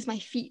early because my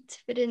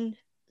feet were in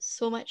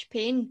so much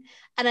pain.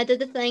 And I did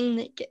the thing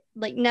that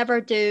like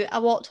never do. I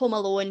walked home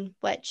alone,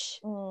 which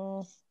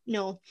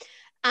no.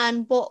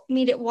 And what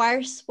made it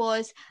worse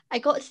was I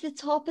got to the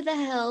top of the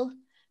hill,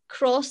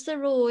 crossed the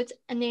road,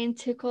 and then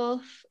took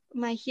off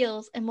my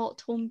heels and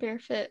walked home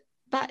barefoot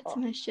back to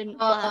my student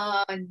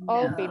flat.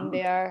 Oh I've been no.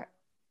 there.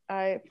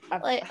 I've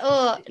Like,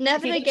 if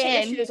never you don't take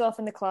again. your shoes off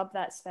in the club,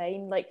 that's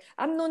fine. Like,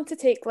 I'm known to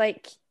take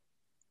like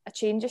a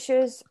change of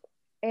shoes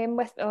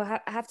with I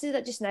have to do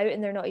that just now,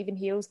 and they're not even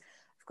heels.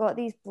 I've got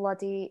these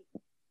bloody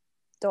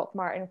Doc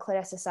Marten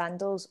Clarissa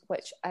sandals,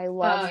 which I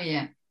love. Oh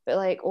yeah. But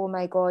like, oh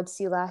my god,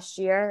 see last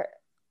year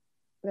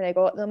when I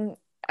got them,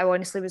 I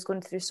honestly was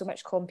going through so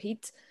much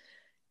compete.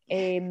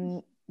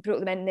 Broke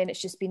them in, and then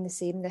it's just been the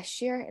same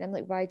this year. And I'm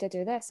like, why did I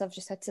do this? I've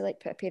just had to like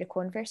put a pair of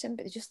Converse in,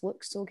 but they just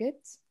look so good.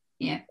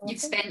 Yeah, you've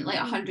spent like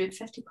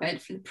 150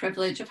 quid for the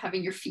privilege of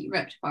having your feet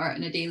ripped apart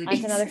on a daily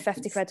basis. And another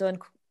 50 quid on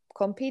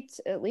compete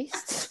at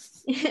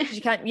least. You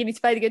need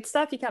to buy the good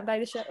stuff, you can't buy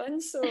the shit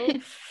ones. So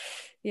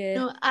yeah.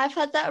 No, I've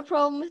had that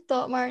problem with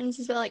Doc Martens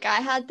as well. Like I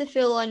had the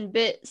full on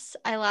boots.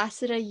 I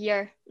lasted a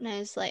year, and I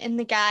was like, and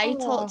the guy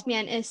talked me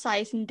into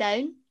sizing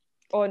down.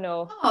 Oh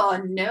no. Oh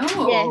no.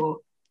 Yeah.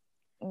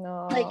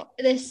 No. Like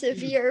the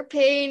severe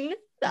pain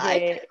that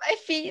I put my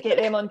feet. Get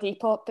them on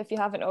Depop if you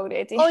haven't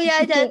already. Oh yeah,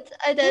 I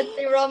did.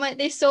 They were on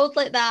they sold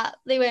like that.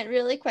 They went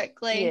really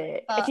quickly. Yeah.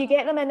 But if you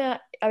get them in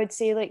I would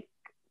say like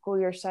go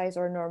your size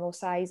or normal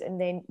size, and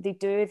then they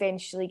do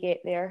eventually get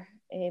there.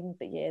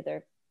 But yeah,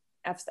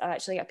 I've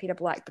actually got a pair of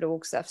black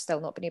brogues that I've still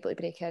not been able to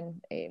break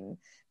in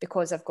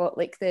because I've got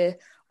like the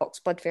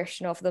Oxblood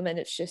version of them, and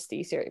it's just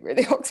easier to wear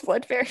the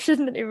Oxblood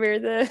version than to wear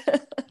the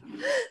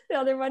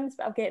other ones.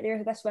 But I'll get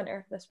there this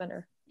winter.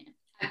 Yeah.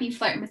 I've been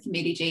flirting with the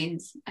Mary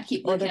Janes. I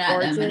keep Oh, looking they're at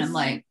them, gorgeous. and I'm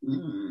like,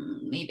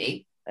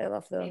 maybe. I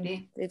love them.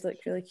 Maybe. They look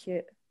really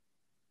cute.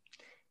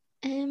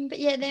 but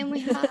yeah, then we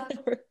have.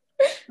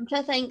 I'm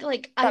trying to think.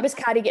 Like that was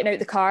Carrie getting out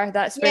the car.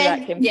 That's where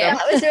that came from.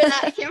 That was where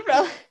that came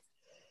from.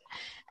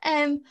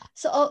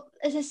 So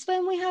is this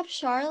when we have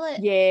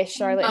Charlotte? Yeah,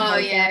 Charlotte. Oh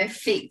yeah,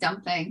 fake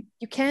dumping.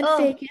 You can't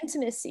fake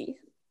intimacy.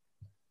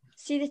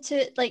 See the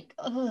two, like,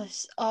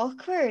 it's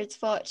awkward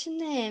watching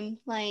them.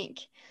 Like,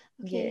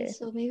 okay,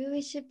 so maybe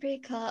we should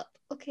break up.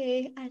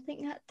 Okay, I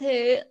think that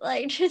too.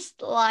 Like, just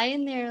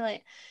lying there,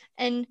 like,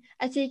 and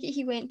I take it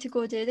he went to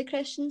go do the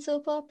Christian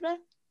soap opera.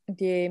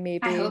 Yeah,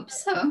 maybe. I hope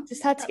so.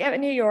 Just had to get out of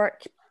New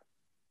York.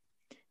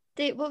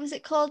 What was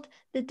it called?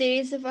 The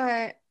Days of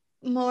Our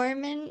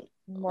Mormon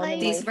Life?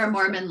 Days of Our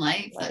Mormon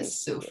Life.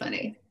 That's so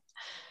funny.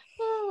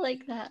 Oh, I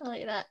like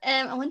that.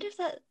 I wonder if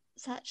that's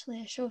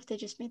actually a show, if they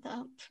just made that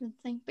up for the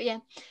thing. But yeah,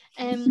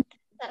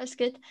 that was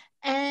good.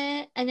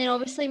 And then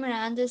obviously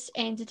Miranda's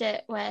ended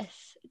it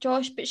with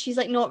Josh, but she's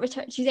like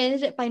she's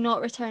ended it by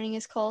not returning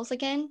his calls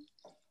again.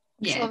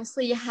 Yeah. So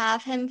obviously you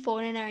have him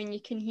phoning her and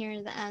you can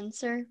hear the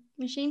answer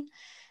machine.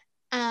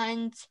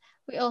 And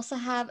we also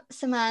have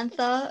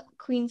Samantha,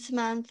 Queen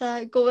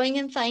Samantha, going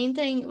and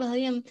finding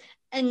William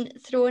and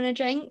throwing a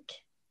drink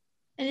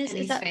in his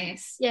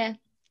face. Yeah.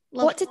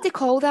 What did they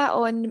call that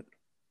on?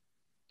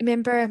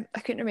 Remember, I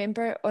couldn't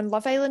remember, on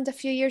Love Island a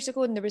few years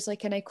ago, and there was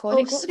like an iconic.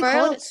 What do they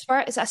call it?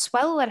 Is it a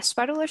swill or a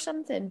swirl or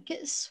something?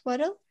 Get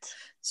swirled.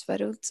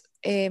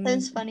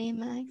 Sounds funny,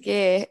 Mag.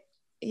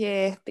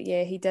 Yeah, but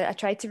yeah, he did. I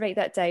tried to write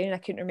that down and I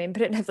couldn't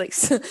remember it, and I was like,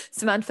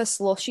 Samantha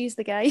Sloshy's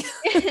the guy.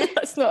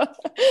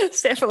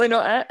 That's definitely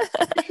not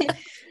it.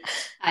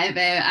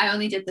 I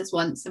only did this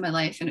once in my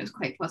life, and it was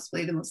quite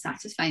possibly the most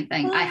satisfying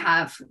thing I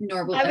have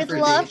nor will ever do. I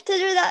would love to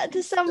do that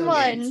to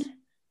someone.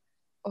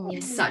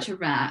 You're such a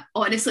rat.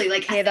 Honestly,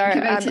 like Heather, I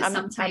think about it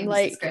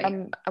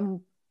sometimes.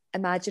 I'm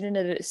imagining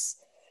it. It's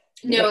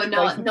not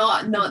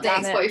the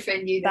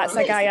ex-boyfriend. That's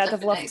a guy I'd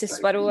have loved to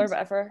swirl or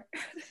whatever.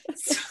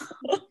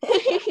 I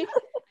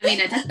mean,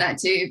 I did that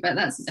too, but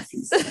that's a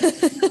different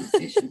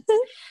conversation.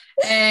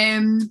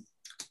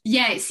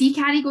 Yeah, see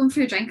Carrie going for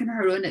a drink on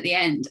her own at the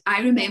end.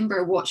 I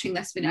remember watching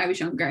this when I was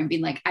younger and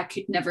being like, I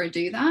could never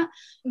do that.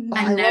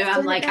 And now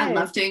I'm like, I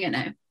love doing it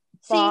now.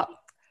 But,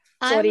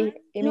 sorry,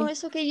 Amy. No,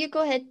 it's okay. You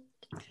go ahead.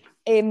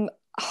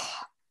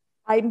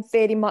 I'm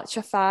very much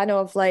a fan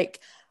of like,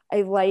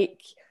 I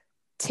like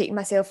taking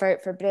myself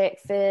out for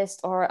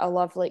breakfast, or I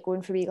love like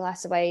going for a wee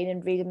glass of wine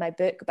and reading my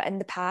book. But in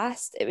the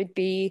past, it would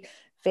be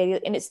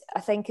and it's, I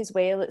think as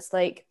well, it's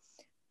like,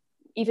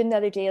 even the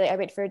other day, like I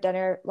went for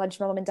a lunch with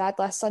my mum and dad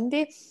last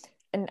Sunday,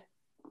 and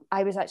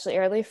I was actually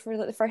early for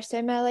like the first time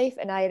in my life,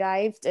 and I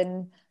arrived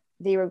and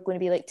they were going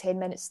to be like 10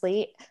 minutes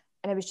late,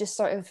 and I was just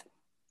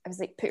I was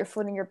like, put your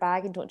phone in your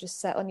bag and don't just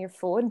sit on your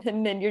phone,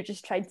 and then you're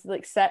just trying to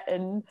like sit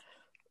and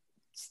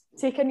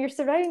take in your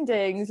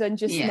surroundings and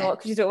just not,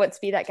 because you don't want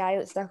to be that guy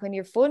that's stuck on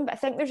your phone. But I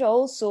think there's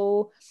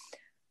also,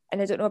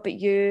 and I don't know about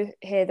you,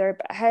 Heather,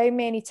 but how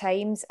many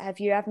times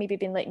have you maybe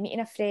been like meeting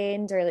a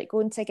friend or like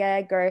going to a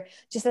gig or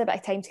just had a bit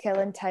of time to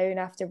kill in town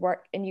after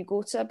work, and you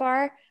go to a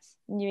bar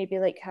and you maybe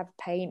like have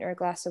a pint or a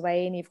glass of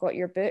wine, you've got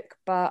your book,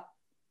 but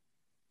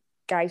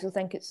guys will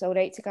think it's all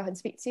right to go and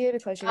speak to you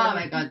because you're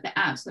my god, the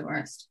absolute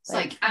worst. It's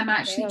like I'm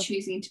actually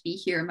choosing to be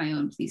here on my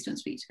own, please don't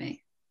speak to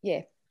me.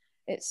 Yeah.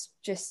 It's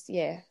just,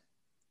 yeah.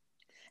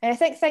 And I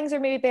think things are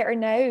maybe better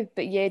now,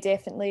 but yeah,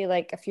 definitely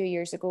like a few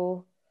years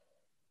ago,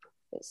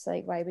 it's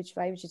like, why would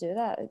you do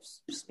that? It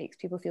just makes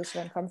people feel so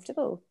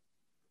uncomfortable.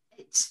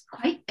 It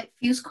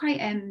feels quite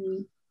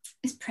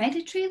is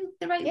predatory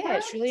the right Yeah, word?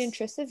 it's really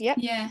intrusive. Yep.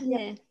 Yeah.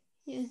 Yeah,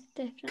 Because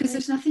definitely.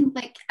 there's nothing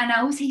like, and I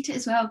always hate it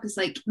as well, because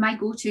like my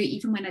go-to,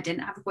 even when I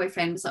didn't have a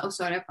boyfriend, was like, oh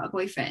sorry, I've got a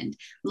boyfriend.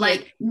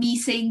 Like me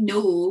saying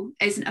no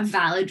isn't a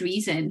valid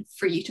reason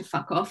for you to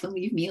fuck off and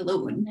leave me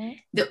alone. Mm-hmm.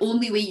 The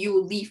only way you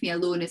will leave me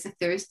alone is if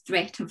there is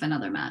threat of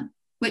another man,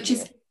 which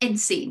is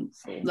insane.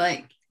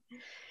 Like,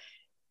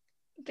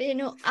 but you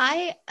know,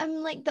 I am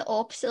like the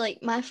opposite.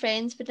 Like my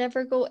friends would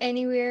never go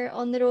anywhere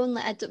on their own.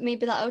 Like I don't,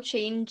 maybe that'll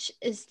change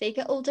as they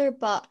get older,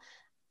 but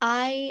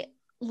I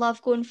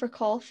love going for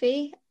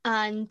coffee,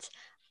 and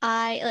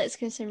like, it's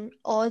gonna sound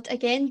odd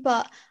again,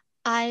 but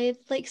I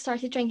like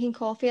started drinking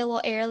coffee a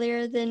lot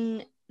earlier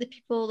than the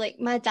people. Like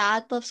my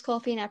dad loves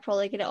coffee and I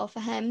probably get it off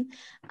of him,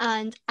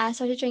 and I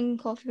started drinking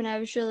coffee when I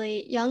was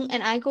really young,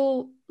 and I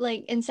go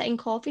like and sit in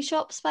coffee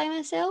shops by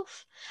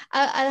myself.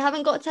 I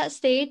haven't got to that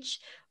stage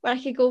where I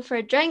could go for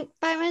a drink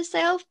by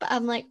myself, but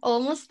I'm like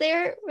almost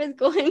there with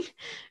going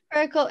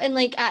for a coffee and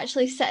like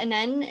actually sitting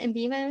in and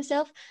being by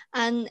myself.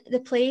 And the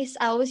place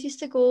I always used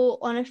to go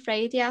on a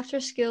Friday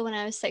after school when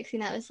I was 16,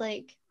 that was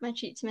like my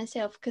treat to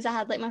myself, because I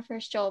had like my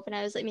first job and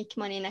I was like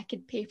making money and I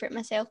could pay for it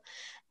myself.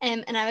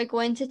 And I would go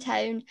into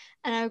town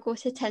and I would go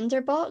to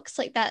Tinderbox,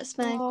 like that's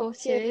my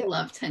go-to.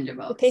 love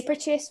Tinderbox. The paper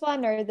chase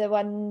one or the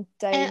one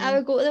down? And I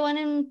would go to the one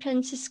in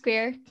Princess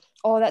Square.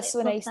 Oh, that's so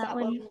Love nice, that that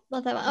one.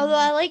 Love that one. Although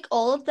I like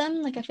all of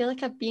them, like I feel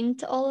like I've been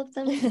to all of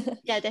them.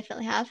 Yeah, I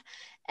definitely have.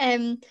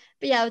 But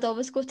yeah, I would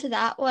always go to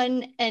that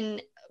one, and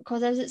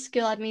because I was at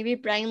school, I'd maybe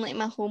bring like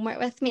my homework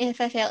with me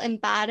if I felt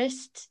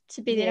embarrassed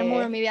to be there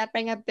more, or maybe I'd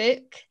bring a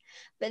book.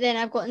 But then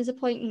I've gotten to the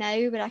point now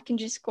where I can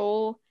just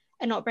go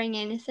and not bring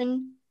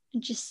anything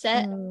and just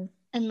sit and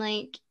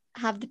like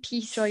have the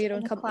peace, enjoy your own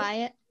and the company.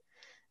 quiet.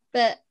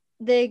 But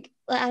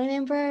I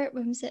remember,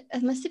 when was it?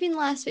 It must have been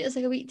last week. It was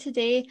like a week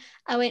today.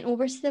 I went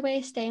over to the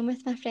West End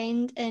with my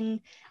friend,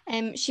 and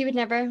she would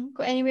never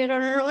go anywhere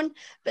on her own.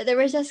 But there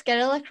was this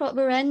girl across.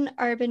 We were in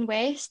Urban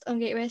West on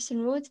Great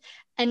Western Road,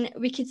 and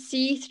we could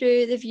see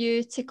through the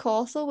view to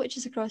Cothel, which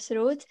is across the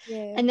road.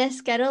 Yeah. And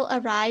this girl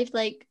arrived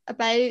like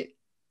about.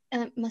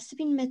 It must have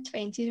been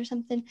mid-20s or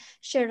something.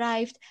 She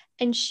arrived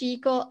and she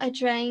got a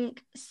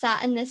drink,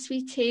 sat in this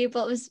wee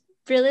table. It was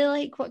really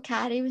like what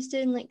Carrie was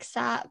doing, like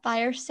sat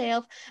by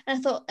herself. And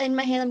I thought in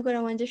my head, I'm going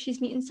to wonder if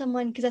she's meeting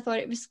someone, because I thought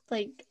it was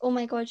like, oh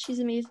my God, she's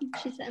amazing.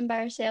 She's sitting by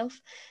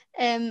herself.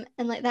 And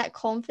like that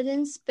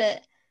confidence,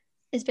 but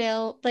as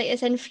well, like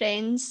it's in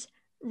Friends.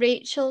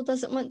 Rachel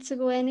doesn't want to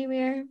go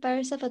anywhere by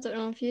herself. I don't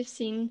know if you've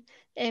seen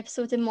the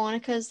episode, and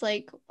Monica's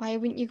like, why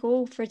wouldn't you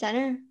go for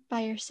dinner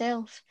by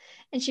yourself?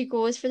 And she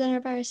goes for dinner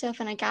by herself,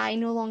 and a guy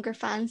no longer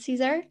fancies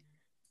her.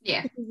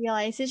 Yeah. He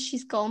realizes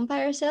she's gone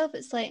by herself.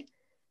 It's like,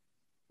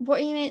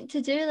 what are you meant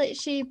to do? Like,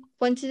 she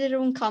wanted her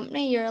own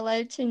company. You're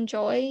allowed to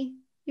enjoy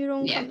your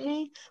own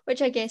company,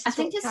 which I guess is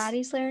what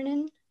Carrie's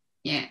learning.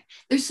 Yeah,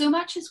 there's so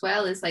much as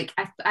well as like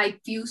I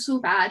feel so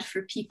bad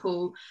for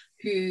people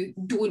who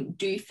don't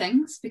do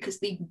things because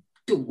they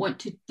don't want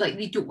to, like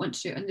they don't want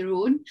to do it on their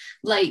own.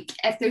 Like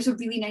if there's a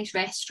really nice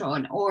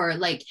restaurant or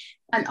like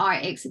an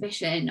art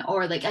exhibition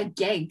or like a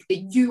gig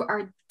that you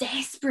are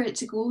desperate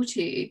to go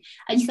to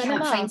and you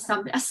can't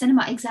find a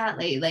cinema,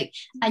 exactly, like,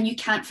 and you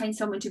can't find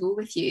someone to go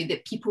with you,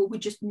 that people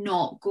would just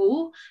not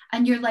go,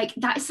 and you're like,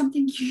 that is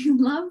something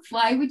you love,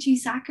 why would you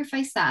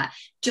sacrifice that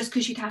just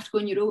because you'd have to go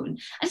on your own? And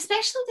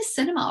especially the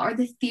cinema or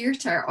the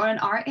theatre or an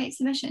art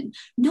exhibition,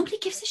 nobody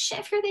gives a shit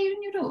if you're there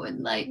on your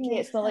own. Like, yeah,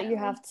 it's not like you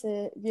have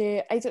to.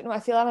 Yeah, I don't know, I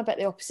feel I'm a bit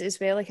the opposite as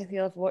well. Like I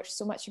feel I've watched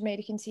so much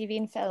American TV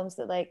and films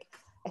that like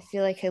I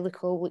feel like I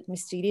look all like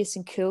mysterious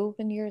and cool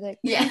when you're like,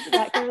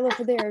 that girl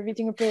over there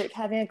reading a book,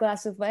 having a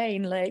glass of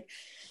wine. Like,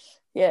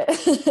 yeah,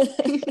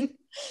 don't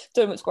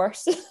know what's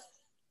worse.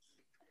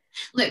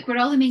 Look, we're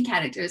all the main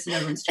characters and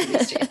everyone's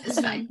truly straight. It's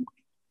fine.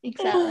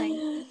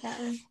 Exactly.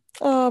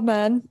 Oh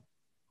man.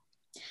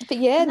 But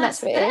yeah, and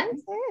that's it. Yeah.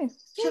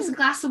 She has a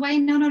glass of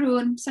wine on her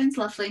own. Sounds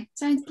lovely.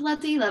 Sounds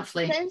bloody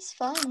lovely. Sounds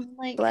fun.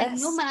 Like,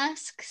 and no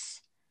masks.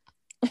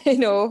 I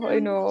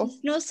know.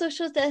 Just no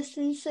social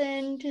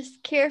distancing,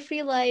 just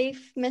carefree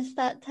life. Miss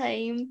that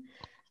time.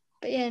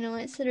 But yeah, no,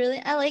 it's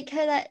I like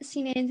how that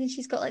scene ends and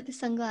she's got like the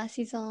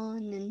sunglasses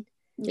on, and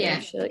yeah,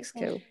 she looks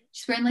cool.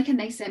 She's wearing like a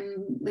nice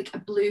like a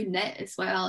blue knit as well.